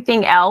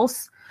everything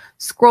else.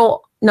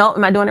 Scroll. No,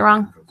 am I doing it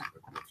wrong?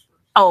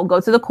 Oh, go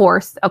to the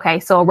course. Okay,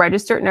 so a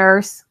registered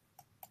nurse.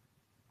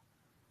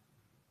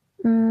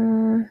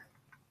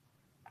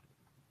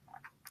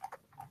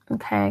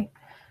 Okay.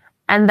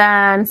 And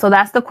then, so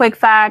that's the quick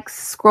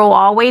facts. Scroll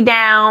all the way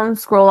down,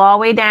 scroll all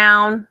the way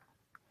down.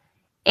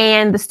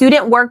 And the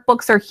student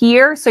workbooks are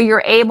here. So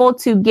you're able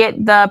to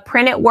get the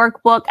printed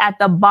workbook at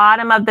the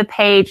bottom of the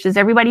page. Does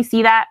everybody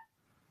see that?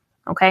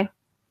 Okay.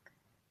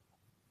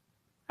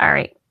 All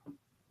right.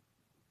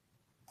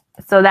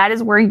 So that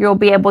is where you'll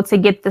be able to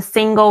get the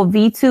single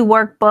V2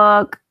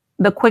 workbook,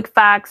 the quick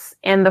facts,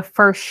 and the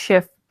first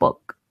shift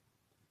book.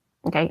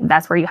 Okay.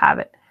 That's where you have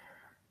it.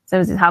 So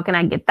this is, how can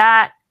I get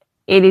that?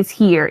 It is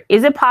here.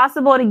 Is it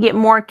possible to get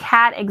more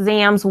CAT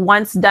exams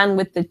once done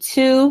with the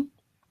two?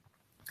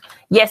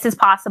 Yes, it's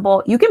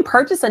possible. You can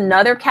purchase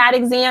another CAT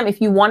exam if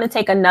you want to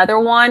take another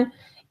one.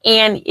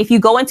 And if you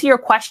go into your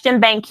question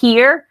bank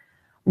here,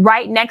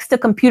 right next to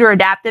computer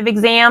adaptive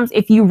exams,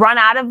 if you run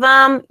out of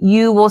them,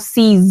 you will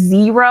see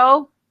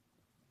 0.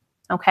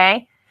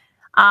 Okay.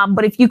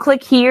 But if you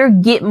click here,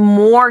 get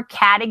more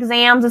CAT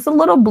exams, it's a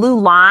little blue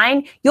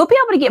line. You'll be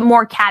able to get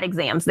more CAT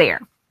exams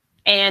there.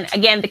 And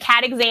again, the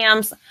CAT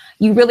exams,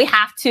 you really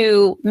have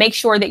to make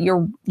sure that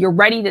you're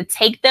ready to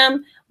take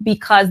them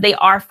because they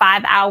are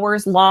 5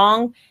 hours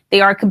long. They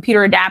are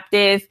computer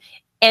adaptive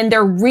and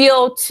they're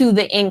real to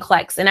the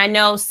NCLEX. And I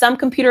know some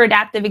computer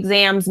adaptive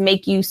exams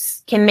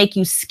can make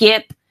you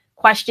skip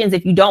questions.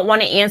 If you don't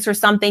want to answer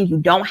something, you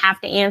don't have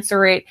to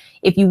answer it.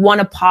 If you want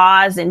to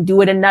pause and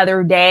do it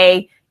another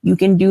day, you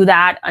can do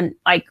that.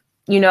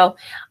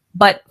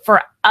 But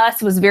for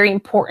us, it was very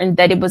important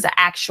that it was an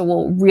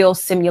actual real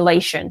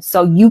simulation.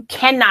 So you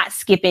cannot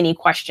skip any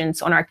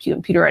questions on our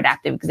computer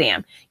adaptive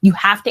exam. You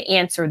have to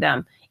answer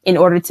them in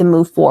order to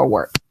move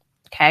forward.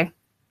 Okay.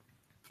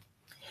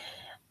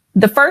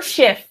 The first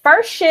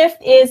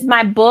shift is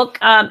my book.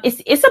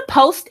 It's a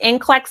post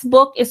NCLEX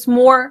book. It's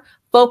more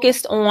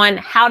focused on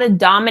how to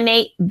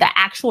dominate the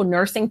actual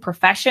nursing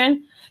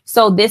profession.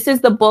 So this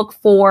is the book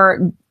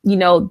for, you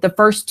know, the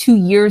first 2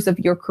 years of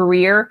your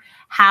career,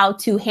 how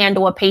to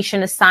handle a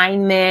patient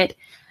assignment,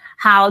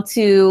 how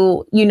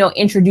to, you know,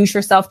 introduce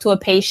yourself to a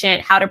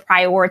patient, how to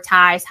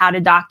prioritize, how to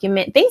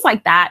document, things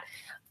like that.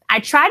 I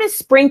try to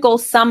sprinkle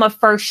some of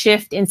first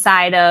shift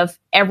inside of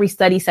every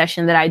study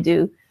session that I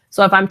do.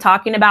 So if I'm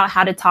talking about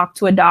how to talk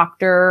to a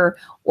doctor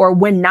or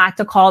when not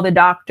to call the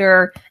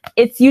doctor,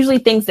 it's usually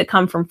things that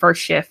come from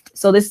first shift.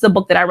 So this is a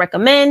book that I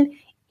recommend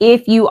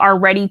if you are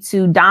ready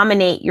to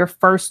dominate your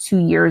first 2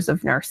 years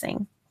of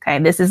nursing. Okay,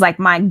 this is like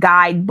my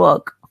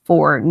guidebook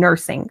for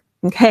nursing.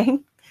 Okay,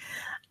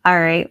 all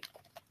right.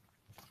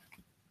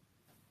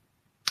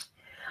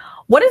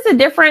 What is the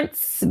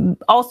difference?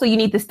 Also, you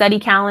need the study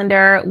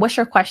calendar. What's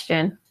your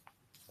question?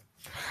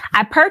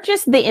 I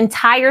purchased the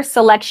entire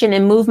selection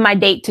and moved my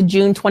date to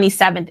June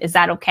 27th. Is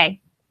that okay?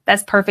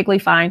 That's perfectly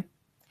fine.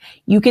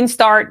 You can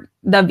start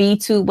the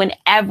V2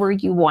 whenever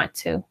you want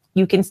to.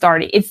 You can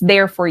start it. It's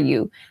there for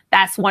you.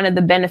 That's one of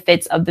the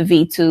benefits of the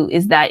V2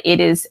 is that it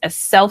is a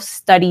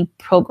self-study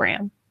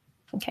program.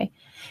 Okay.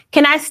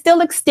 Can I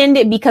still extend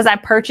it because I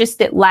purchased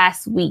it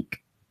last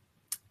week?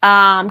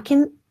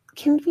 Can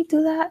we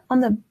do that on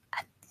the,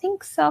 I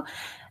think so.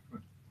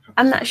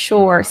 I'm not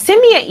sure.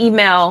 Send me an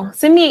email.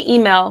 Send me an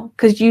email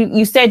because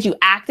you said you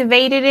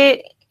activated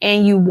it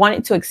and you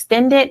wanted to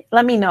extend it.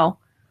 Let me know.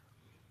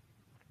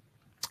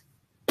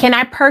 Can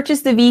I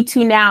purchase the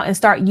V2 now and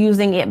start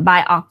using it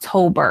by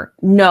October?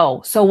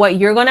 No. So what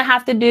you're going to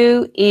have to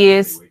do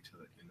is, Wait till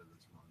the end of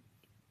this month.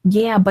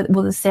 yeah, but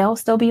will the sale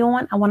still be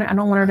on? I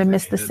don't want her to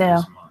miss the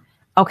sale.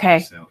 Okay.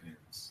 The sale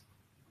ends,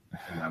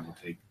 and that will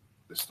take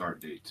the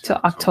start date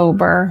To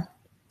October.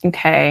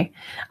 Okay.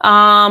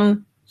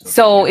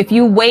 So if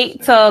you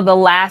wait till the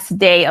last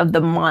day of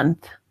the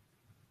month,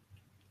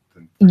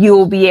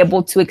 you'll be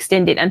able to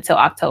extend it until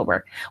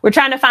October. We're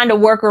trying to find a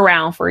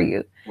workaround for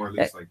you. Or at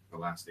least like the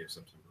last day of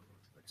September,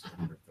 like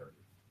September 30th.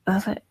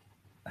 That's it.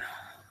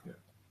 Yeah.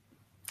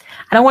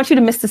 I don't want you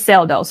to miss the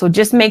sale though. So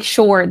just make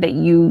sure that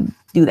you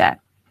do that.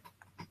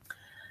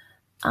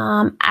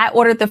 I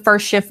ordered the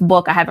first shift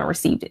book. I haven't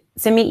received it.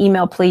 Send me an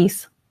email,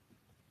 please.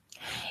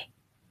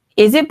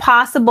 Is it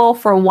possible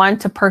for one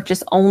to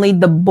purchase only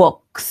the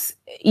books?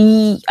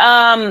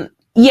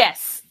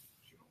 Yes.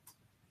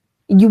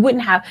 You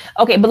wouldn't have.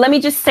 Okay, but let me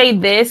just say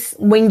this.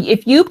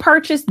 If you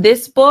purchase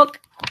this book,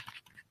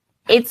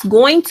 it's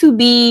going to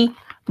be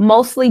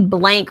mostly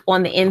blank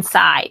on the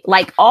inside.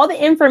 Like all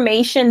the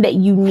information that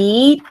you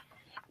need,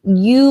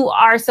 you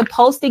are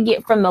supposed to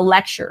get from the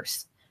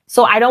lectures.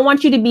 So I don't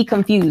want you to be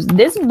confused.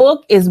 This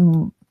book is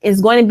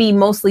going to be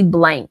mostly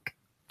blank.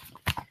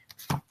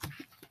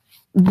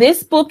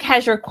 This book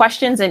has your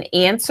questions and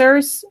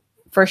answers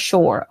for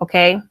sure.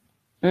 Okay.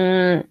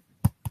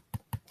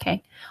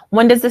 Okay.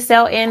 When does the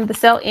sale end? The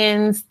sale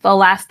ends the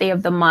last day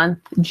of the month,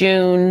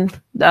 June.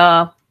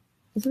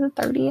 Is it the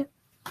 30th?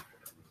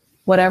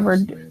 Whatever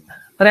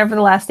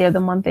the last day of the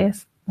month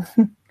is.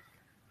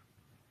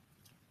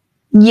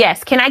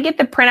 Yes. Can I get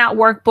the printout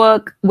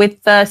workbook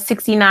with the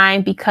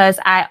 69 because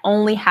I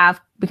already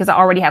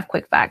have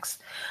quick facts?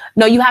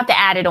 No, you have to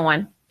add it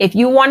on. If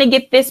you want to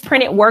get this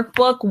printed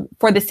workbook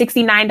for the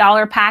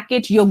 $69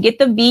 package, you'll get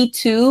the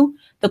V2,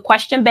 the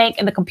question bank,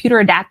 and the computer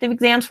adaptive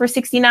exams for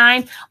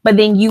 $69, but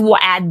then you will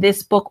add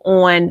this book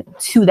on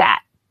to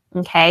that.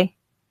 Okay.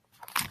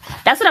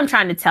 That's what I'm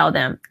trying to tell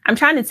them. I'm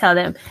trying to tell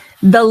them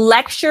the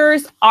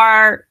lectures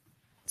are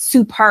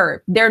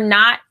superb. They're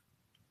not.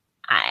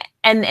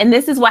 And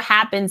this is what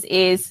happens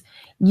is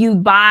you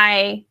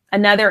buy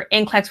another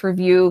NCLEX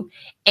review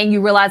and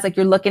you realize like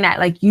you're looking at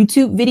like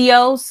YouTube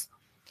videos.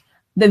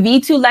 The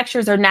V2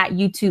 lectures are not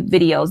YouTube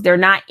videos. They're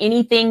not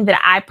anything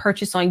that I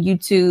purchase on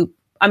YouTube.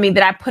 I mean,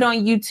 that I put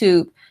on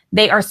YouTube.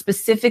 They are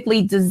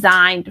specifically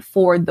designed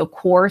for the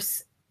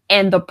course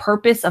and the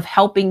purpose of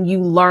helping you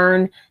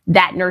learn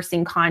that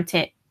nursing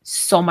content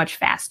so much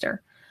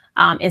faster.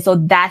 And so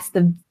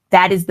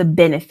that is the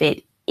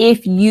benefit.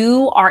 If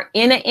you are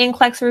in an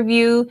NCLEX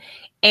review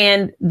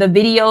and the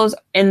videos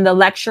and the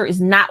lecture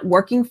is not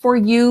working for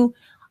you,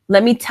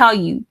 let me tell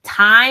you,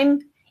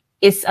 time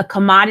is a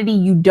commodity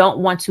you don't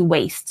want to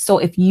waste. So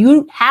if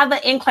you have an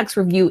NCLEX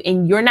review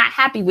and you're not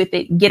happy with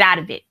it, get out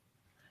of it.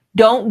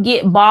 Don't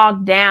get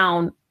bogged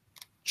down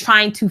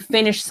trying to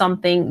finish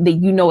something that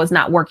you know is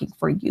not working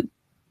for you.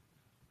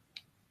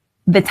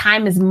 The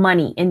time is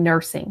money in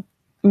nursing.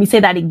 Let me say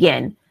that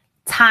again.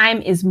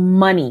 Time is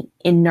money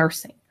in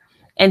nursing.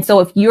 And so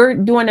if you're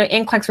doing an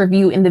NCLEX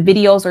review and the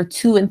videos are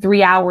 2 and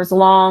 3 hours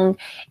long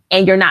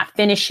and you're not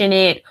finishing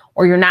it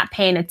or you're not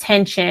paying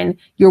attention,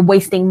 you're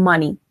wasting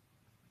money.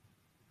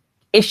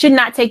 It should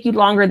not take you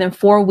longer than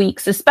 4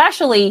 weeks,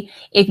 especially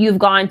if you've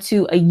gone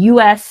to a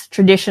U.S.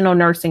 traditional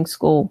nursing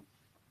school.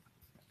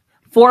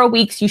 4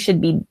 weeks, you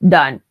should be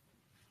done.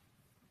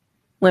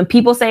 When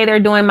people say they're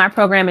doing my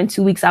program in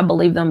 2 weeks, I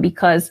believe them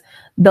because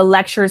the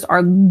lectures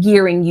are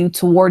gearing you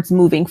towards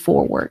moving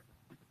forward.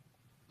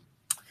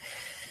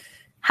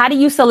 How do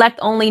you select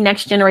only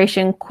next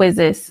generation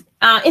quizzes?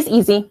 It's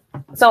easy.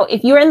 So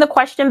if you're in the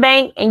question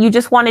bank and you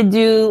just want to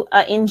do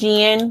an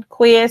NGN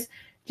quiz,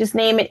 Just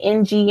name it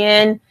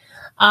NGN.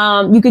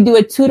 You could do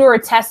a tutor or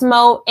test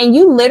mode, and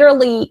you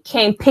literally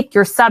can pick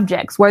your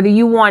subjects, whether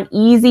you want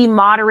easy,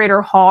 moderate,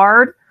 or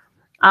hard.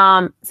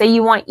 Say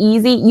you want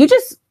easy, you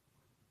just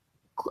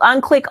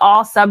unclick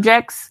all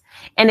subjects.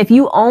 And if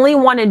you only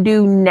want to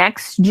do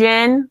next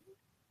gen,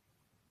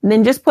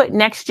 then just put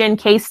next gen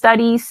case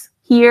studies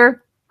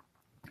here,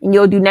 and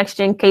you'll do next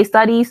gen case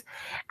studies.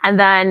 And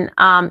then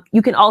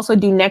you can also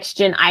do next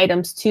gen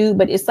items too,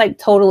 but it's like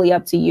totally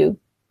up to you.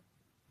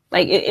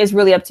 Like it's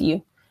really up to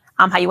you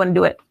how you want to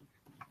do it.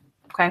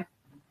 Okay.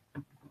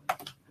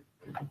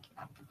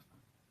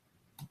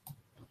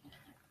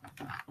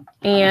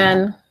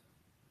 And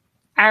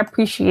I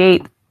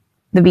appreciate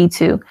the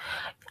V2.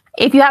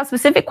 If you have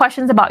specific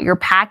questions about your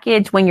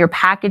package, when your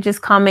package is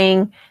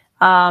coming,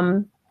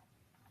 send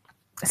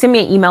me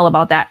an email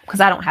about that because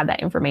I don't have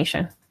that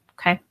information.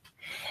 Okay.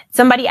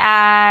 Somebody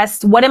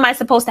asked, what am I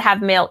supposed to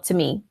have mailed to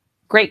me?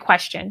 Great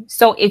question.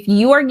 So if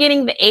you are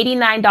getting the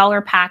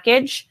 $89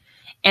 package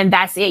and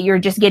that's it, you're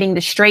just getting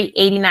the straight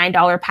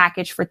 $89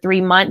 package for 3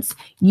 months,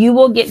 you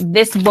will get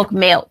this book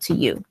mailed to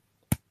you.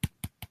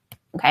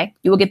 Okay.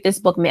 You will get this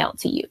book mailed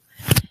to you.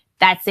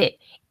 That's it.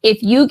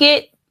 If you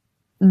get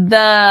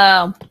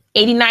the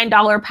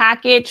 $89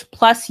 package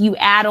plus you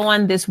add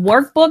on this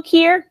workbook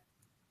here,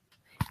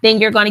 then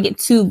you're going to get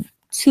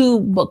two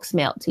books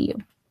mailed to you.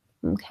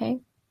 Okay.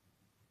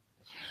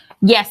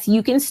 Yes,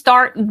 you can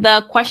start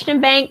the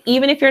question bank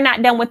even if you're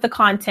not done with the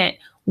content.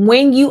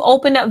 When you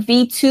open up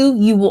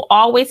V2, you will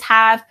always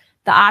have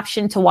the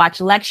option to watch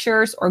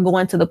lectures or go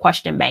into the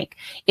question bank.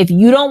 If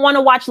you don't want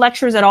to watch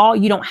lectures at all,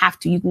 you don't have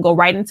to. You can go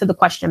right into the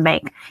question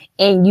bank,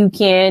 and you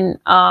can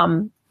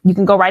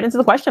go right into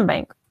the question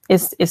bank.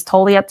 It's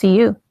totally up to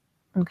you.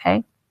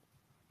 Okay.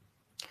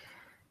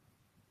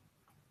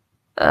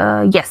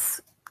 Yes,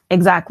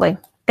 exactly.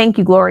 Thank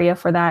you, Gloria,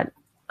 for that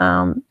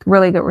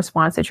really good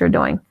response that you're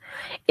doing.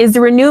 Is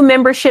the Renew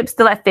membership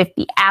still at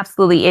 50?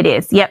 Absolutely, it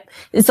is. Yep.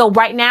 And so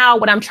right now,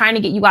 what I'm trying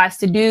to get you guys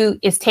to do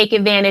is take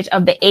advantage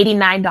of the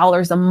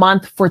 $89 a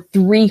month for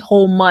 3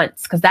 whole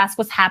months, because that's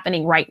what's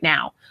happening right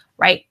now,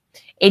 right?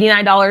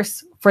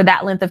 $89 for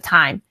that length of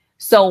time.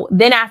 So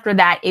then after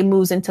that, it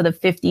moves into the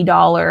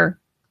 $50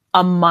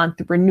 a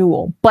month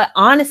renewal. But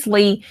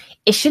honestly,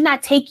 it should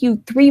not take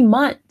you 3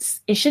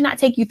 months. It should not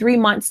take you 3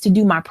 months to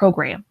do my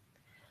program.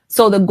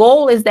 So the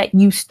goal is that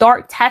you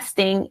start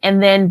testing,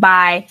 and then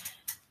by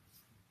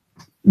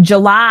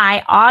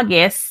July,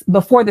 August,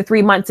 before the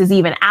 3 months is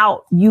even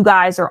out, you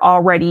are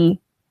already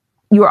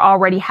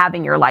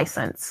having your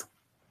license.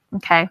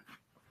 Okay.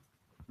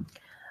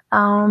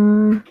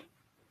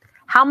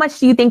 How much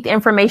do you think the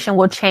information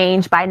will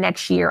change by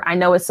next year? I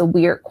know it's a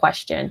weird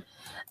question.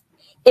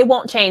 It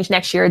won't change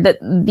next year.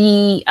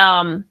 The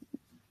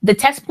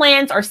test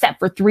plans are set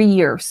for 3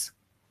 years.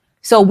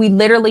 So we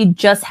literally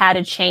just had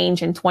a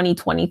change in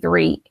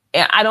 2023.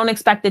 I don't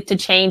expect it to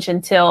change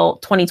until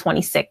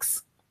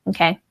 2026.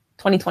 Okay.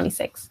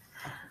 2026.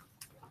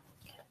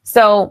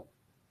 So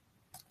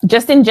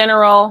just in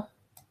general,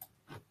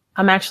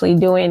 I'm actually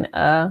doing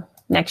a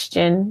next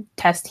gen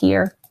test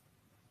here.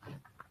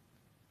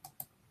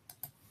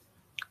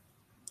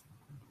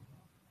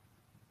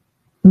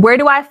 Where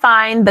do I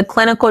find the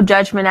clinical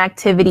judgment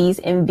activities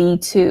in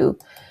V2?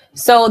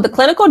 So the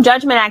clinical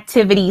judgment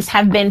activities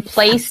have been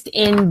placed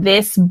in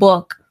this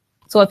book.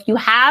 So if you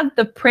have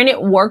the printed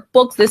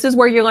workbooks, this is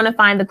where you're going to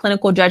find the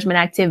clinical judgment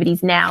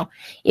activities now.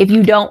 If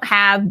you don't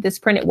have this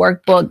printed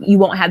workbook, you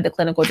won't have the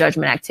clinical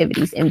judgment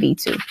activities in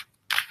V2.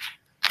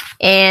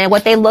 And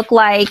what they look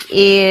like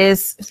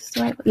is this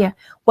right? Yeah.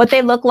 What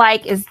they look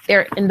like is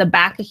they're in the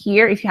back of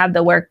here if you have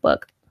the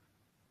workbook.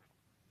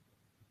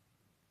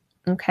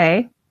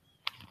 Okay.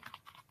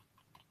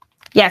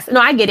 Yes, no,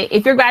 I get it.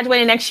 If you're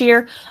graduating next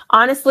year,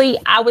 honestly,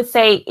 I would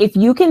say if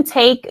you can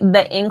take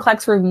the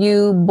NCLEX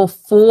review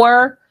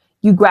before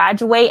you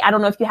graduate, I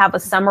don't know if you have a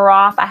summer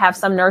off. I have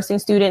some nursing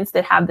students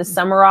that have the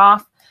summer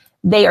off.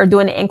 They are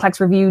doing the NCLEX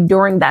review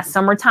during that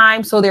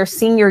summertime. So their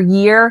senior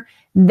year,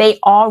 they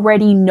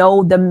already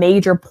know the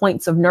major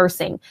points of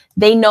nursing.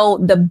 They know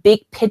the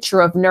big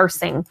picture of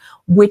nursing,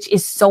 which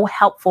is so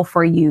helpful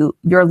for you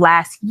your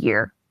last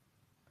year.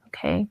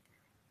 Okay.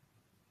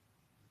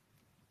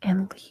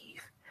 And leave.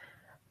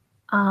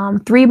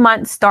 3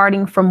 months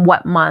starting from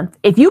what month?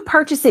 If you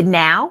purchase it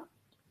now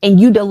and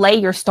you delay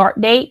your start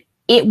date,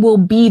 it will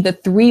be the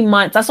 3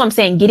 months. That's what I'm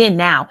saying. Get in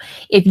now.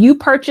 If you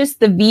purchase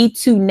the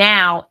V2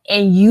 now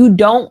and you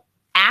don't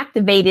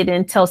activate it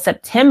until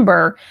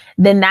September,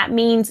 then that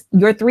means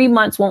your 3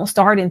 months won't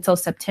start until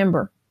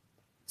September.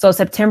 So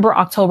September,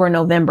 October,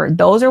 November,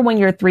 those are when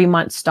your 3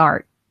 months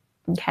start.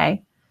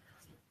 Okay.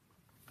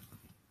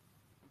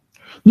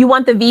 You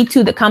want the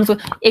V2 that comes with,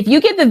 if you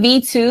get the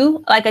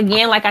V2, like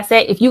I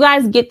said, if you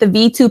guys get the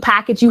V2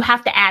 package, you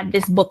have to add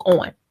this book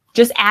on.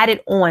 Just add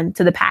it on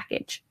to the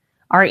package.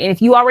 All right. And if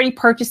you already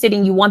purchased it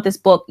and you want this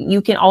book,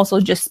 you can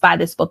also just buy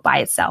this book by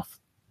itself.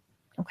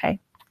 Okay.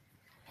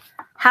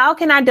 How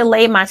can I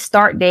delay my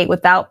start date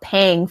without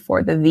paying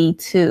for the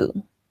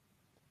V2?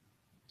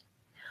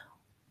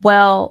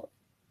 Well,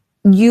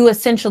 you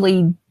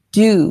essentially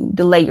do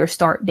delay your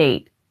start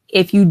date.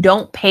 If you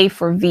don't pay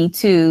for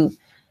V2,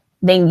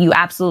 then you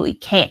absolutely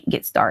can't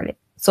get started.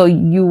 So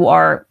you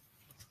are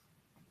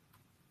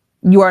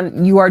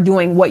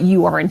doing what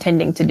you are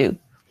intending to do.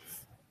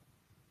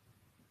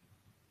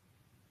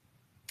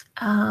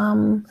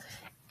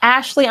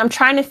 Ashley, I'm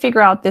trying to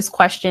figure out this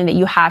question that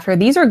you have here.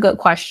 These are good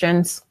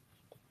questions.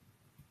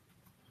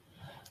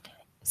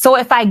 So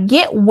if I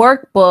get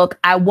workbook,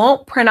 I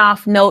won't print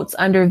off notes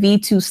under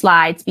V2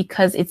 slides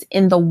because it's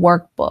in the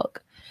workbook.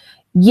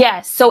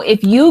 Yes. So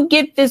if you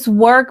get this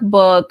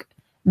workbook,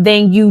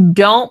 then you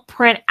don't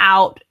print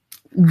out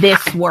this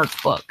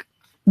workbook,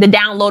 the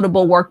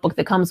downloadable workbook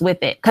that comes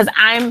with it, because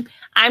I'm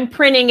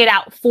printing it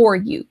out for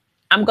you.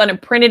 I'm going to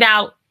print it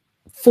out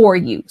for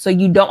you, so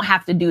you don't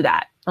have to do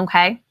that.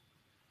 Okay.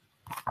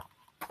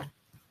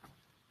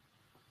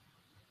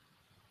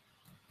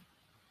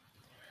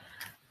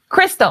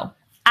 Crystal,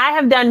 I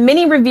have done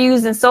many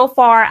reviews, and so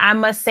far, I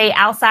must say,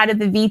 outside of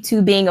the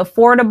V2 being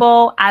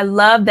affordable, I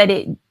love that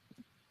it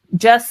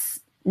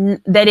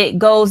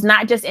goes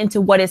not just into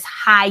what is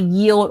high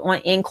yield on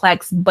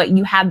NCLEX, but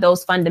you have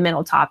those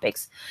fundamental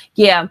topics.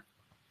 Yeah.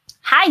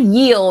 High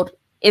yield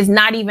is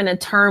not even a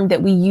term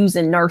that we use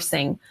in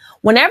nursing.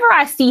 Whenever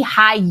I see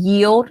high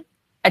yield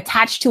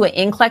attached to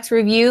an NCLEX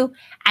review,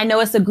 I know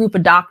it's a group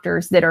of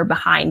doctors that are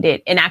behind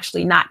it and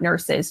actually not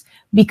nurses,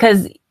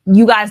 because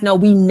you guys know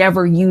we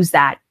never use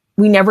that.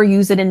 We never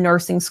use it in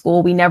nursing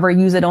school. We never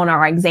use it on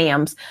our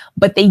exams,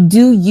 but they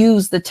do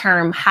use the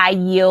term high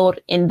yield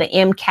in the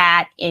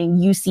MCAT and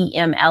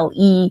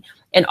UCMLE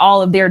and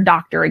all of their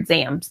doctor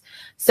exams.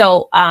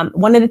 So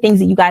one of the things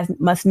that you guys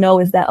must know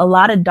is that a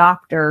lot of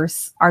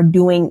doctors are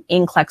doing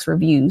NCLEX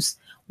reviews,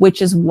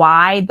 which is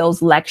why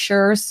those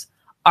lectures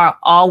are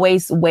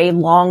always way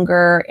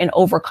longer and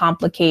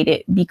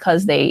overcomplicated,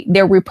 because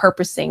they're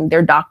repurposing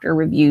their doctor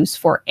reviews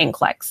for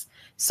NCLEX.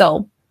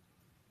 So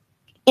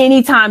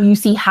anytime you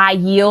see high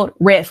yield,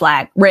 red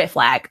flag, red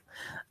flag.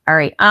 All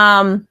right.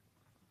 Can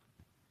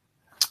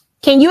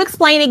you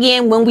explain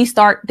again when we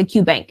start the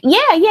Q Bank?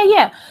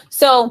 Yeah.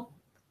 So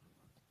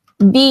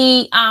let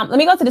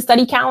me go to the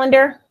study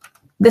calendar.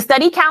 The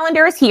study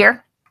calendar is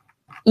here.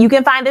 You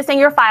can find this in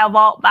your file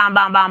vault. Bam,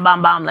 bam, bam,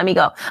 bam, bam. Let me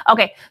go.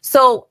 Okay.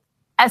 So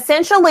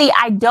essentially,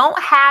 I don't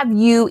have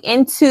you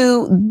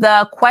into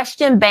the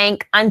question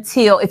bank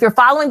until, if you're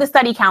following the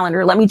study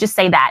calendar, let me just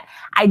say that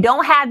I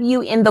don't have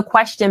you in the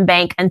question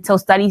bank until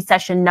study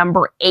session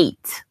number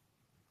 8.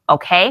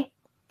 Okay.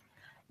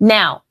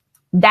 Now,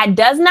 that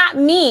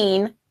doesn't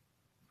mean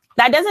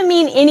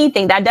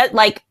anything.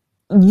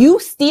 You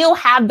still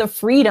have the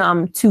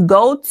freedom to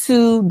go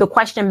to the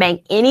question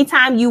bank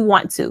anytime you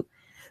want to.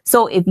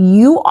 So if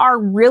you are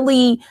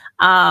really,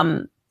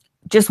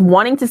 just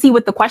wanting to see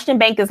what the question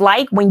bank is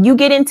like, when you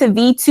get into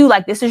V2,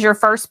 like this is your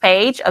first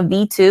page of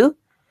V2,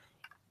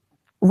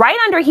 right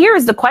under here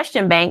is the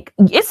question bank.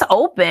 It's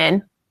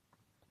open.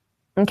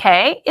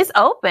 Okay. It's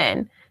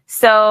open.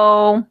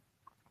 So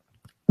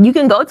you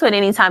can go to it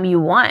anytime you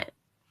want.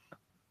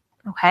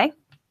 Okay.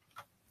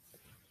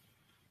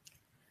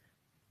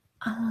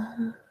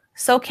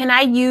 So can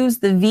I use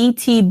the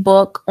VT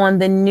book on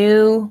the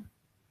new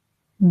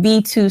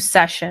V2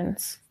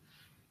 sessions?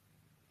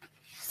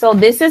 So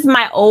this is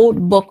my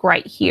old book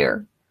right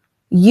here.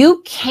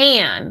 You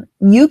can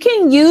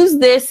use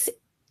this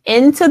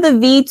into the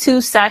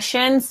V2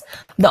 sessions.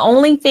 The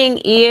only thing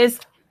is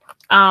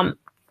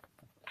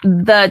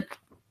the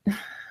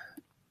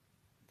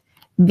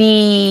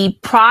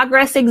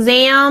progress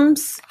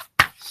exams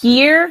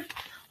here,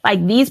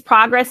 like these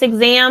progress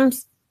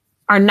exams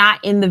are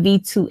not in the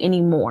V2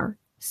 anymore.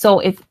 So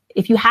if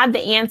you have the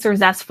answers,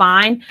 that's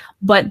fine.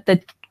 But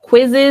the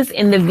quizzes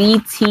in the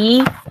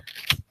VT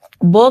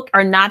book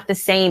are not the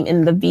same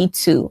in the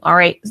V2. All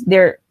right.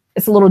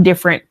 It's a little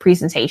different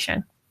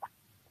presentation.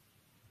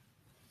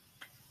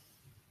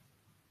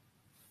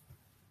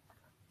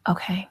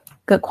 Okay.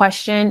 Good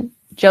question,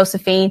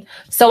 Josephine.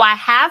 So I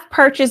have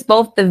purchased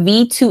both the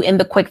V2 and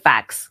the Quick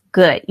Facts.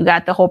 Good. You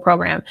got the whole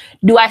program.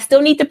 Do I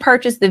still need to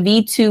purchase the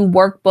V2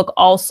 workbook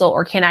also,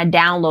 or can I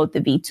download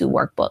the V2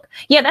 workbook?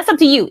 Yeah, that's up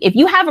to you. If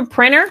you have a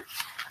printer,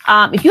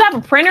 and you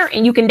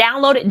can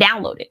download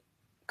it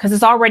because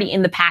it's already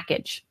in the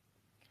package.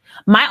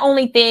 My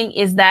only thing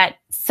is that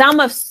some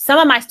of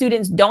my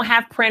students don't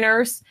have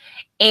printers,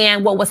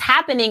 and what was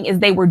happening is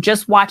they were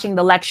just watching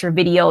the lecture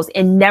videos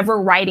and never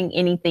writing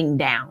anything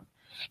down.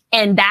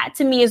 And that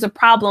to me is a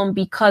problem,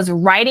 because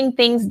writing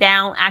things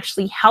down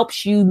actually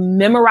helps you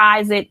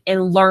memorize it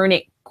and learn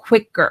it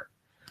quicker.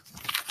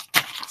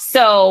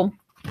 So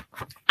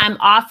I'm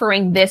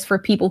offering this for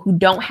people who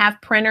don't have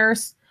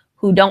printers,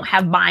 who don't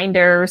have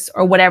binders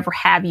or whatever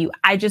have you.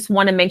 I just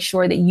want to make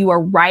sure that you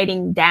are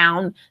writing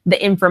down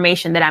the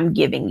information that I'm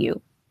giving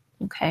you.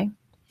 Okay.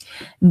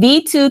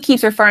 V2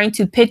 keeps referring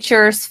to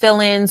pictures,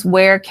 fill-ins.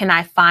 Where can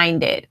I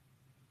find it?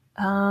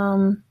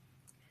 I'm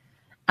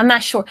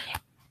not sure.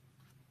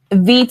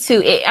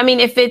 V2,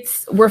 if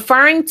it's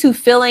referring to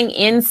filling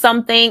in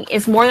something,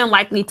 it's more than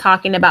likely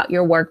talking about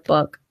your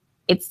workbook.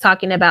 It's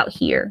talking about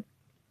here.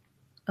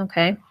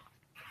 Okay.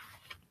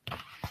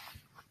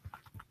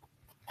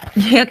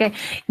 Okay.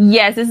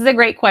 Yes, this is a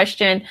great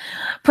question.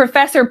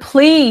 Professor,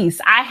 please,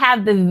 I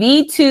have the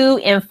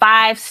V2 and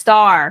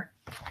 5-star.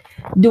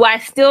 Do I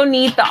still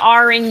need the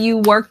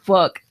RNU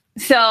workbook?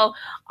 So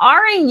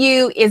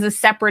RNU is a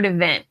separate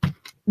event.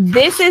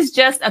 This is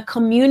just a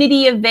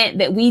community event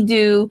that we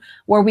do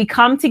where we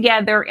come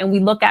together and we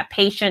look at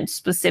patients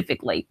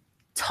specifically.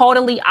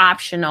 Totally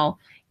optional.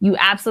 You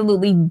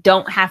absolutely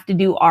don't have to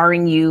do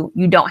RNU.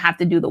 You don't have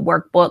to do the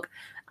workbook.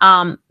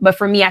 But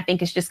for me, I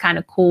think it's just kind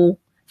of cool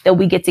that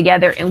we get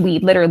together and we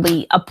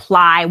literally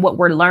apply what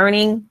we're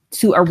learning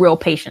to a real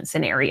patient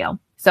scenario.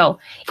 So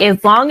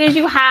as long as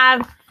you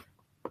have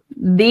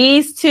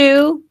these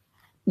two,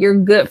 you're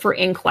good for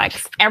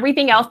NCLEX.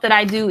 Everything else that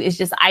I do is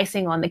just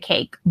icing on the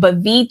cake,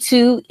 but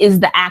V2 is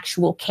the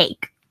actual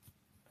cake.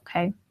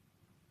 Okay.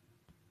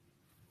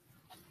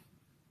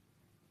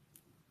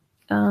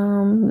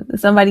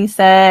 Somebody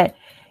said,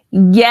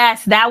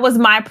 yes, that was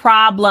my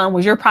problem.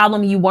 Was your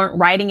problem you weren't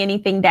writing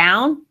anything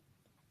down?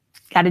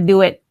 Got to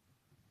do it.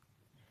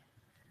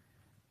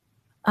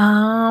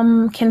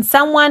 Can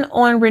someone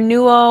on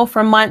renewal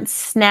for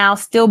months now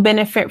still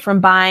benefit from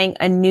buying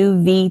a new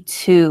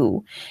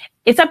V2?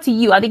 It's up to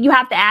you. I think you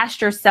have to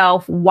ask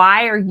yourself,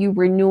 why are you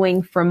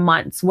renewing for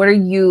months? What are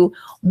you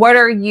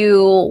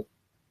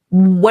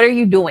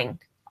doing?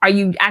 Are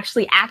you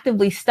actually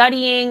actively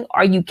studying?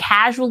 Are you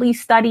casually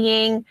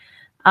studying?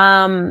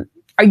 Are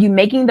you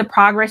making the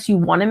progress you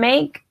want to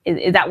make?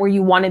 Is that where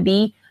you want to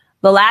be?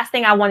 The last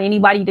thing I want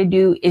anybody to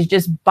do is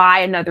just buy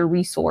another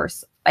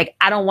resource. Like,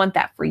 I don't want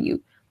that for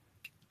you.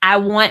 I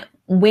want,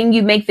 when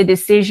you make the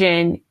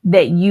decision,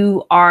 that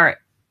you are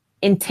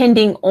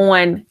intending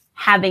on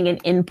having an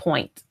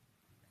endpoint,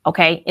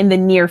 okay, in the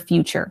near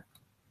future.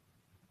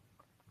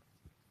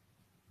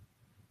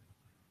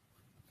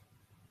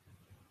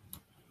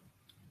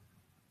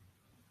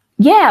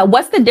 Yeah,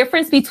 what's the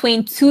difference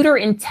between tutor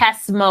and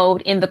test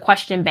mode in the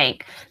question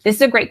bank? This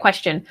is a great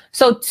question.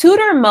 So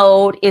tutor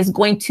mode is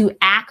going to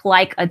act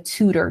like a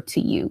tutor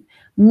to you,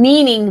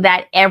 meaning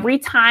that every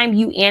time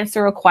you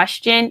answer a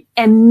question,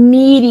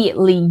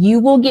 immediately you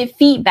will get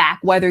feedback,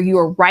 whether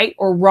you're right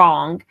or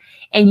wrong,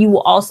 and you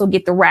will also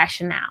get the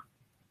rationale.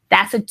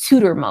 That's a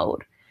tutor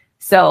mode.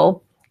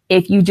 So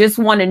if you just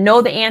want to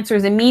know the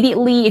answers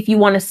immediately, if you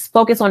want to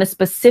focus on a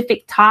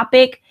specific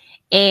topic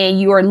and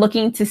you are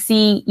looking to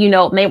see,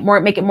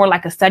 make it more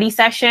like a study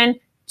session,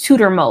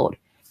 tutor mode.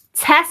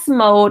 Test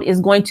mode is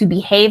going to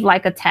behave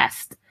like a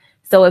test.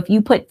 So if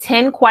you put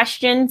 10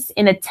 questions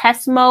in a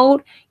test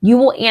mode, you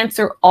will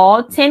answer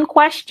all 10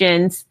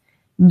 questions,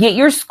 get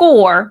your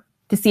score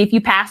to see if you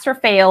passed or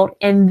failed,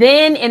 and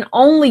then and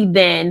only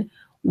then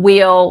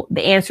will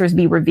the answers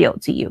be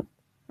revealed to you.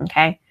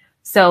 Okay,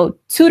 so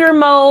tutor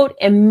mode,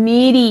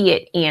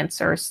 immediate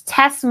answers.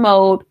 Test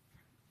mode,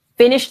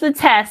 finish the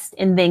test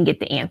and then get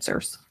the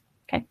answers.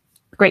 Okay,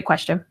 great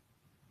question.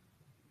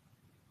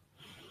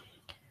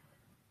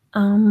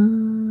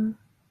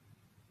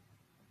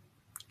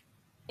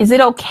 Is it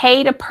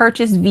okay to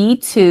purchase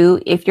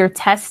V2 if your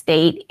test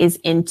date is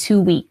in 2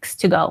 weeks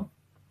to go?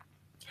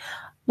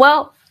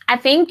 Well, I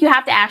think you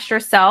have to ask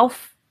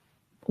yourself,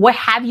 what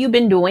have you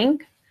been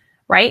doing,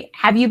 right?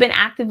 Have you been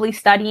actively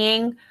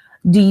studying?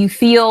 Do you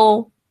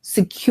feel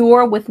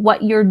secure with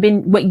what you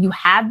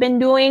have been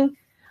doing?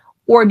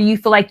 Or do you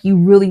feel like you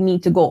really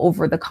need to go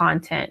over the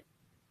content?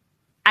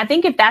 I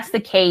think if that's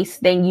the case,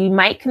 then you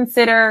might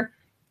consider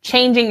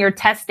changing your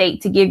test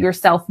date to give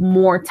yourself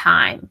more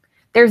time.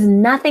 There's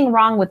nothing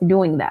wrong with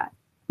doing that.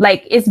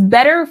 Like, it's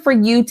better for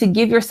you to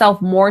give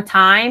yourself more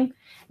time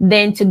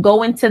than to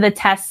go into the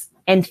test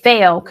and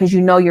fail because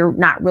you know you're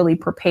not really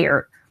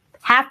prepared.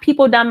 Have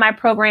people done my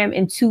program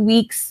in 2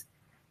 weeks?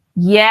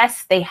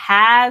 Yes, they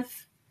have.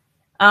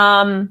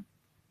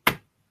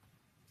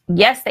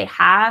 Yes, they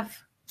have.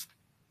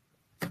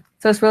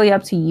 So it's really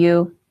up to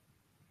you.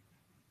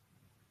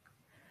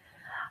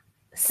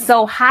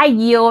 So high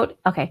yield.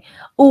 Okay.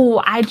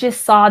 Oh, I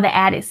just saw the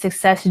added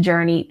success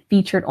journey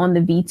featured on the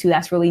V2.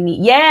 That's really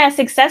neat. Yeah,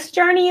 success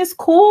journey is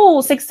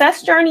cool.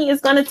 Success journey is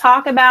going to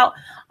talk about,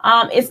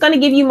 it's going to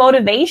give you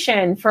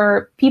motivation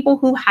for people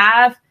who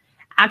have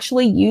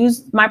actually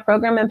used my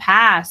program in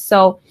past.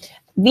 So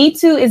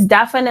V2 is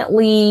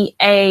definitely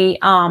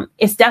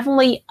it's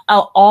definitely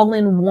an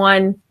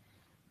all-in-one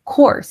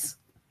course.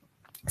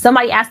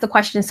 Somebody asked the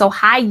question, so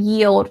high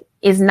yield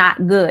is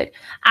not good.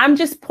 I'm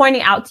just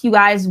pointing out to you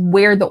guys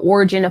where the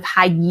origin of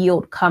high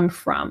yield comes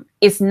from.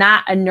 It's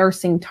not a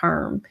nursing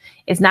term.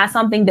 It's not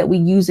something that we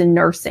use in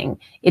nursing.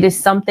 It is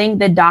something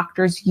that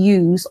doctors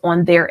use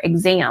on their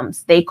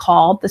exams. They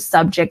call the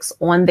subjects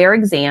on their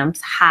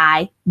exams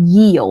high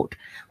yield.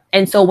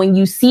 And so when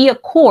you see a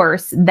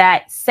course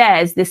that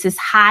says this is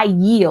high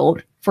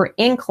yield for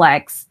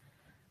NCLEX,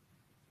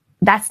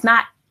 that's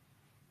not,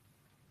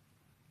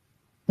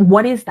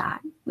 what is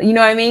that? You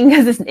know what I mean?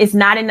 Because it's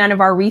not in none of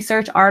our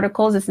research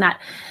articles. It's not,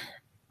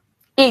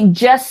 it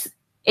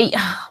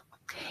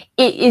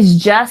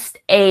is just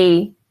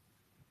a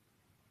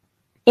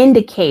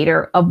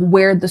indicator of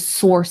where the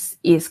source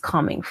is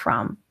coming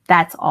from.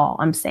 That's all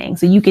I'm saying.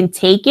 So you can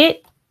take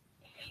it,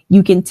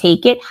 You can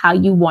take it how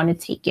you want to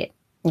take it.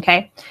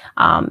 Okay.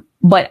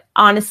 But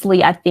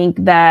honestly, I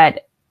think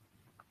that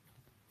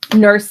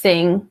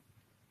nursing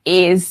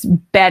is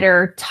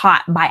better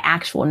taught by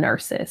actual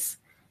nurses.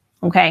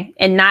 Okay.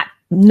 And not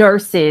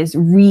nurses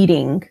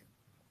reading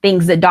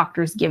things that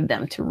doctors give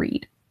them to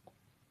read.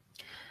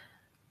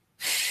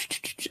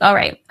 All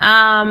right.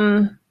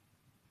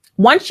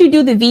 Once you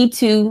do the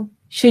V2,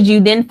 should you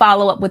then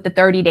follow up with the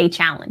 30-day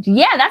challenge?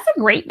 Yeah, that's a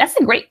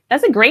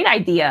great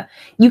idea.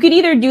 You could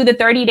either do the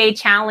 30-day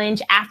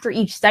challenge after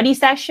each study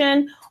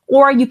session,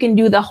 or you can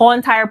do the whole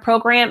entire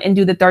program and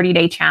do the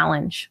 30-day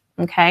challenge.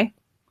 Okay.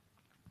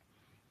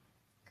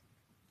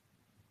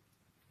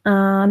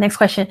 Next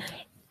question.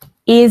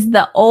 Is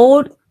the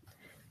old,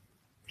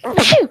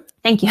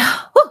 thank you.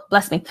 Whew,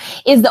 bless me.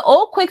 Is the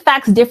old quick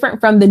facts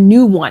different from the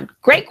new one?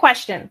 Great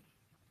question.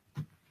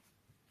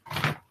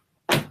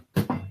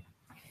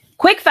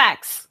 Quick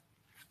facts.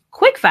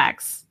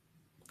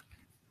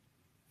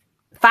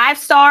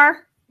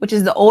 5-star, which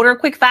is the older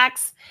quick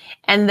facts.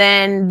 And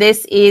then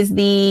this is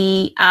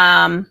the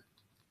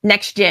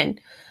next gen.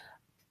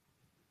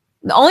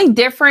 The only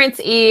difference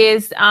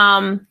is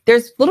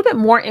there's a little bit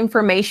more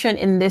information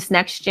in this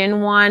next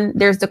gen one.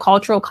 There's the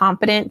cultural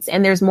competence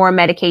and there's more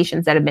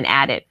medications that have been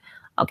added.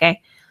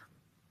 Okay.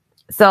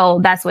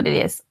 So that's what it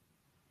is.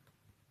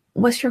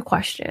 What's your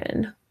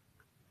question?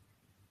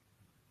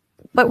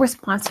 What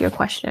response to your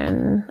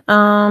question?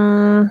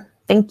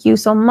 Thank you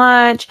so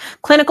much.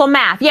 Clinical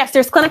math. Yes,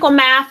 there's clinical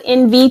math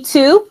in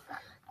V2.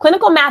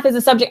 Clinical math is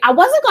a subject. I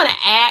wasn't going to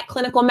add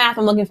clinical math.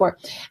 I'm looking for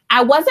it.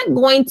 I wasn't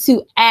going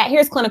to add.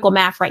 Here's clinical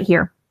math right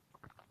here.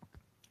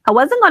 I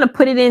wasn't going to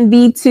put it in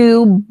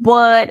V2,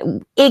 but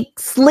it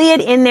slid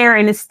in there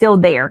and it's still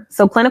there.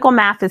 So clinical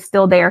math is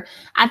still there.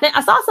 I think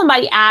I saw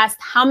somebody ask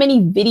how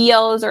many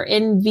videos are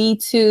in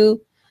V2.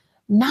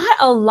 Not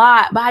a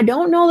lot, but I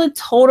don't know the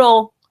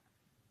total.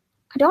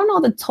 I don't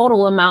know the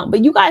total amount,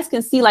 but you guys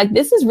can see like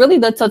this is really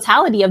the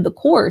totality of the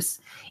course.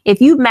 If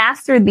you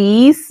master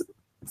these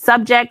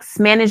subjects,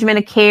 management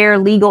of care,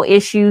 legal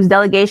issues,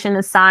 delegation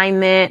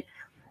assignment,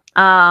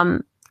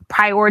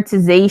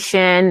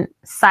 prioritization,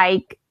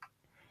 psych,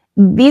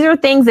 these are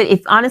things that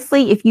if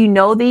honestly, if you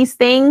know these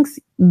things,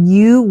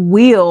 you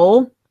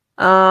will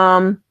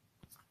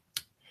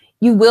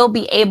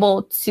be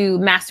able to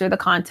master the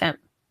content.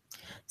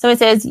 So it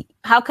says,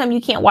 how come you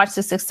can't watch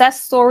the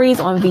success stories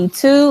on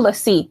V2? Let's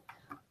see.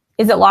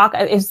 Is it locked?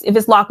 If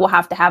it's locked, we'll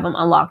have to have them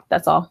unlocked.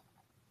 That's all.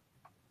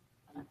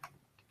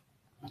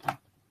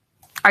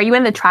 Are you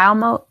in the trial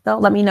mode though?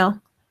 Let me know.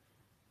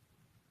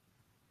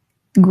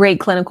 Great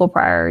clinical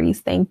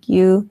priorities. Thank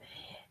you.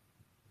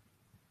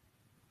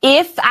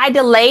 If I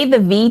delay the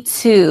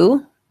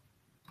V2,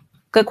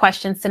 good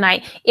questions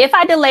tonight. If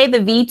I delay the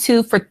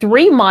V2 for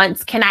 3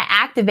 months, can I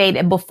activate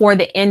it before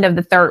the end of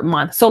the 3rd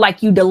month? So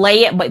like you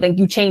delay it, but then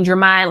you change your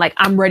mind, like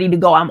I'm ready to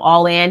go, I'm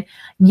all in.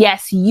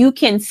 Yes, you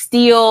can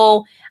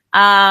still,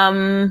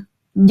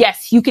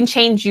 yes, you can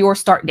change your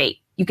start date.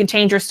 You can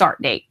change your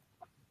start date.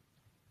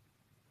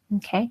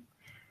 Okay.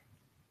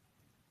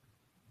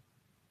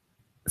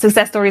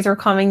 Success stories are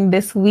coming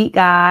this week,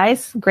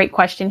 guys. Great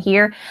question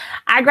here.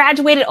 I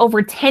graduated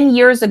over 10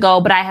 years ago,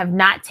 but I have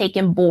not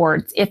taken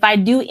boards. If I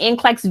do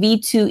NCLEX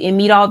V2 and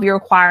meet all of your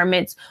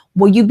requirements,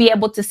 will you be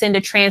able to send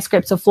a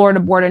transcript to Florida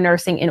Board of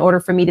Nursing in order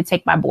for me to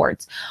take my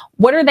boards?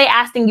 What are they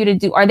asking you to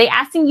do? Are they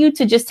asking you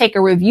to just take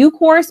a review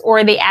course or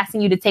are they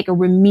asking you to take a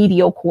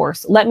remedial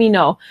course? Let me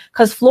know,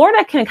 because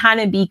Florida can kind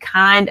of be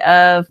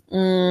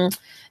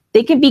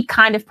they can be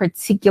kind of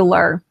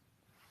particular.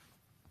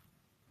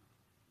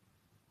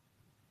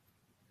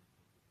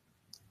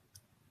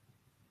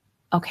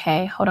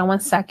 Okay, hold on one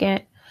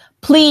second.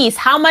 Please,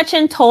 how much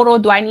in total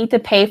do I need to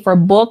pay for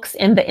books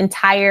in the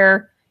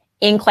entire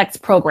NCLEX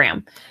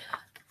program?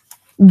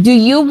 Do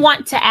you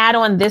want to add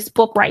on this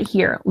book right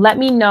here? Let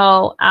me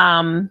know,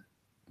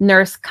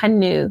 Nurse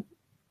Canoe,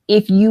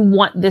 if you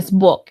want this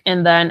book,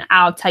 and then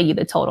I'll tell you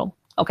the total.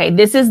 Okay,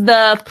 this is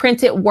the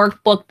printed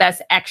workbook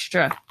that's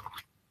extra.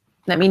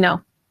 Let me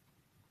know.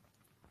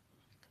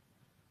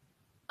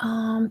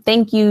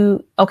 Thank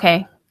you.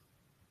 Okay.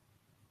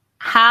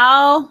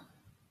 How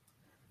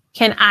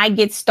can I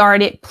get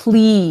started,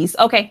 please?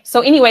 Okay,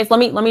 so anyways, let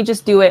me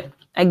just do it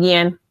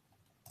again.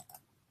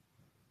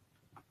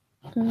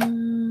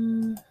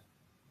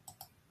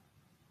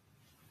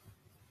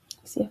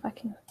 See if I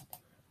can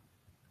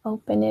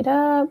open it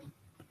up.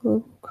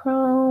 Google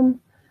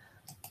Chrome.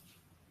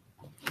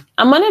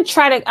 I'm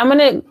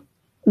gonna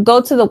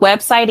go to the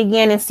website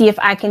again and see if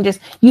I can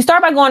you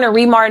start by going to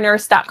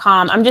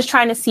remarnurse.com. I'm just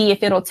trying to see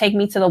if it'll take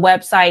me to the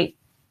website.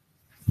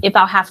 If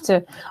I'll have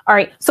to. All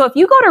right. So if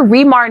you go to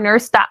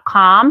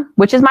remarnurse.com,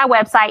 which is my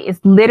website,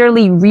 it's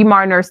literally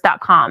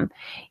remarnurse.com.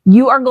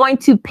 You are going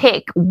to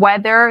pick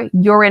whether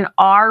you're an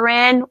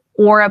RN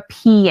or a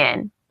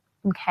PN.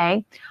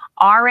 Okay.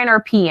 RN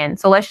or PN.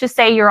 So let's just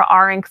say you're an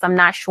RN because I'm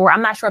not sure.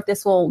 I'm not sure if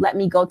this will let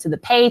me go to the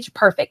page.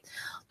 Perfect.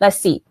 Let's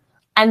see.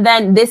 And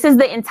then this is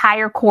the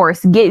entire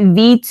course. Get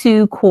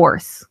V2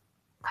 course.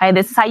 Okay.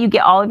 This is how you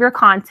get all of your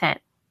content.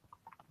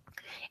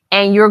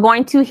 and you're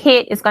going to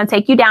hit, it's going to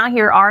take you down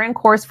here, RN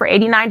course for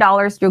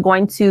 $89. You're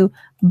going to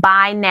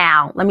buy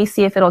now. Let me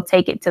see if it'll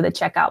take it to the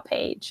checkout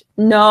page.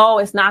 No,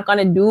 it's not going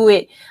to do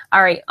it.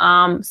 All right.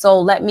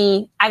 So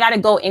I got to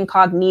go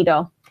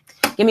incognito.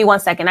 Give me 1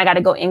 second. I got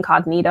to go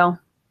incognito.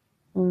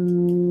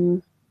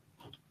 Let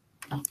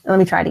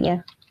me try it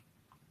again.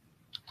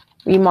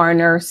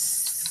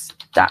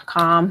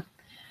 ReMarNurse.com.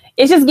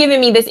 It's just giving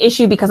me this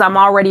issue because I'm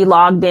already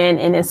logged in,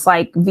 and it's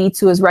like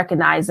V2 is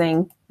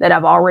recognizing that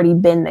I've already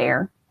been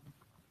there.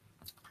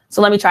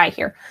 So let me try it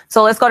here.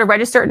 So let's go to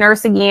registered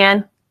nurse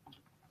again.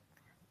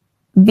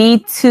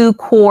 V2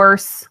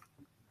 course,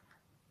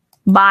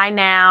 buy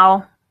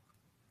now.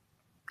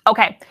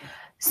 Okay.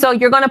 So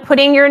you're going to put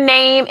in your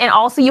name, and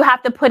also you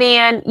have to put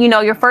in,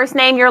 your first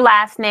name, your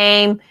last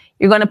name.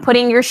 You're going to put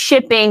in your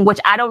shipping, which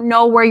I don't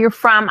know where you're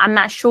from. I'm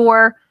not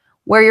sure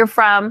where you're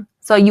from.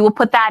 So you will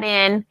put that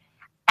in.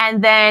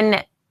 And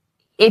then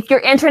if you're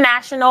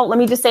international, let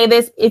me just say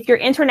this. If you're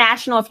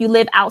international, if you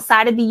live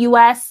outside of the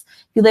US,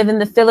 if you live in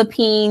the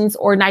Philippines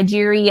or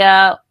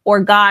Nigeria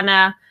or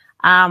Ghana,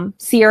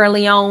 Sierra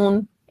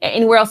Leone,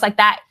 anywhere else like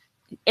that,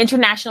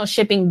 international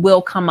shipping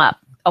will come up.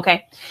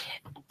 Okay.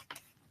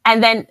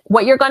 And then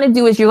what you're going to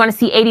do is you're going to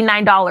see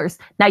 $89.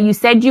 Now you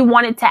said you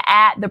wanted to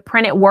add the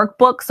printed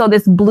workbook. So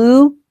this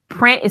blue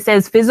print, it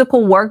says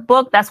physical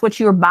workbook. That's what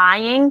you're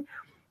buying.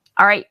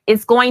 All right.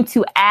 It's going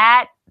to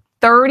add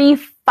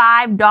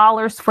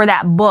 $35 for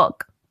that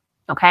book.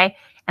 Okay.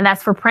 And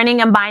that's for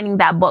printing and binding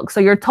that book. So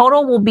your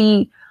total will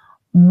be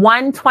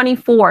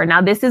 $124.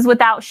 Now this is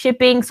without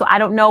shipping. So I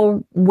don't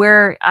know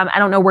where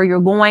you're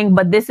going,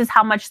 but this is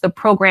how much the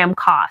program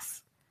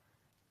costs.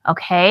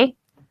 Okay.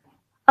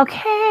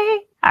 Okay.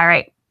 All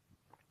right.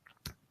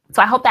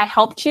 So I hope that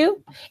helped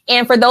you.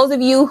 And for those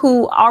of you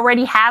who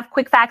already have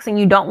QuickFacts and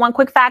you don't want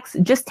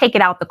QuickFacts, just take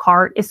it out the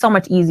cart. It's so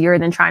much easier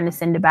than trying to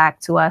send it back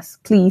to us.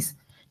 Please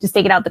just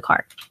take it out the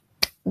cart.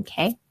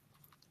 Okay.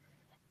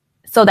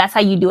 So that's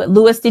how you do it.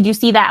 Lewis, did you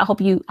see that? I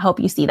hope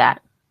you see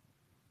that.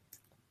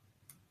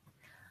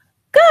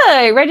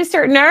 Good.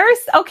 Registered nurse.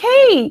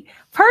 Okay.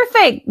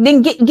 Perfect.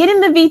 Then get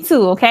in the V2.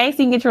 Okay. So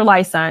you can get your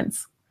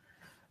license.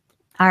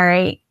 All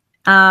right.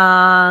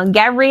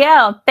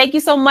 Gabrielle, thank you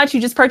so much. You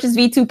just purchased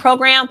V2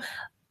 program.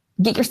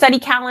 Get your study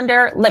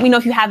calendar. Let me know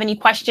if you have any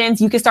questions.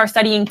 You can start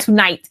studying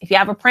tonight. If you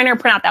have a printer,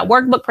 print out that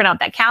workbook, print out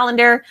that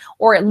calendar,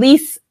 or at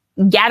least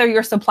gather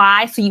your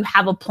supplies so you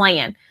have a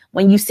plan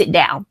when you sit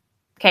down.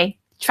 Okay.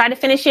 Try to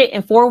finish it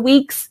in 4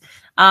 weeks,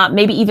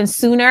 maybe even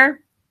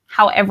sooner.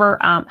 However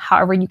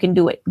you can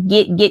do it.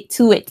 Get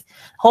to it.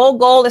 Whole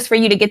goal is for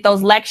you to get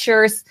those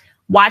lectures,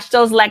 watch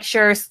those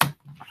lectures,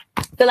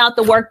 fill out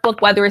the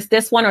workbook, whether it's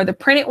this one or the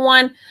printed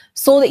one,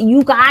 so that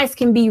you guys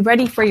can be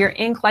ready for your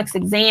NCLEX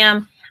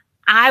exam.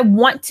 I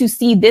want to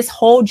see this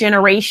whole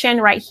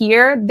generation right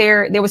here.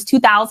 There was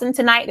 2,000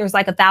 tonight. There's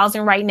like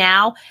 1,000 right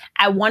now.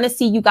 I want to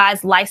see you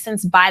guys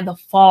licensed by the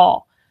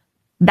fall.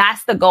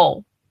 That's the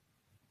goal.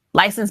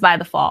 Licensed by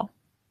the fall.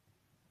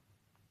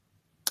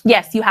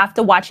 Yes, you have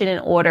to watch it in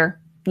order.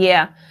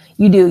 Yeah,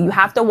 you do. You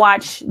have to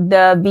watch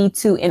the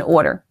V2 in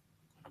order.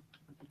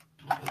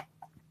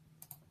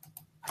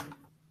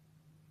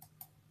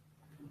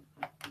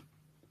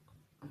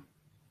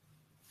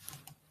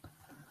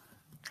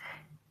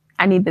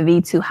 I need the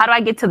V2. How do I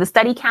get to the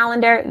study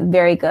calendar?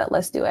 Very good.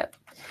 Let's do it.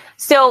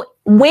 So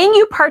when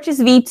you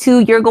purchase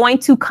V2, you're going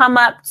to come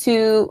up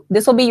to,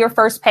 this will be your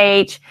first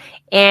page,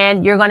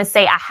 and you're going to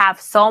say, I have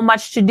so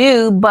much to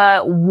do,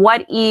 but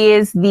what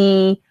is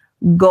the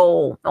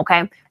goal?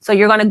 Okay. So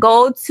you're going to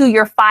go to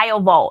your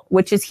file vault,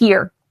 which is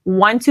here.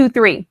 1, 2,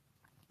 3.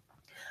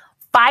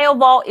 File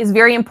vault is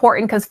very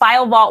important because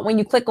file vault, when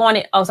you click on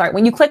it,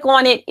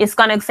 it's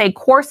going to say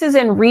courses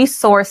and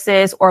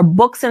resources or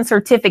books and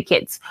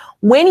certificates.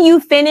 When you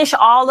finish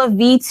all of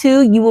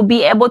V2, you will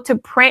be able to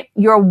print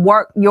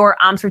your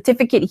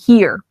certificate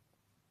here.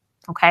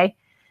 Okay.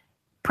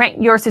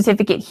 Print your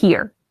certificate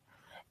here.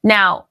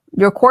 Now,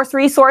 your course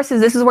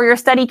resources, this is where your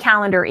study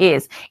calendar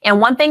is.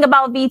 And one thing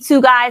about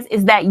V2, guys,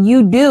 is that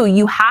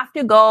you have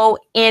to go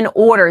in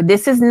order.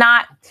 This is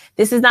not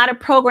a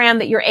program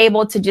that you're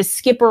able to just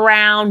skip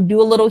around,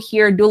 do a little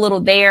here, do a little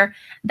there.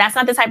 That's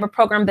not the type of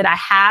program that I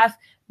have,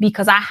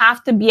 because I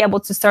have to be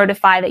able to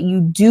certify that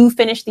you do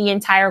finish the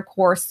entire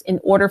course in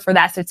order for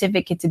that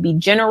certificate to be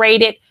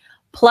generated.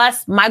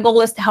 Plus, my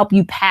goal is to help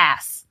you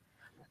pass.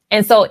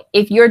 And so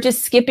if you're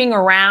just skipping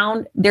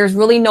around, there's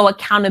really no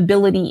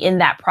accountability in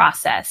that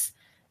process.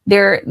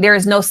 There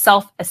is no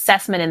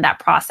self-assessment in that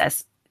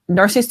process.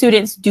 Nursing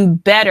students do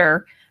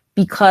better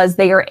because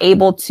they are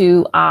able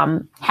to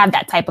have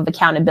that type of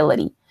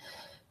accountability.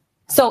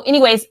 So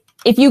anyways,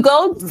 if you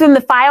go from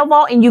the file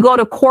vault and you go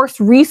to course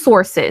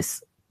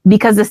resources,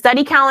 because the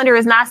study calendar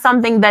is not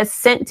something that's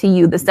sent to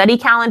you. The study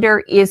calendar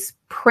is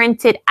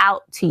printed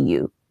out to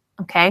you.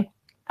 Okay.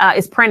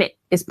 It's printed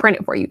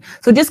for you.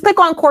 So just click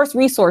on course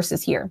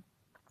resources here.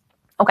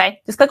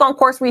 Okay. Just click on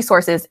course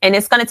resources, and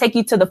it's going to take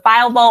you to the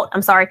file vault.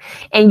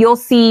 And you'll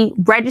see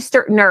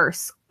registered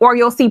nurse, or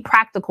you'll see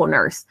practical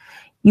nurse.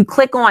 You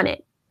click on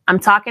it. I'm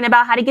talking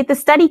about how to get the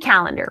study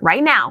calendar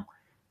right now.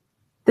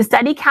 The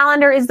study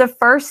calendar is the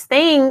first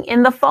thing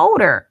in the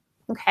folder.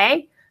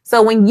 Okay.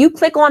 So when you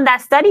click on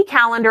that study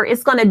calendar,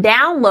 it's going to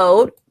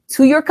download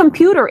to your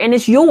computer and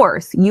it's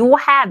yours. You will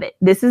have it.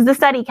 This is the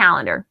study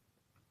calendar.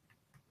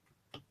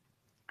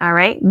 All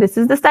right. This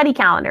is the study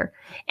calendar.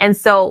 And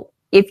so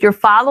if you're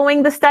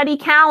following the study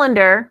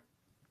calendar,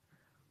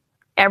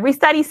 every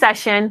study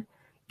session,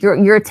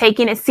 you're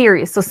taking it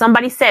serious. So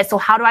somebody says, so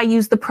how do I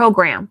use the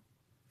program?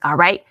 All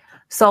right.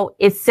 So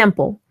it's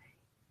simple.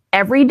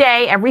 Every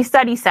day, every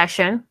study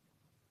session,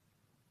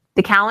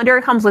 the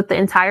calendar comes with the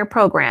entire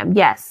program.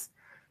 Yes.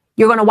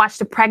 You're going to watch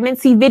the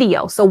pregnancy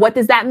video. So what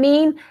does that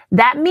mean?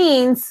 That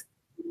means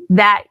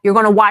that you're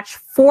going to watch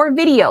 4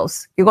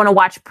 videos. You're going to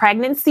watch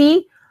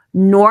pregnancy,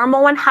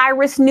 normal and high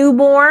risk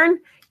newborn.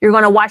 You're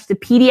going to watch the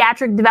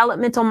pediatric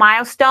developmental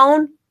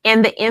milestone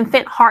and the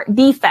infant heart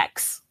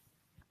defects.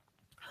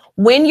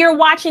 When you're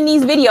watching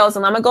these videos,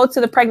 and I'm going to go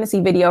to the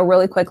pregnancy video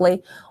really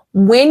quickly.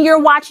 When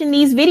you're watching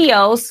these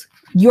videos,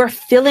 you're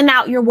filling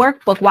out your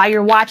workbook while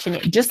you're watching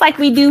it, just like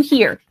we do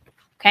here.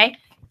 Okay.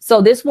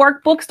 So this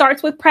workbook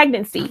starts with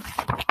pregnancy.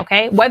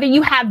 Okay. Whether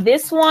you have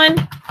this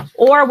one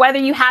or whether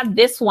you have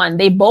this one,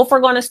 they both are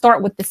going to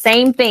start with the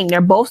same thing. They're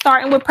both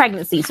starting with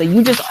pregnancy. So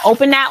you just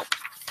open it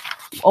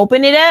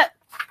up,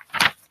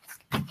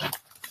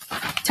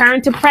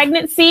 turn to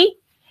pregnancy,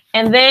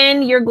 and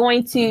then you're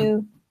going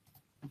to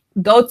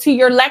go to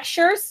your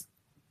lectures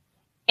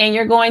and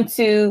you're going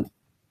to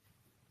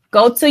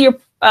go to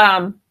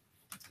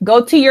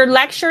your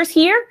lectures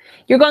here.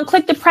 You're going to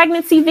click the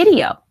pregnancy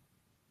video.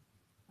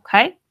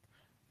 Okay.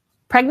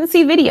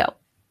 Pregnancy video.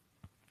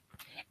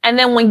 And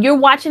then when you're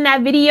watching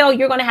that video,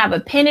 you're going to have a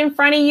pen in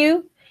front of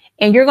you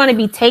and you're going to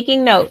be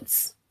taking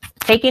notes.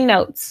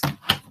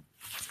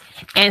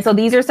 And so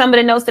these are some of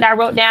the notes that I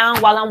wrote down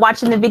while I'm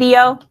watching the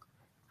video.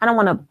 I don't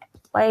want to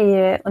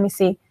play it. Let me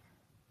see.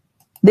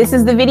 This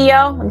is the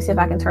video. Let me see if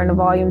I can turn the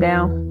volume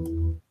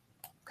down.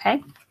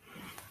 Okay.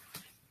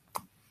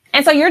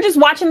 And so you're just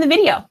watching the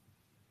video.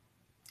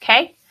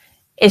 Okay.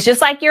 It's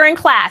just like you're in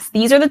class.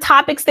 These are the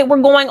topics that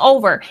we're going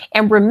over.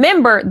 And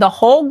remember, the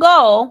whole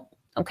goal,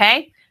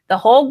 okay? The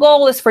whole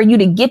goal is for you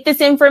to get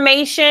this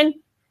information,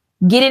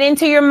 get it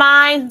into your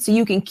mind so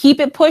you can keep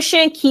it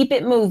pushing, keep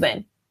it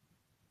moving.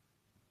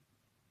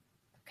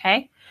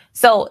 Okay?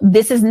 So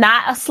this is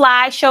not a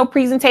slideshow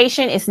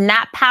presentation. It's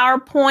not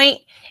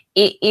PowerPoint.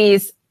 It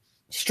is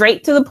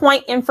straight to the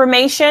point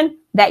information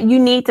that you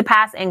need to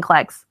pass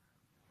NCLEX.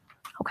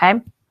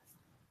 Okay?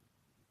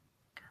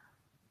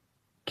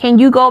 Can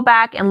you go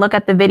back and look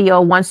at the video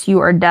once you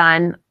are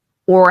done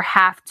or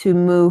have to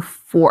move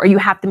forward? You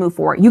have to move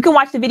forward. You can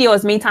watch the video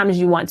as many times as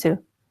you want to.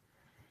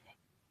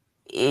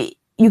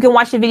 You can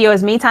watch the video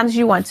as many times as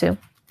you want to.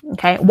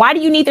 Okay. Why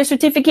do you need the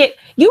certificate?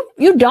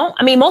 You don't.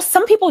 I mean,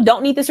 some people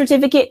don't need the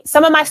certificate.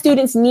 Some of my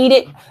students need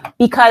it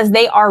because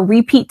they are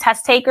repeat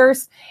test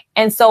takers.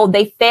 And so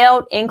they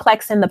failed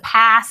NCLEX in the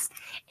past.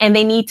 And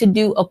they need to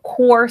do a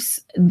course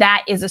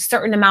that is a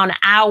certain amount of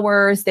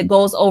hours that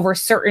goes over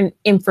certain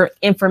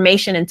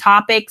information and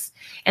topics.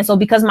 And so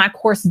because my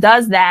course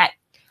does that,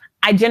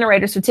 I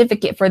generate a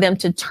certificate for them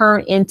to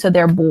turn into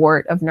their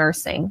board of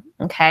nursing.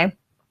 Okay.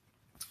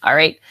 All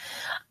right.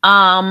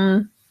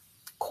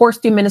 Course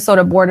through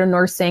Minnesota Board of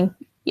Nursing.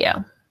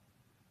 Yeah.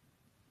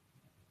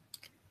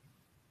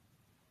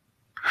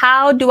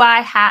 How do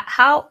I have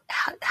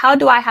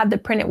the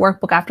printed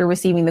workbook after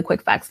receiving the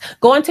quick facts?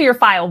 Go into your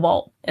file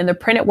vault and the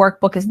printed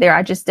workbook is there.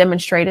 I just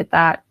demonstrated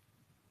that.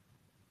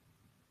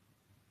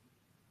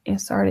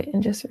 And started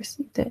and just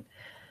received it.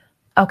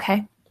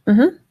 Okay.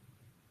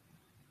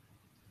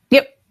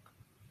 Yep.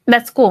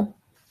 That's cool.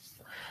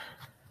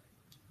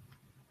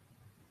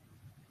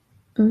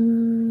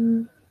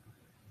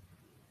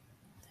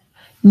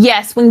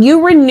 Yes, when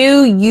you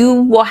renew,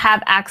 you will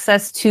have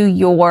access to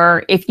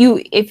your, if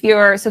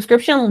your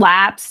subscription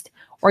lapsed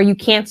or you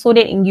canceled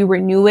it and you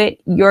renew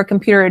it, your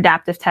computer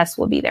adaptive test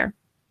will be there.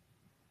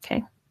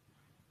 Okay.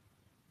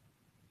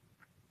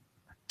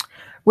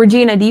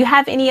 Regina, do you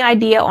have any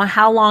idea on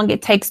how long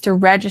it takes to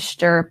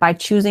register by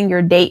choosing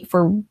your date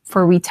for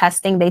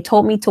retesting? They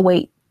told me to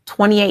wait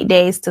 28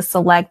 days to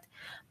select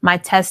my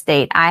test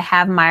date. I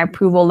have my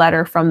approval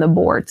letter from the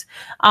boards.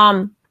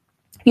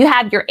 You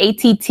have your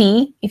ATT,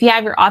 if you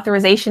have your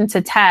authorization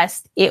to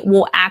test, it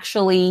will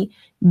actually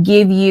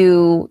give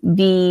you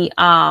the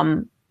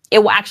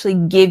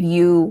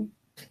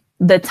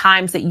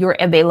times that you're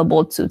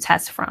available to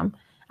test from.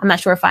 I'm not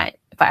sure if I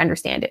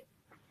understand it.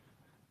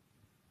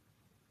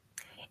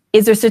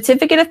 Is there a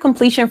certificate of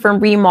completion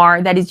from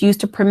ReMar that is used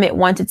to permit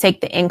one to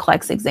take the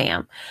NCLEX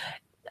exam?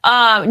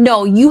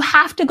 No, you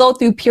have to go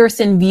through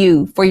Pearson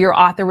VUE for your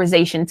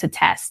authorization to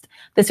test.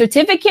 The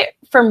certificate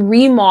from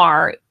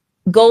ReMar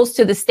goes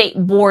to the State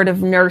Board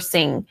of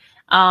Nursing.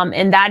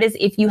 And that is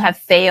if you have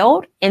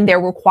failed and they're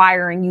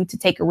requiring you to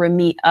take a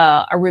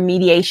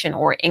remediation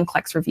or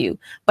NCLEX review.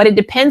 But it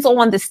depends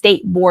on the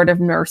State Board of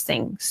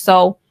Nursing.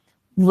 So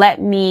let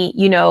me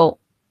know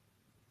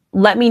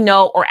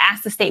or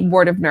ask the State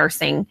Board of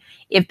Nursing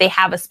if they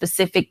have a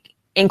specific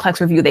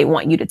NCLEX review they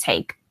want you to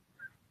take.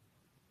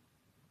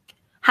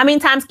 How many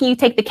times can you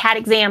take the CAT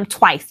exam?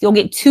 Twice. You'll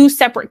get 2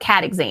 separate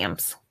CAT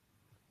exams.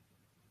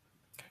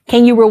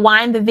 Can you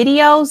rewind the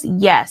videos?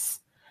 Yes.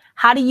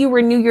 How do you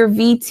renew your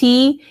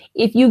VT?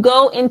 If you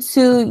go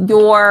into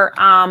your,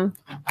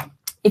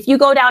 if you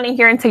go down in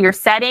here into your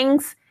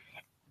settings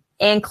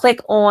and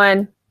click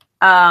on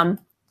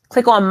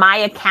my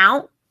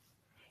account,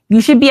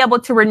 you should be able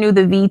to renew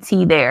the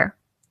VT there.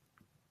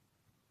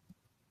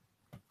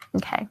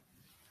 Okay.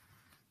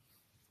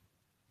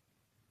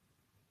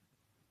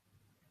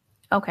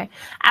 Okay.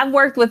 I've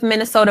worked with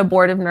Minnesota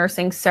Board of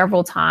Nursing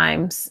several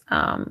times,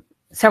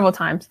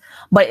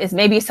 but it's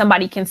maybe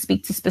somebody can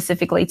speak to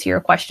specifically to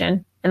your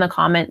question in the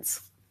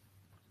comments.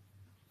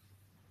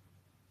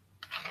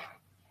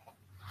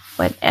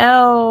 What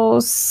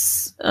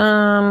else?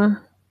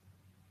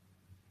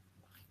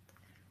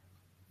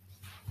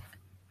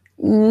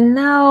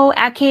 No,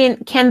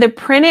 can the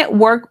printed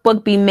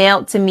workbook be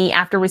mailed to me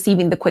after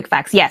receiving the quick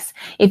facts? Yes.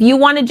 If you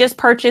want to just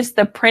purchase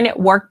the printed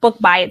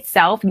workbook by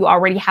itself, you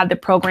already have the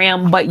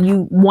program, but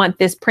you want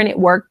this printed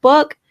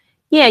workbook,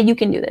 yeah, you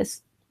can do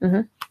this.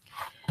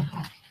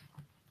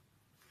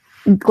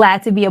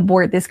 Glad to be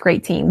aboard this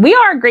great team. We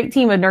are a great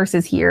team of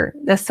nurses here.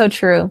 That's so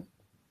true.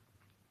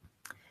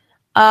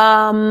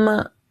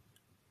 When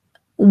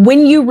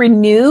you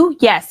renew,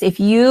 yes, if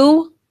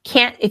you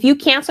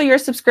cancel your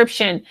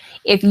subscription,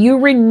 if you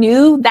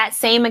renew that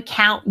same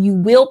account, you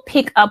will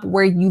pick up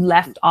where you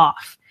left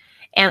off.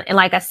 And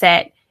like I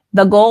said,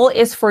 the goal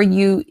is for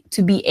you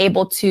to be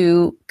able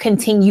to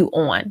continue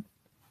on.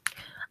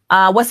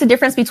 What's the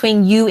difference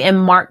between you and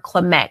Mark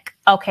Klemek?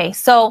 Okay,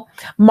 so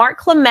Mark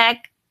Klemek,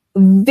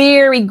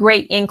 very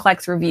great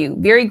NCLEX review,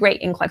 very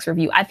great NCLEX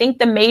review. I think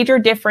the major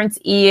difference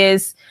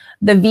is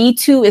the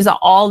V2 is an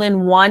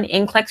all-in-one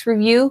NCLEX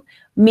review,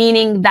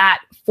 meaning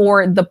that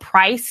for the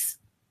price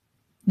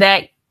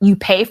that you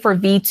pay for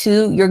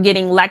V2, you're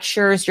getting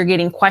lectures, you're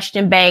getting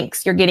question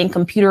banks, you're getting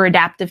computer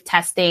adaptive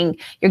testing,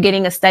 you're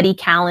getting a study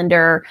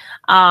calendar,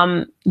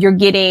 you're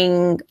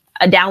getting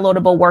a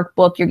downloadable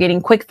workbook, you're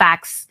getting quick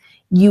facts,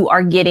 you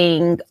are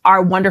getting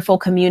our wonderful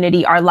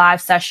community, our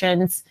live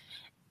sessions,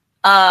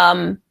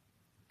 and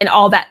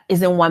all that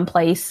is in one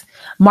place.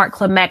 Mark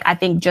Klemek, I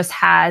think, just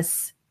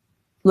has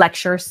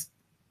lectures.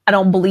 I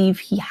don't believe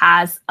he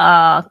has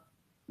the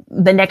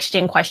next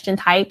gen question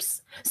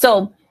types.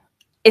 So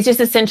it's just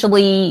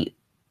essentially,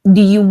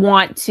 do you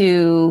want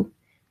to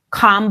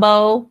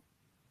combo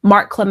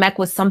Mark Klemek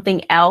with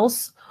something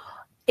else,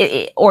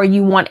 or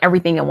you want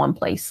everything in one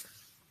place?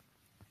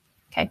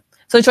 Okay,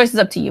 so the choice is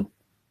up to you.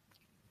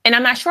 And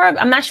I'm not sure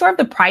of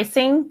the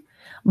pricing,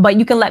 but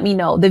you can let me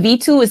know. The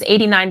V2 is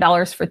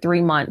 $89 for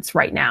 3 months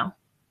right now.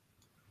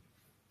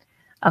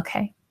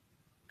 Okay.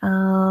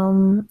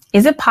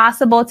 Is it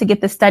possible to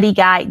get the study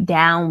guide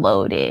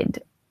downloaded?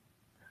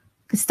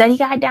 The study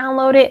guide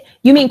downloaded?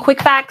 You mean quick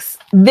facts?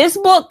 This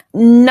book,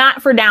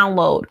 not for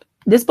download.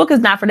 This book is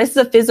not for, this is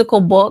a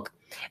physical book.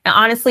 And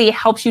honestly, it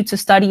helps you to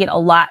study it a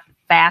lot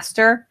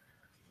faster.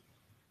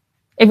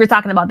 If you're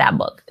talking about that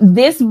book,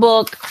 this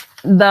book,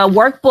 the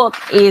workbook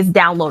is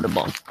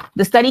downloadable.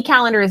 The study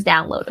calendar is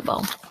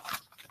downloadable.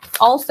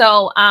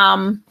 Also,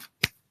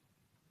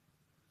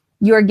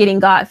 you're getting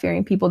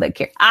God-fearing people that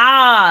care.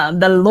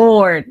 The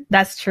Lord.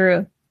 That's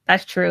true.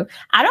 That's true.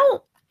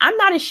 I'm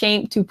not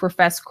ashamed to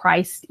profess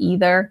Christ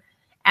either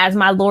as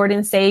my Lord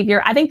and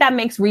Savior. I think that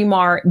makes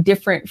ReMar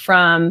different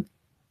from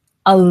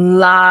a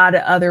lot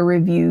of other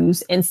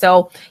reviews. And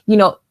so, you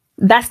know,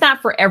 that's not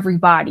for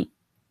everybody,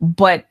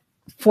 but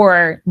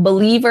for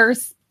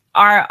believers,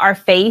 our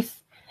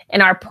faith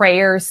and our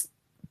prayers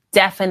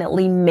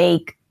definitely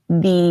make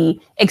the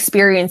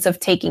experience of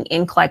taking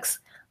NCLEX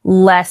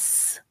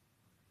less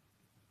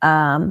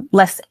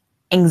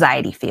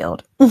anxiety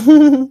filled.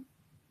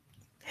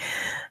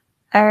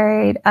 All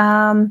right.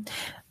 I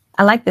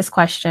like this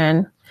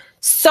question.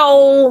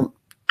 So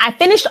I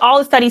finished all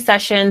the study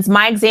sessions.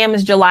 My exam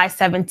is July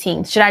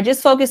 17th. Should I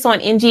just focus on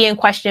NG and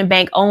question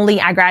bank only?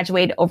 I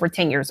graduated over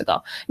 10 years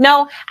ago.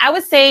 No, I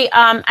would say,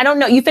 I don't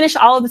know. You finished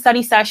all of the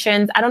study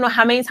sessions. I don't know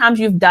how many times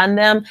you've done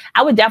them.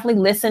 I would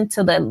definitely listen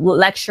to the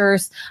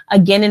lectures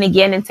again and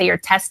again until your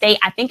test day.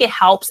 I think it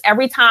helps.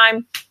 Every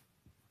time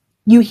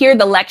you hear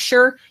the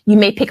lecture, you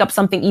may pick up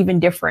something even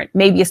different.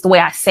 Maybe it's the way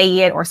I say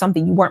it or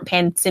something you weren't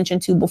paying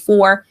attention to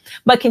before,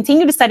 but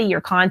continue to study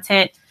your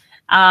content.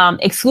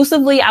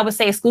 Exclusively, I would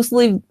say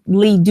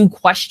exclusively do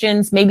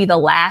questions, maybe the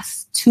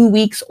last 2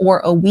 weeks or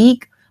a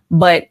week.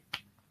 But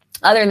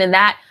other than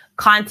that,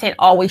 content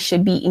always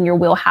should be in your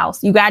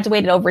wheelhouse. You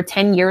graduated over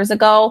 10 years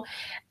ago.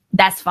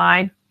 That's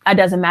fine. That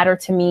doesn't matter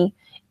to me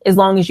as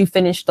long as you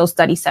finish those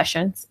study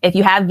sessions. If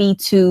you have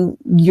V2,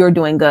 you're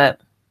doing good.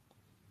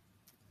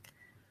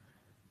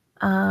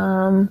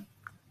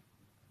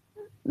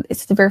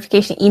 It's the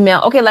verification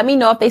email. Okay, let me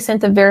know if they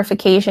sent the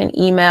verification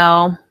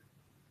email.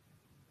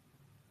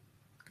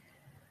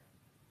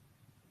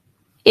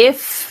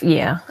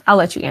 Yeah, I'll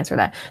let you answer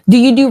that. Do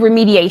you do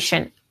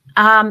remediation?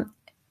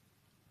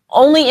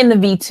 Only in the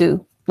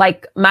V2.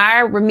 Like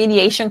my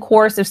remediation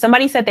course, if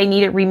somebody said they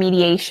needed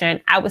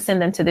remediation, I would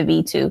send them to the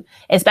V2,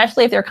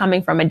 especially if they're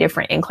coming from a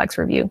different NCLEX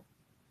review.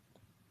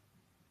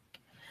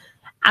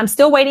 I'm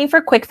still waiting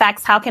for quick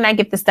facts. How can I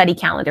get the study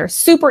calendar?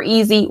 Super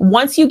easy.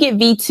 Once you get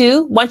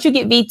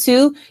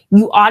V2,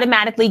 you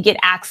automatically get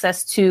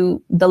access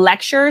to the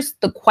lectures,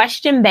 the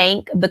question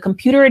bank, the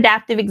computer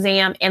adaptive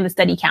exam, and the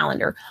study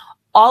calendar.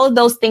 All of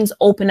those things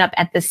open up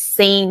at the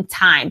same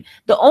time.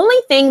 The only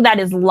thing that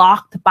is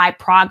locked by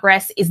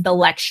progress is the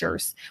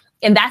lectures.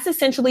 And that's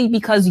essentially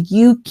because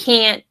you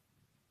can't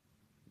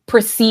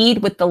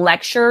proceed with the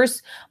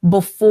lectures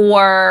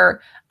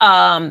before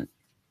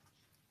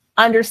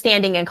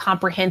understanding and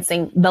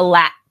comprehending the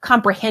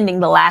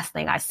last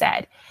thing I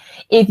said.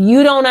 If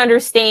you don't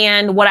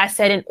understand what I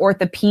said in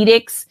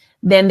orthopedics,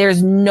 then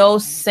there's no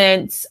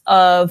sense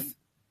of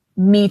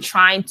me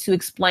trying to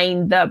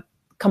explain the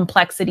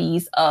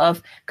complexities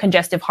of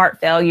congestive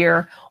heart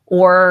failure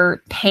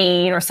or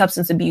pain or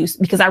substance abuse,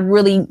 because I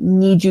really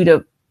need you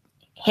to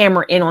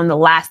hammer in on the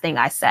last thing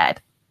I said.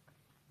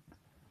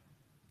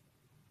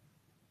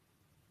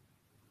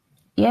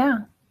 Yeah.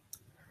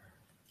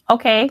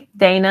 Okay,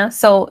 Dana.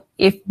 So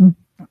if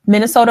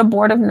Minnesota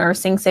Board of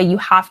Nursing say you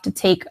have to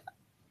take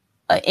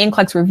an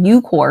NCLEX review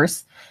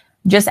course,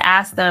 just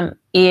ask them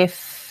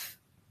if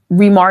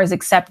ReMar is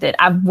accepted.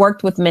 I've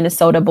worked with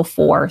Minnesota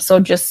before,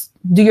 so just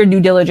do your due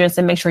diligence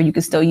and make sure you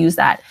can still use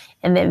that.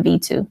 And then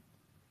V2.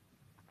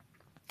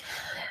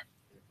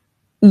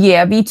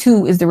 Yeah,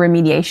 V2 is the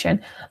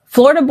remediation.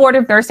 Florida Board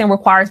of Nursing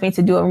requires me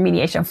to do a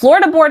remediation.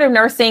 Florida Board of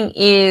Nursing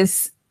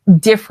is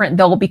different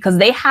though, because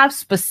they have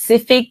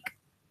specific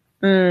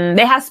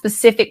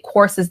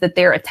courses that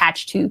they're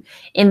attached to,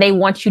 and they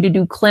want you to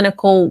do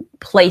clinical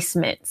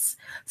placements.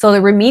 So the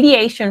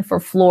remediation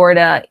for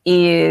Florida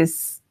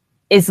is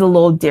a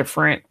little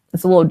different.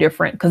 It's a little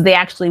different because they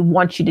actually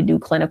want you to do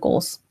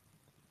clinicals.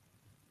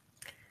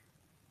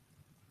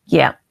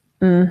 Yeah.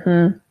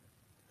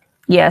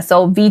 Yeah.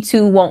 So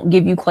V2 won't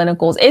give you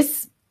clinicals.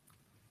 It's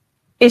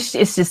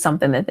just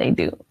something that they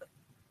do.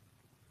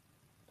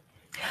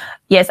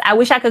 Yes, I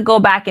wish I could go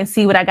back and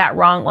see what I got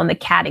wrong on the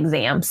CAT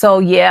exam. So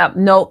yeah,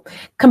 nope.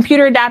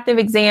 Computer adaptive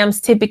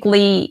exams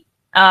typically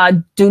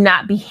do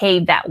not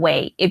behave that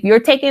way. If you're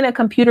taking a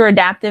computer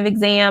adaptive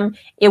exam,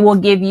 it will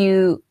give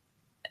you,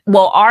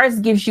 well,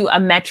 ours gives you a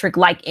metric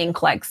like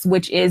NCLEX,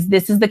 which is,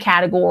 this is the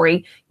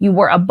category you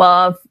were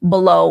above,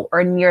 below,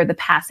 or near the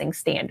passing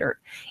standard.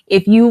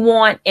 If you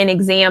want an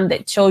exam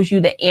that shows you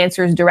the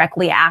answers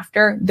directly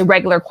after, the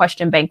regular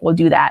question bank will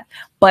do that.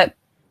 But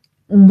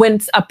when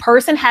a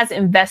person has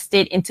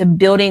invested into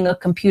building a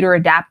computer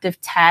adaptive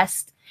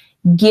test,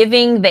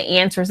 giving the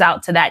answers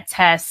out to that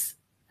test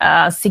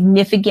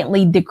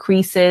significantly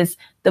decreases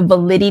the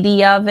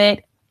validity of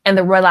it and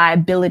the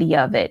reliability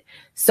of it.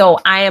 So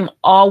I am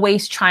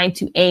always trying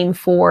to aim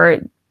for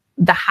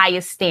the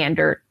highest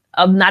standard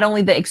of not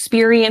only the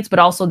experience, but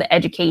also the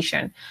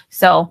education.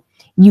 So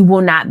you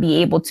will not be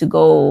able to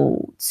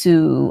go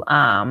to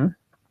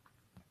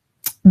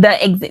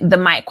the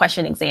mic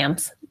question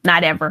exams.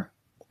 Not ever.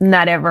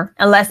 Not ever.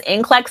 Unless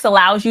NCLEX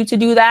allows you to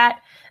do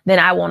that, then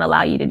I won't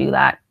allow you to do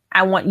that.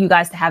 I want you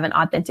guys to have an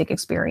authentic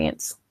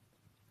experience.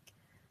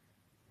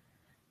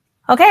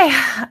 Okay.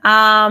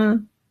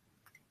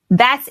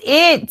 That's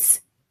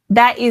it.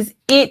 That is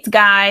it,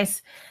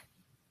 guys.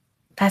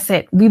 That's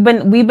it. We've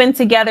been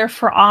together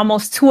for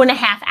almost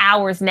 2.5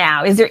 hours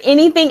now. Is there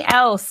anything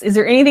else? Is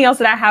there anything else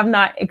that I have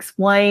not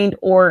explained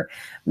or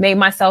made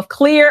myself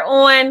clear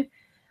on?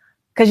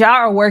 Because y'all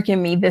are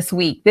working me this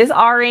week. This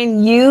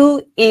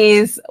RNU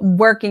is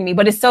working me,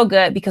 but it's so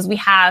good because we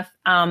have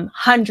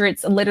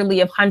literally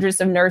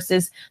hundreds of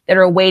nurses that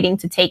are waiting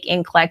to take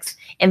NCLEX.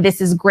 And this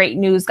is great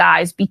news,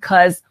 guys,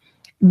 because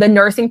the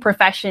nursing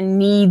profession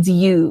needs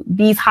you.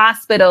 These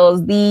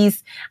hospitals,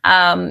 these,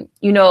 all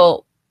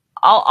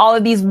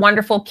of these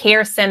wonderful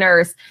care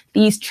centers,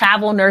 these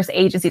travel nurse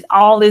agencies,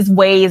 all these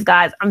ways,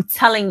 guys, I'm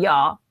telling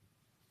y'all,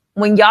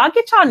 when y'all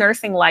get your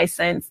nursing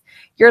license,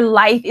 your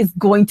life is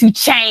going to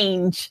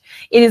change.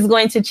 It is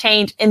going to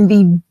change in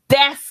the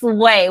best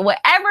way.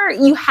 Whatever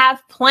you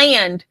have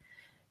planned,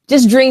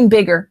 just dream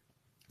bigger.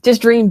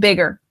 Just dream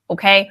bigger,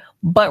 okay?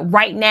 But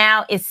right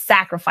now, it's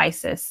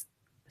sacrifices.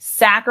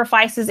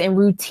 Sacrifices and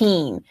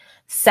routine.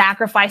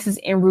 Sacrifices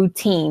and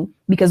routine.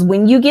 Because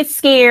when you get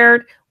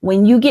scared,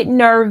 when you get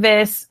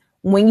nervous,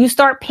 when you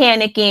start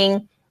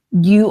panicking,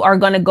 you are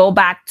going to go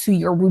back to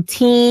your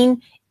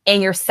routine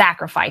and your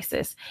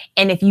sacrifices.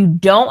 And if you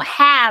don't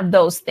have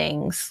those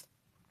things,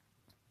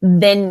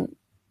 then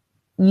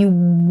you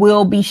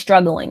will be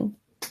struggling,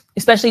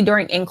 especially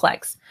during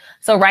NCLEX.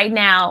 So right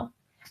now,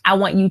 I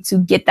want you to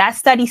get that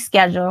study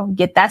schedule,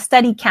 get that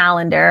study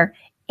calendar,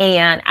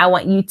 and I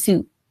want you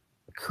to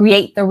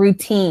create the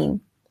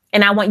routine.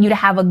 And I want you to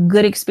have a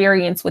good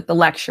experience with the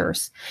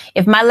lectures.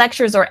 If my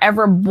lectures are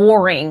ever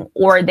boring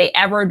or they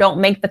ever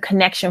don't make the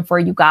connection for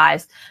you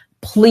guys,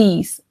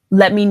 please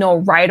let me know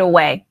right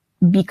away.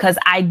 Because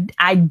I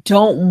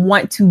don't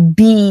want to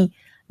be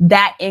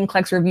that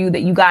NCLEX review that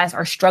you guys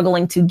are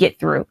struggling to get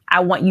through. I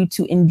want you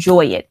to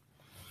enjoy it.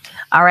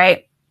 All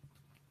right.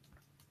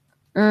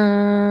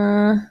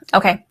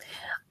 Okay.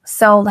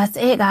 So that's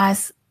it,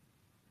 guys.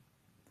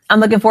 I'm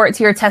looking forward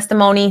to your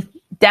testimony.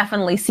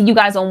 Definitely see you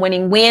guys on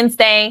Winning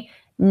Wednesday,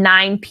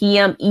 9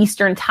 p.m.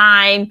 Eastern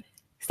Time,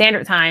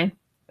 Standard Time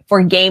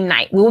for game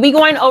night. We will be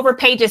going over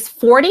pages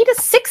 40 to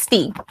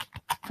 60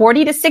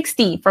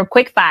 for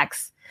quick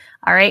facts.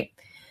 All right.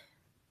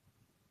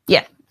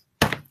 Yeah.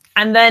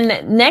 And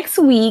then next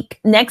week,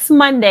 next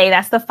Monday,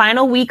 that's the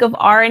final week of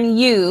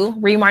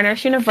RNU, ReMar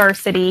Nurse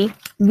University.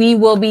 We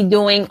will be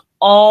doing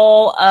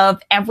all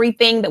of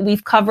everything that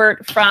we've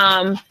covered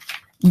from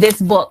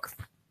this book.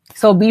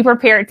 So be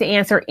prepared to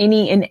answer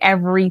any and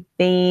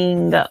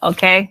everything,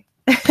 okay?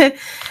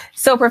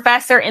 So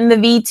Professor, in the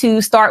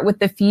V2, start with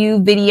the few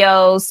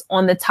videos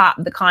on the top,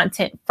 the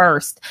content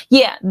first.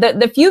 Yeah,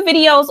 the few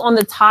videos on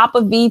the top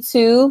of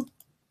V2,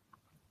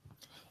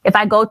 if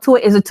I go to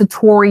it, is a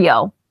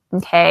tutorial,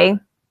 okay?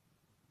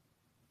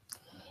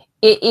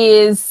 It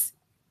is,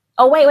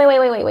 oh, wait.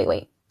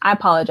 I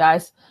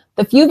apologize.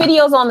 The few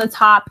videos on the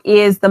top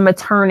is the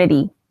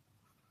maternity,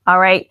 all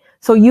right?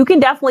 So you can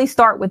definitely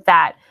start with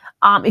that.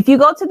 If you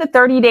go to the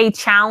 30-day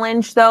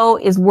challenge, though,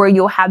 is where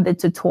you'll have the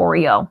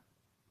tutorial.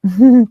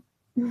 All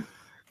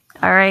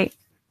right.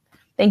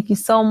 Thank you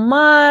so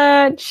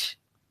much.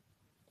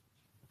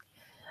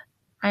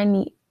 I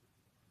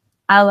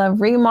love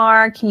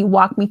ReMar. Can you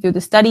walk me through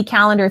the study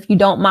calendar if you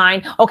don't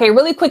mind? Okay,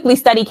 really quickly,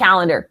 study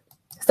calendar.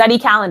 Study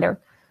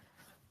calendar.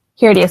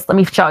 Here it is. Let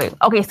me show you.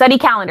 Okay, study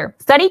calendar.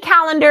 Study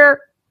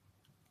calendar,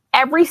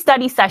 every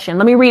study session.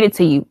 Let me read it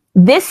to you.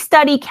 This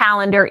study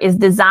calendar is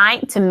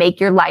designed to make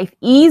your life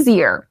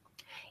easier.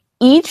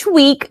 Each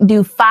week,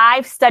 do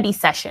 5 study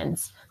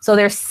sessions. So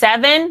there's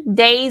 7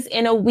 days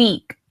in a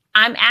week.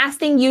 I'm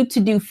asking you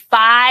to do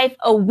 5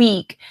 a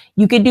week.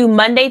 You could do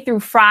Monday through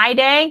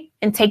Friday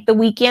and take the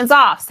weekends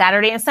off.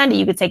 Saturday and Sunday,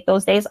 you could take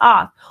those days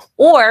off.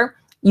 Or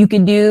you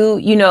could do,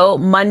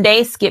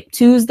 Monday, skip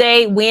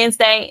Tuesday,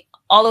 Wednesday,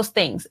 all those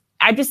things.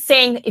 I'm just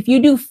saying, if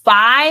you do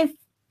 5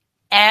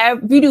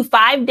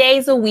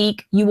 days a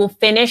week, you will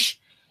finish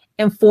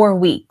in 4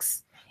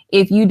 weeks.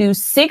 If you do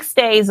 6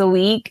 days a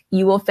week,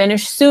 you will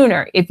finish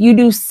sooner. If you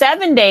do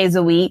 7 days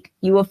a week,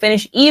 you will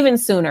finish even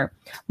sooner.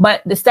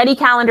 But the study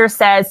calendar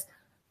says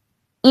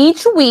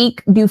each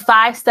week do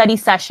 5 study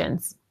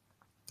sessions.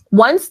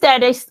 One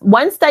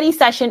study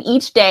session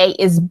each day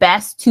is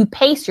best to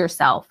pace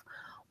yourself.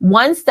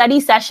 1 study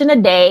session a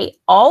day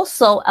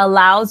also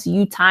allows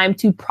you time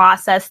to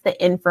process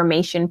the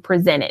information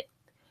presented.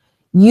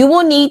 You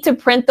will need to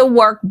print the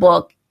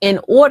workbook in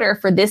order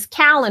for this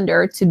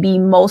calendar to be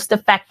most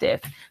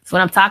effective. So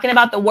when I'm talking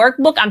about the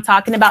workbook, I'm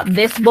talking about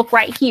this book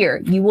right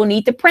here. You will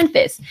need to print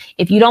this.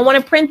 If you don't want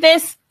to print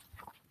this,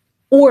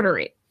 order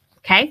it,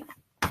 okay?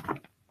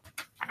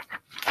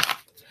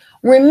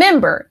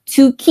 Remember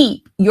to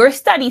keep your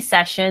study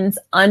sessions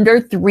under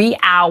 3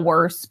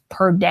 hours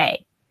per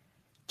day.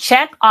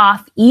 Check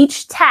off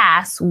each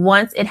task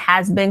once it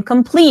has been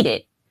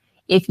completed.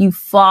 If you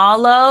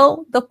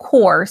follow this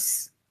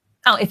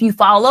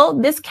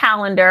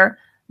calendar,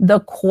 the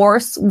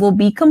course will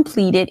be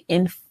completed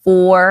in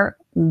 4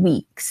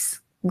 weeks.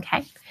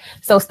 Okay.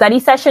 So study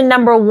session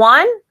number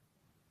 1,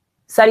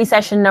 study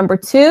session number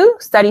 2,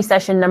 study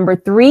session number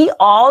 3,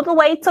 all the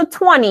way to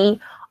 20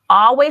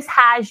 always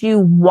has you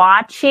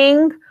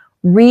watching,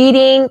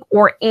 reading,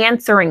 or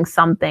answering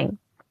something.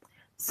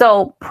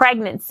 So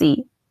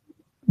pregnancy,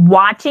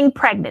 watching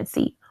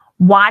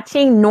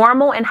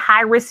normal and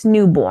high-risk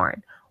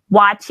newborn,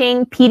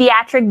 watching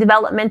pediatric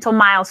developmental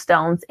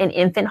milestones and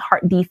infant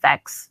heart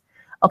defects.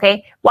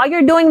 Okay. While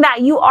you're doing that,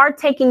 you are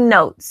taking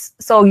notes.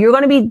 So you're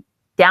going to be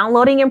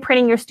downloading and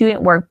printing your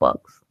student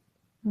workbooks.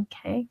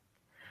 Okay.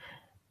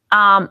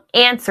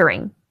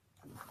 Answering.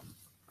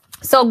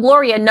 So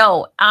Gloria,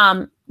 no,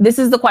 this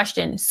is the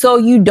question. So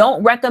you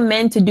don't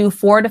recommend to do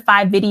 4 to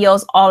 5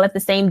 videos all at the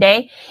same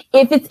day?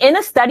 If it's in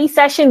a study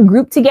session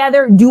grouped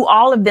together, do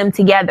all of them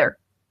together.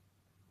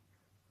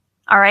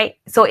 All right.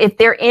 So if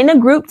they're in a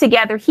group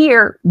together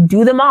here,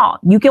 do them all.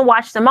 You can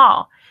watch them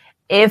all.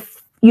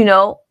 If,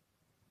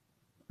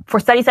 for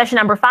study session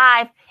number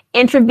 5,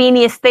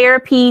 intravenous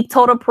therapy,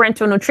 total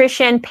parental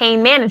nutrition,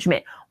 pain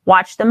management,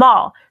 watch them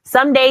all.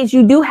 Some days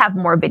you do have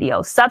more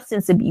videos,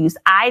 substance abuse,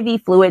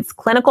 IV fluids,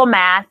 clinical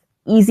math,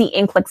 easy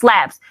NCLEX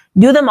labs.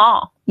 Do them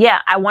all. Yeah,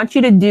 I want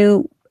you to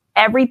do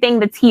everything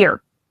that's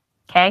here.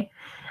 Okay.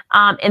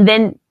 And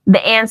then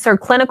the answer,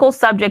 clinical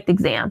subject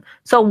exam.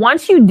 So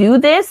once you do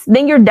this,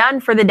 then you're done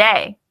for the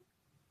day.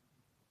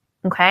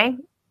 Okay.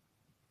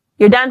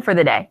 You're done for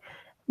the day.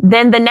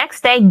 Then the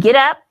next day, get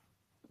up,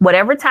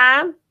 whatever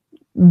time,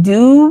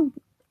 do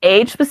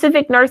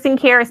age-specific nursing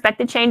care,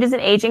 expected changes in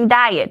aging,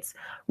 diets.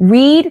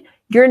 Read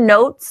your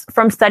notes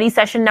from study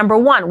session number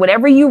 1.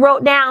 Whatever you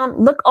wrote down,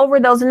 look over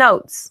those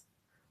notes.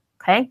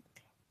 Okay.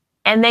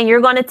 And then you're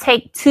going to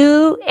take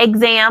 2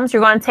 exams.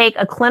 You're going to take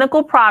a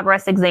clinical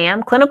progress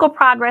exam. Clinical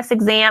progress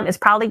exam is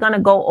probably going to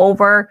go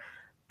over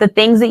the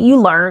things that you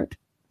learned.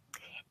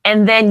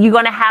 And then you're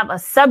going to have a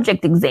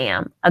subject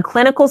exam, a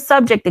clinical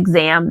subject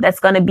exam that's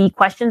going to be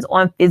questions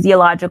on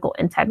physiological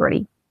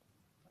integrity.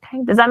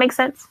 Okay. Does that make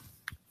sense?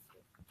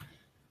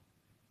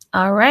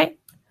 All right.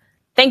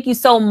 Thank you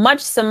so much,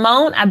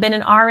 Simone. I've been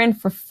an RN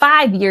for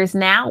 5 years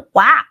now.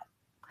 Wow.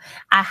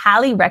 I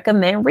highly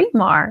recommend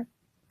ReMar.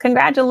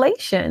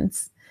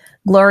 Congratulations.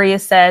 Gloria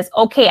says,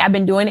 okay, I've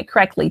been doing it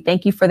correctly.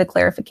 Thank you for the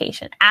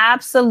clarification.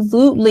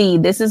 Absolutely.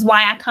 This is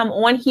why I come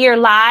on here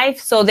live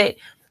so that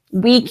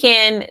we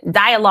can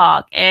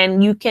dialogue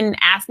and you can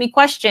ask me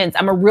questions.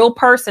 I'm a real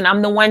person.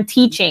 I'm the one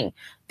teaching.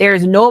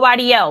 There's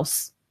nobody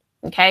else.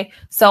 Okay.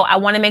 So I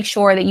want to make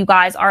sure that you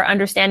guys are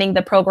understanding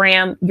the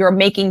program. You're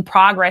making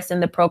progress in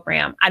the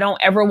program. I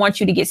don't ever want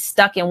you to get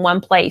stuck in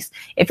one place.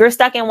 If you're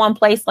stuck in one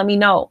place, let me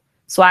know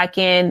so I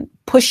can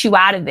push you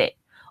out of it.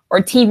 Or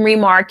Team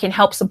ReMar can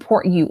help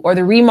support you, or the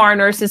ReMar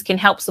nurses can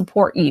help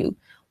support you.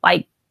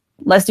 Like,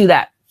 let's do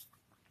that.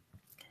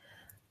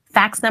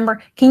 Fax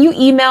number. Can you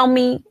email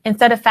me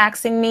instead of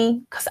faxing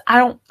me? Because I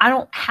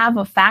don't have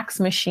a fax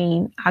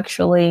machine,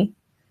 actually.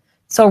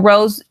 So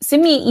Rose,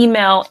 send me an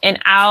email and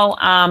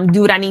I'll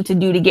do what I need to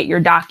do to get your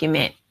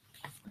document.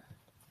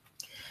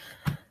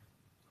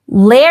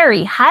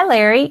 Larry, hi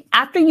Larry.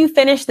 After you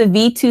finish the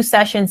V2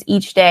 sessions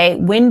each day,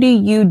 when do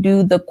you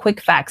do the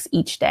quick fax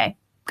each day?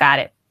 Got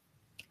it.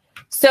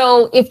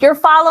 So if you're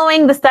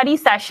following the study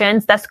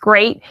sessions, that's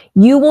great.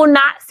 You will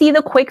not see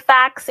the quick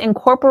fax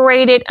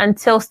incorporated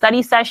until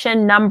study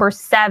session number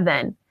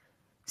 7.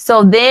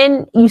 So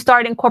then you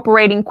start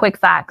incorporating quick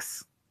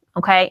fax.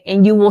 Okay.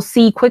 And you will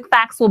see quick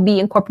fax will be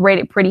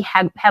incorporated pretty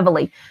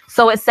heavily.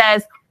 So it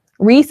says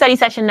read study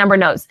session number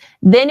notes.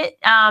 Then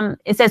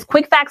it says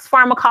quick fax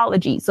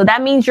pharmacology. So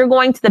that means you're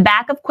going to the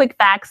back of quick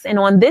fax. And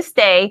on this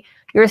day,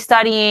 you're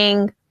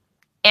studying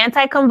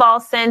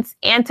anticonvulsants,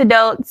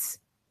 antidotes,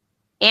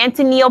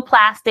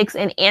 antineoplastics,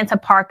 and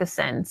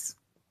antiparkinsons.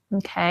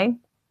 Okay.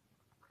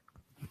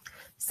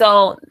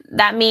 So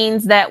that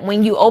means that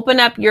when you open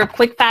up your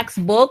quick fax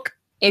book,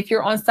 if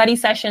you're on study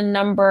session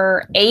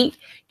number 8,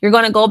 you're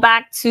going to go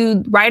back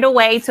to right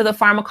away to the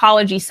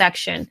pharmacology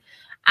section.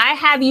 I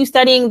have you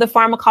studying the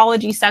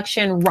pharmacology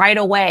section right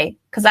away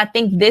because I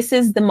think this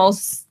is the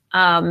most,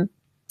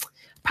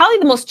 probably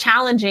the most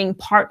challenging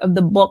part of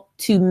the book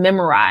to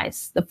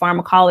memorize, the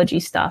pharmacology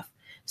stuff.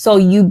 So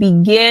you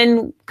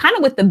begin kind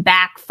of with the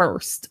back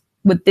first,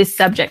 with this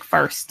subject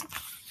first.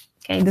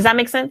 Okay, does that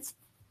make sense?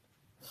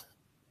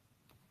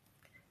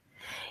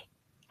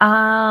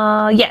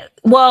 Yeah,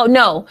 well,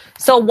 no.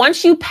 So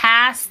once you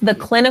pass the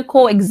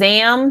clinical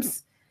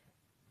exams,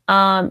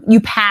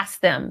 you pass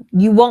them.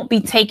 You won't be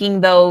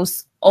taking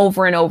those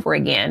over and over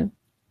again.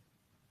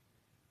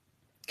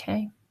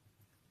 Okay.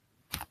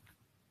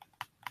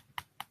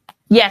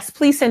 Yes,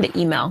 please send an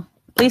email.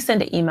 Please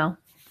send an email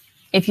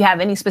if you have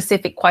any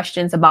specific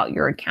questions about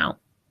your account.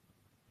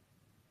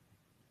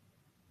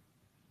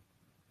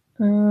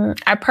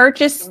 I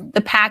purchased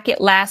the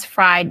packet last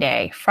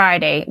Friday.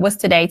 What's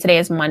today? Today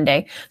is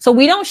Monday. So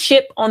we don't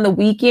ship on the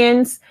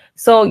weekends.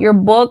 So your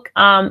book,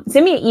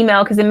 send me an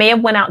email because it may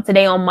have went out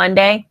today on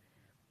Monday.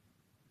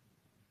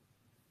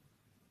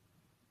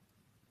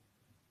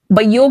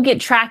 But you'll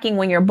get tracking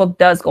when your book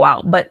does go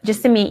out. But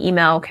just send me an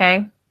email,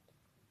 okay?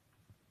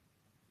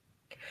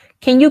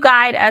 Can you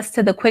guide us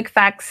to the quick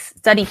fax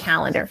study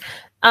calendar?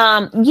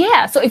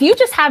 Yeah, so if you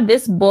just have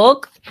this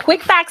book,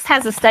 quick fax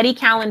has a study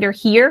calendar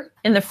here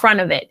in the front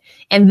of it.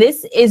 And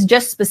this is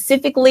just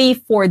specifically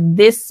for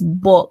this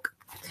book.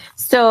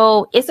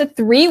 So it's a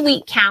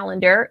 3-week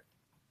calendar.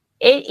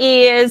 It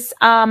is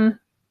a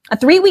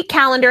 3-week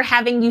calendar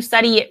having you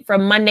study it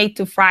from Monday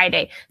to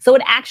Friday. So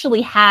it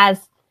actually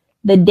has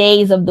the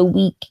days of the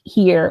week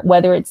here,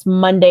 whether it's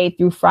Monday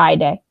through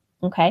Friday.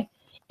 Okay.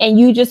 And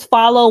you just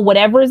follow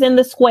whatever's in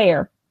the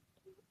square.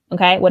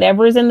 Okay.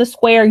 Whatever is in the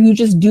square, you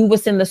just do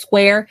what's in the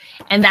square.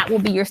 And that will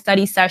be your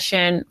study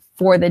session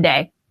for the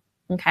day.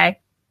 Okay.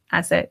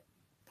 That's it.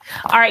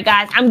 All right,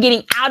 guys, I'm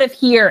getting out of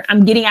here.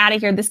 I'm getting out of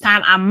here this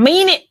time. I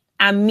mean it.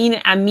 I mean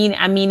it. I mean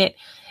it. I mean it.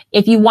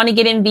 If you want to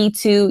get in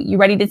V2, you're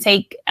ready to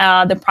take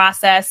the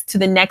process to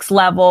the next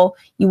level.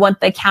 You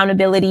want the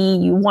accountability.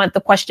 You want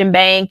the question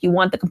bank. You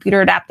want the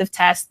computer adaptive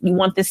test. You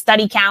want the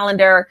study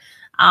calendar.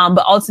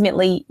 But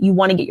ultimately, you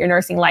want to get your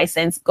nursing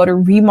license. Go to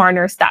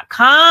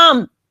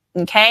remarnurse.com.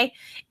 Okay.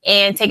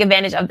 And take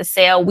advantage of the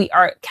sale. We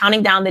are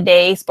counting down the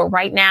days, but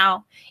right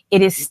now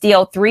it is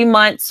still 3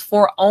 months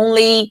for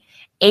only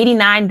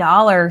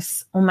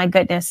 $89. Oh my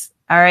goodness.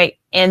 All right.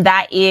 And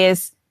that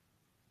is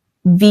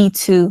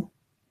V2.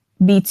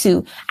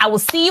 I will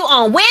see you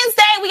on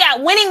Wednesday. We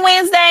got Winning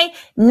Wednesday,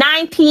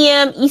 9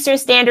 p.m. Eastern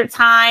Standard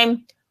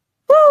Time.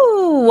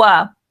 Woo!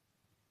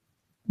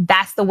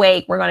 That's the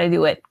way we're going to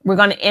do it. We're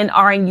going to end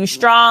RNU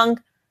strong.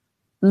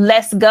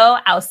 Let's go.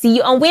 I'll see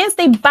you on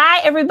Wednesday.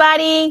 Bye,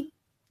 everybody.